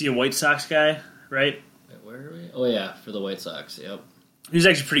 Is he a White Sox guy, right? Wait, where are we? Oh, yeah, for the White Sox, yep. He's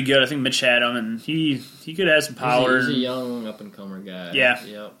actually pretty good. I think Mitch had him, and he could have some power. He's a young up-and-comer guy. Yeah,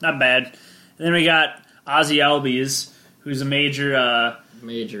 yep. Not bad. And then we got Ozzy Albies, who's a major...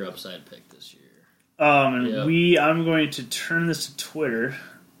 major upside pick this year. I'm going to turn this to Twitter...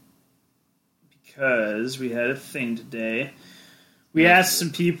 because we had a thing today. We asked some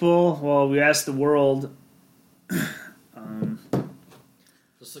people, we asked the world.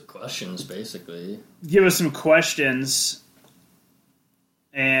 Just the questions, basically. Give us some questions.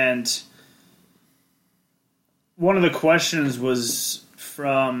 And one of the questions was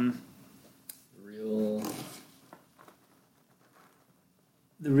from...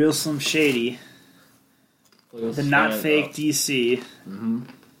 The Real Slim Shady. The Not Fake DC. Mm-hmm.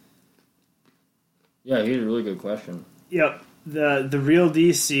 Yeah, he's a really good question. Yep. The real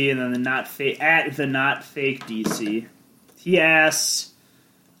DC and then the not fake DC. He asked,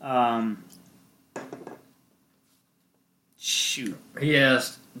 He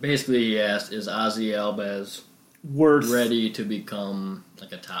asked, is Ozzy Albies ready to become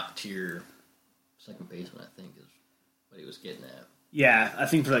like a top tier second baseman? I think is what he was getting at. Yeah, I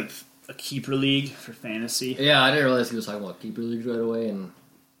think for like a keeper league for fantasy. Yeah, I didn't realize he was talking about keeper leagues right away,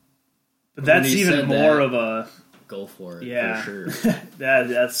 but that's even more of a go for it. Yeah, for sure.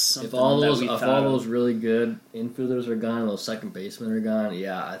 that's something if all those really good infielders are gone, those second basemen are gone.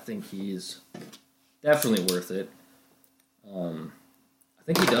 Yeah, I think he's definitely worth it. I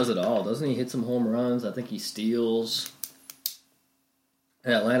think he does it all, doesn't he? Hit some home runs. I think he steals.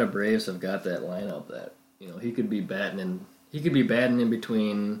 The Atlanta Braves have got that lineup that he could be batting in. He could be batting in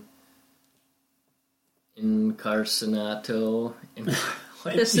between Encarnato and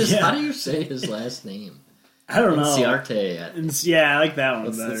what is his? Yeah. How do you say his last name? I don't know. Inciarte. Yeah, I like that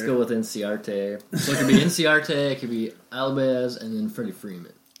one better. Let's go with Inciarte. So it could be Inciarte, it could be Albies, and then Freddie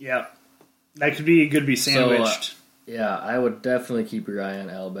Freeman. Yep. That could be sandwiched. So, yeah, I would definitely keep your eye on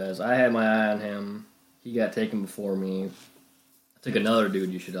Albies. I had my eye on him. He got taken before me. I took another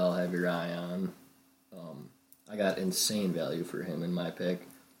dude you should all have your eye on. I got insane value for him in my pick.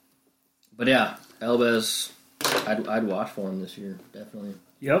 But yeah, Albies, I'd watch for him this year, definitely.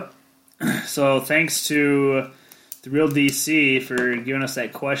 Yep. So thanks to the real DC for giving us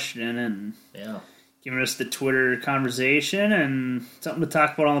that question and giving us the Twitter conversation and something to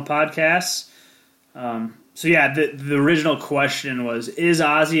talk about on the podcast. So yeah, the original question was, is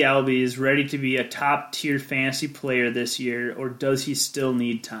Ozzy Albies ready to be a top-tier fantasy player this year, or does he still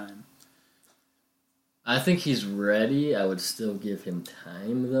need time? I think he's ready. I would still give him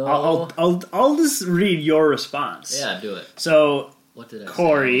time, though. I'll just read your response. Yeah, do it. So what did I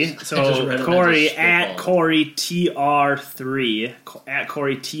Corey, say? Corey at Corey TR3 at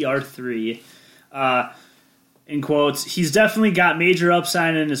Corey TR3. In quotes, he's definitely got major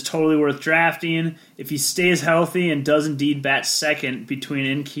upside and is totally worth drafting. If he stays healthy and does indeed bat second between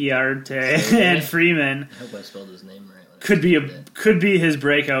Inciarte and Freeman, I hope I spelled his name right. Could be his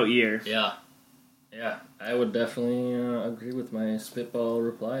breakout year. Yeah, I would definitely agree with my spitball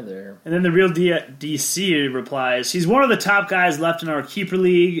reply there. And then the real DC replies, he's one of the top guys left in our keeper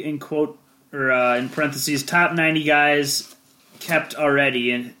league, in parentheses, top 90 guys kept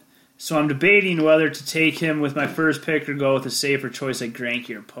already. And so I'm debating whether to take him with my first pick or go with a safer choice like Greinke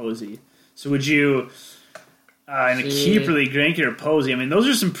or Posey. So would you, in a keeper league, Greinke or Posey? I mean, those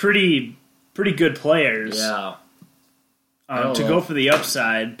are some pretty good players. Yeah. To go for the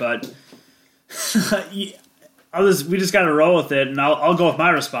upside, but we just got to roll with it, and I'll go with my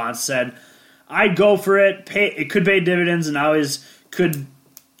response. Said I'd go for it. It could pay dividends, and always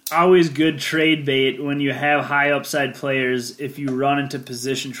good trade bait when you have high upside players. If you run into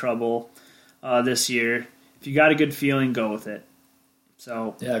position trouble this year, if you got a good feeling, go with it.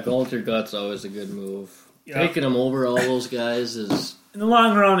 So yeah, going with your gut's always a good move. Yep. Taking them over all those guys is in the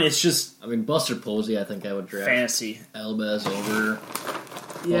long run. It's just Buster Posey. I think I would draft fantasy Albies over.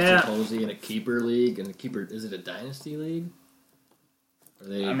 Buster Posey in a keeper league. And is it a dynasty league?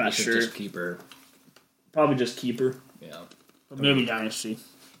 I'm not sure. Just keeper. Probably just keeper. Yeah. But maybe dynasty.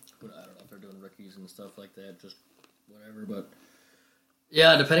 I don't know if they're doing rookies and stuff like that. Just whatever. But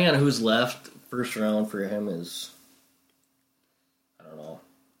yeah, depending on who's left, first round for him is, I don't know.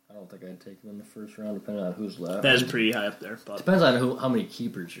 I don't think I'd take him in the first round, depending on who's left. That's pretty high up there. But depends on how many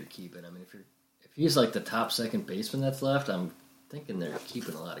keepers you're keeping. I mean, if he's like the top second baseman that's left, I'm thinking they're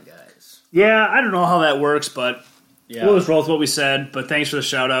keeping a lot of guys. Yeah, I don't know how that works, but we'll just roll with what we said. But thanks for the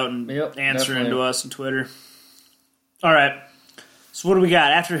shout out and answering to us on Twitter. All right. So what do we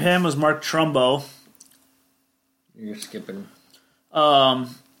got? After him was Mark Trumbo. You're skipping. It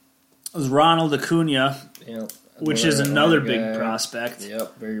was Ronald Acuna, which is another big prospect.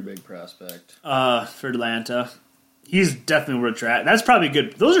 Yep, very big prospect. For Atlanta. He's definitely worth drafting. That's probably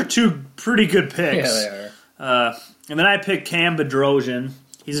good. Those are two pretty good picks. Yeah, they are. And then I picked Cam Bedrosian.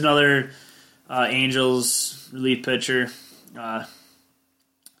 He's another Angels relief pitcher.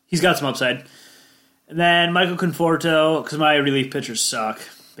 He's got some upside. And then Michael Conforto, because my relief pitchers suck,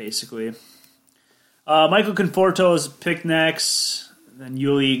 basically. Michael Conforto is picked next. Then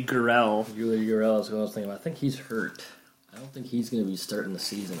Yuli Gurriel. Yuli Gurriel is what I was thinking about. I think he's hurt. I don't think he's going to be starting the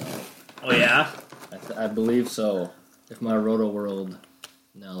season out. Oh, yeah? I believe so. If my Roto World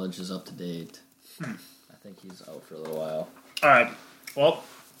knowledge is up to date. I think he's out for a little while. All right. Well.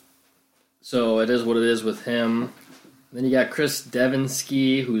 So it is what it is with him. Then you got Chris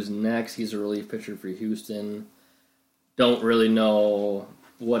Devinsky, who's next. He's a relief pitcher for Houston. Don't really know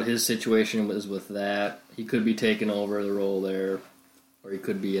what his situation was with that. He could be taking over the role there, or he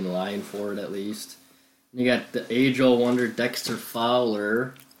could be in line for it at least. You got the age-old wonder Dexter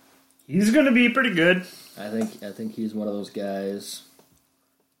Fowler. He's going to be pretty good. I think he's one of those guys.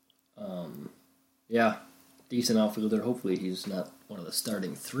 Yeah, decent outfielder. Hopefully he's not one of the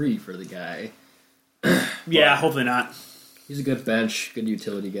starting 3 for the guy. Yeah, hopefully not. He's a good bench, good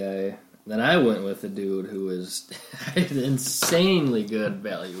utility guy. Then I went with a dude who is insanely good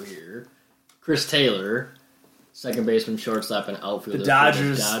value here. Chris Taylor, second baseman, shortstop, and outfielder. The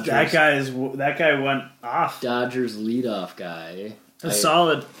Dodgers. That guy went off. Dodgers leadoff guy. That's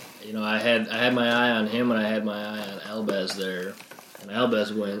solid. I had my eye on him, and I had my eye on Albies there. And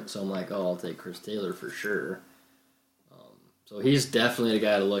Albies went, so I'm like, I'll take Chris Taylor for sure. So he's definitely the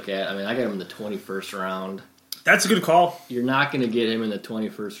guy to look at. I mean, I got him in the 21st round. That's a good call. You're not going to get him in the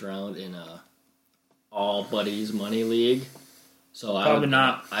 21st round in a all buddies money league. So Probably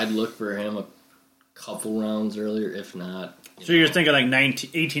not. I'd look for him a couple rounds earlier, if not. You're thinking like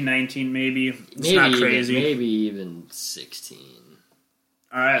 18, 19 maybe? It's not crazy. Maybe even 16.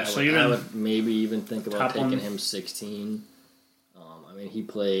 All right, I would maybe even think about taking him 16. He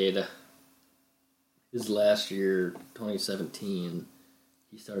played his last year, 2017.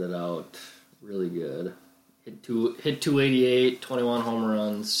 He started out really good. Hit 288, 21 home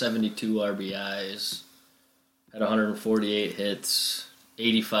runs, 72 RBIs, had 148 hits,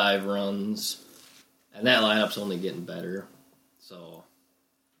 85 runs, and that lineup's only getting better. So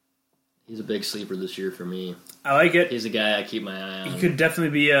he's a big sleeper this year for me. I like it. He's a guy I keep my eye on. He could definitely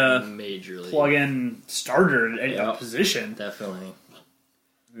be a majorly plug-in starter at a position. Definitely.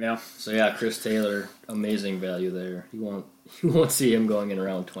 Yeah. So yeah, Chris Taylor, amazing value there. You won't see him going in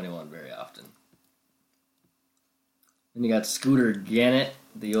around 21 very often. Then you got Scooter Gennett,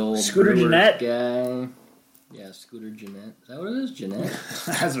 the old Scooter Brewers guy. Yeah, Scooter Gennett. Is that what it is? Gennett?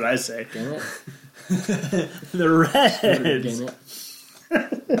 That's what I say. Gennett? The Reds.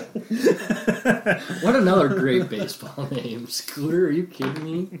 What another great baseball name. Scooter, are you kidding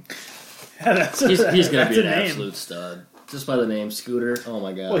me? Yeah, he's going to be an name. Absolute stud. Just by the name Scooter, oh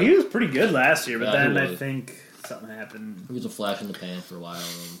my god. Well, he was pretty good last year, but then he I think something happened. He was a flash in the pan for a while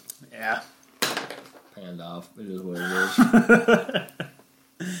and Yeah. panned off. It is what it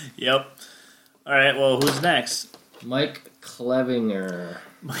is. Yep. All right, well, who's next? Mike Clevinger.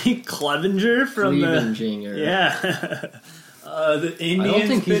 Mike Clevinger from Clevinger. Yeah. The Indians I don't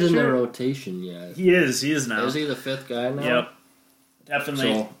think he's in the pitcher? rotation yet. He is now. Is he the 5th guy now? Yep.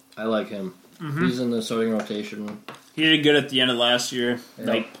 Definitely. So, I like him. Mm-hmm. He's in the starting rotation. He did good at the end of last year. Yep.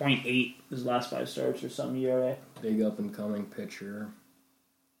 Like 0.8 his last 5 starts or something ERA. Big up-and-coming pitcher.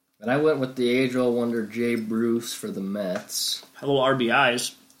 And I went with the age-old wonder Jay Bruce for the Mets. Hello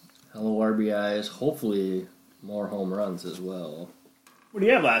RBIs. Hello RBIs. Hopefully more home runs as well. What do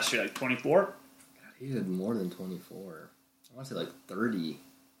you have last year? Like 24? God, he had more than 24. I want to say like 30.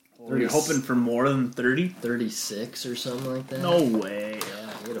 Well, you're hoping for more than 30? 36 or something like that. No way.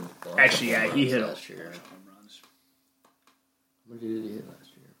 Yeah, he hit a bunch. Actually, yeah, he hit last year. What did he hit last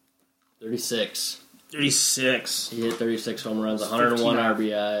year? 36. 36. He hit 36 home runs, 101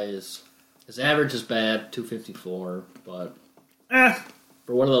 RBIs. His average is bad, 254, but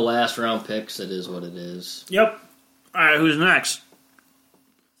for one of the last round picks, it is what it is. Yep. All right, who's next?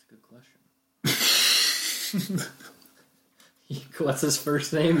 That's a good question. What's his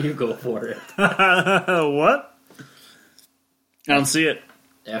first name? You go for it. What? I don't see it.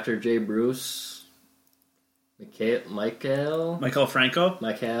 After Jay Bruce, Michael Franco.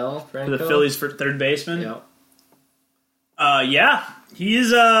 For the Phillies for third baseman. Yep. Yeah,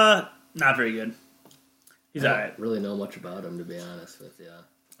 he's not very good. He's all right. I don't really know much about him, to be honest with you.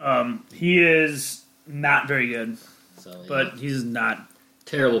 He is not very good, but he's not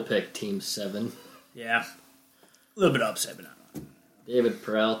terrible pick. Team 7. Yeah, a little bit upset, but not. David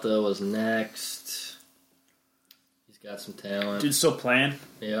Peralta was next. He's got some talent. Dude's still playing.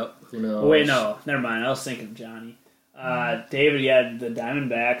 Yep. Who knows? Oh, wait, no, never mind. I was thinking of Johnny. David, yeah, the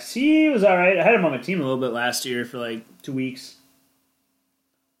Diamondbacks. He was all right. I had him on my team a little bit last year for like 2 weeks.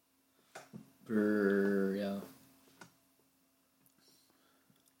 Yeah.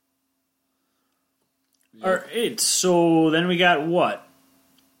 All right, so then we got what?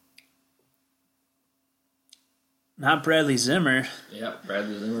 Not Bradley Zimmer. Yep,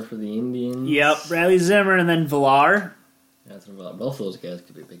 Bradley Zimmer for the Indians. Yep, Bradley Zimmer and then Villar. Yeah, that's Villar. Both those guys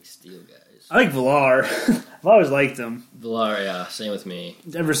could be big steal guys. I like Villar. I've always liked him. Villar, yeah, same with me.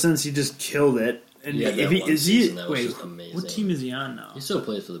 Ever since he just killed it. And yeah, if he is he wait, just amazing. What team is he on now? He still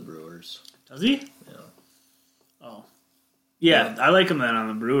plays for the Brewers. Does he? Yeah. Oh. Yeah, I like him then on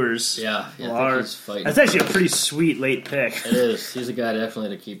the Brewers. Yeah, I think he's fighting. That's actually a pretty sweet late pick. It is. He's a guy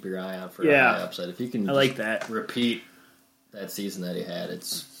definitely to keep your eye on for a high upside. If you can I like that. repeat that season that he had,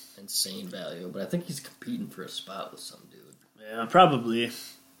 it's insane value. But I think he's competing for a spot with some dude. Yeah, probably.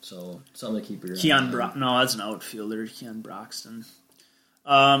 So, something to keep your eye on. No, that's an outfielder. Keon Broxton.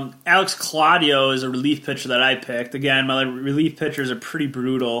 Alex Claudio is a relief pitcher that I picked. Again, my relief pitchers are pretty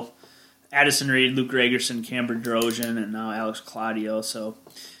brutal. Addison Reed, Luke Gregerson, Cam Bedrosian, and now Alex Claudio. So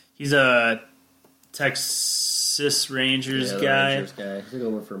he's a Texas Rangers guy. Rangers guy. He's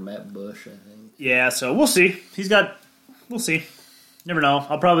over for Matt Bush, I think. Yeah, so we'll see. We'll see. Never know.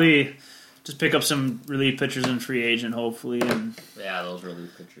 I'll probably just pick up some relief pitchers in free agent, hopefully. And yeah, those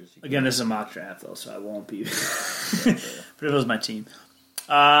relief pitchers. Again, this is a mock draft, though, so I won't be. But if it was my team.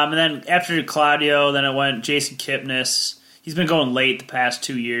 And then after Claudio, then it went Jason Kipnis. He's been going late the past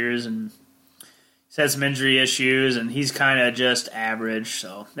 2 years, and he's had some injury issues, and he's kind of just average.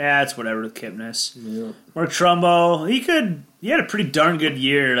 So that's whatever with Kipnis. Yep. Mark Trumbo, he had a pretty darn good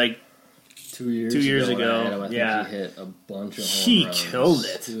year, like 2 years. 2 years ago. I think he hit a bunch of home He runs. killed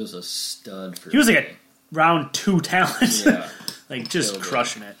it. He was a stud. He was like a round 2 talent. Yeah. Like just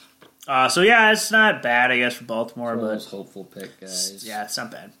crushing it. So yeah, it's not bad, I guess, for Baltimore. One of but those hopeful pick guys. Yeah, it's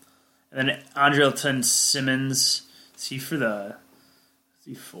not bad. And then Andrelton Simmons. Is he for the? Is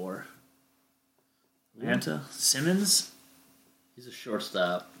he for? Atlanta Simmons. He's a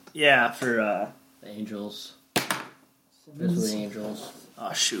shortstop. Yeah, for The Angels. Simmons. The Angels.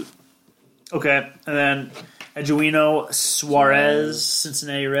 Oh shoot. Okay, and then Edwino Suarez,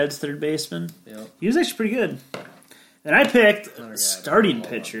 Cincinnati Reds third baseman. Yep. He was actually pretty good. And I picked a starting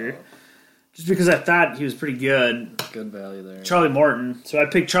pitcher just because I thought he was pretty good. Good value there. Charlie Morton. So I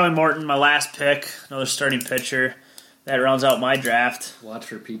picked Charlie Morton, my last pick, another starting pitcher. That rounds out my draft. Watch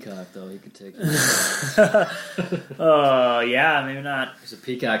for Peacock, though. He could take yeah, maybe not. He's a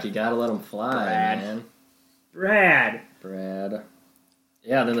Peacock. You got to let him fly, man. Brad.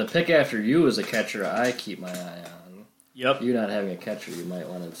 Yeah, then the pick after you is a catcher I keep my eye on. Yep. You not having a catcher, you might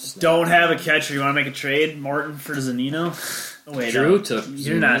want to Don't have a catcher. You want to make a trade? Morton for Zanino? Oh, wait, Drew took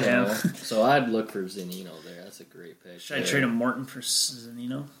You're Zunino, not him. So I'd look for Zanino there. That's a great pick. Should I trade him Morton for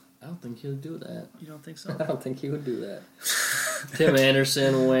Zanino? I don't think he'll do that. You don't think so? I don't think he would do that. Tim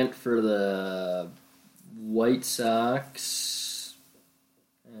Anderson went for the White Sox.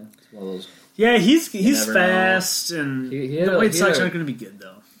 Yeah, it's one of those. Yeah, he's fast, and the White Sox aren't going to be good,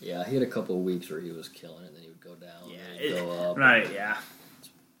 though. Yeah, he had a couple of weeks where he was killing it, then he would go down, go up. Right, yeah.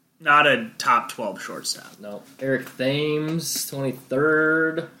 Not a top 12 shortstop. No. Eric Thames,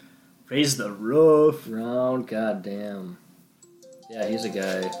 23rd. Raise the roof. Round, goddamn. Yeah, he's a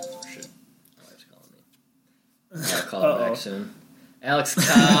guy. Oh, shit. My wife's calling me. I'll call her back soon. Alex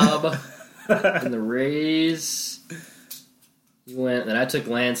Cobb in the Rays. He went, and I took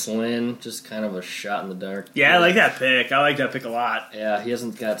Lance Lynn, just kind of a shot in the dark. Yeah, I like that pick. I like that pick a lot. Yeah, he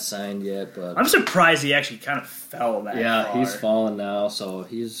hasn't got signed yet, but I'm surprised he actually kind of fell that far. He's fallen now, so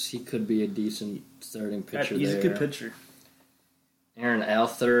he could be a decent starting pitcher. He's a good pitcher. Aaron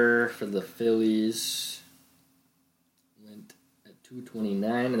Alther for the Phillies went at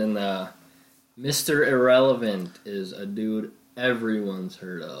 229, and then the Mr. Irrelevant is a dude everyone's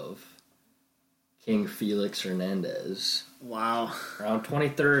heard of, King Felix Hernandez. Wow. Around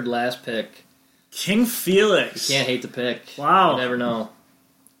 23rd, last pick. King Felix. You can't hate the pick. Wow. You never know.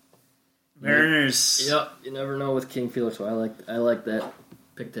 Mariners. Yep, you never know with King Felix. So I like that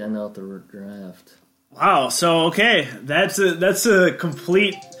pick to end out the draft. Wow. So okay, that's a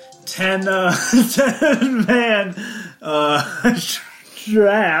complete 10 man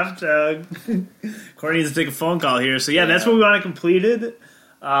draft. Cory needs to take a phone call here. So yeah, that's what we want to completed.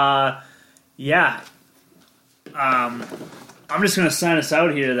 Yeah. I'm just going to sign us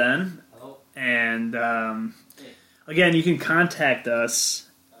out here then. And again, you can contact us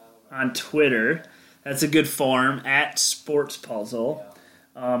on Twitter. That's a good form, at SportsPuzzle.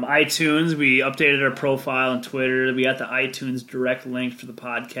 iTunes, we updated our profile on Twitter. We got the iTunes direct link for the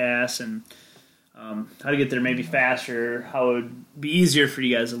podcast and how to get there maybe faster, how it would be easier for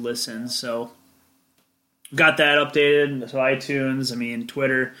you guys to listen. So got that updated. So iTunes,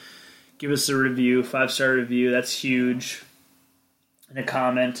 Twitter. Give us a review, 5-star review. That's huge. And a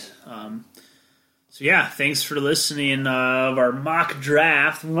comment. So yeah, thanks for listening of our mock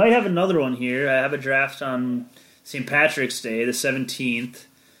draft. We might have another one here. I have a draft on St. Patrick's Day, the 17th,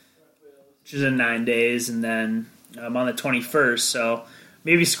 which is in 9 days, and then on the 21st. So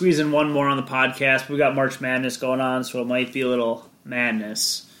maybe squeeze in one more on the podcast. We got March Madness going on, so it might be a little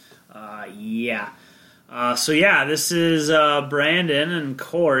madness. Yeah. This is Brandon and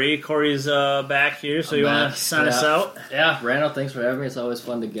Corey. Corey's back here, so you want to sign us out? Yeah, Brandon, thanks for having me. It's always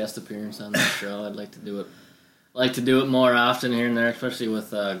fun to guest appearance on the show. I'd like to do it more often here and there, especially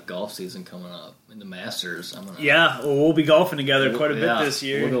with golf season coming up and the Masters. We'll be golfing together quite a bit this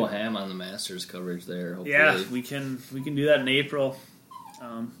year. We'll go ham on the Masters coverage there. Hopefully. Yeah, we can do that in April.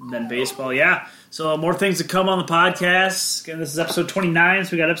 Then baseball, yeah. So more things to come on the podcast. Again, this is episode 29,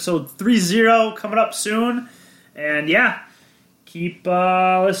 so we got episode 30 coming up soon. And keep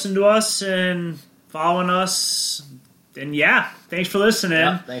listening to us and following us. And thanks for listening.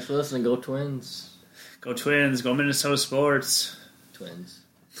 Yeah, thanks for listening. Go Twins. Go Twins. Go Minnesota Sports. Twins.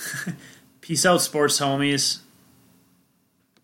 Peace out, sports homies.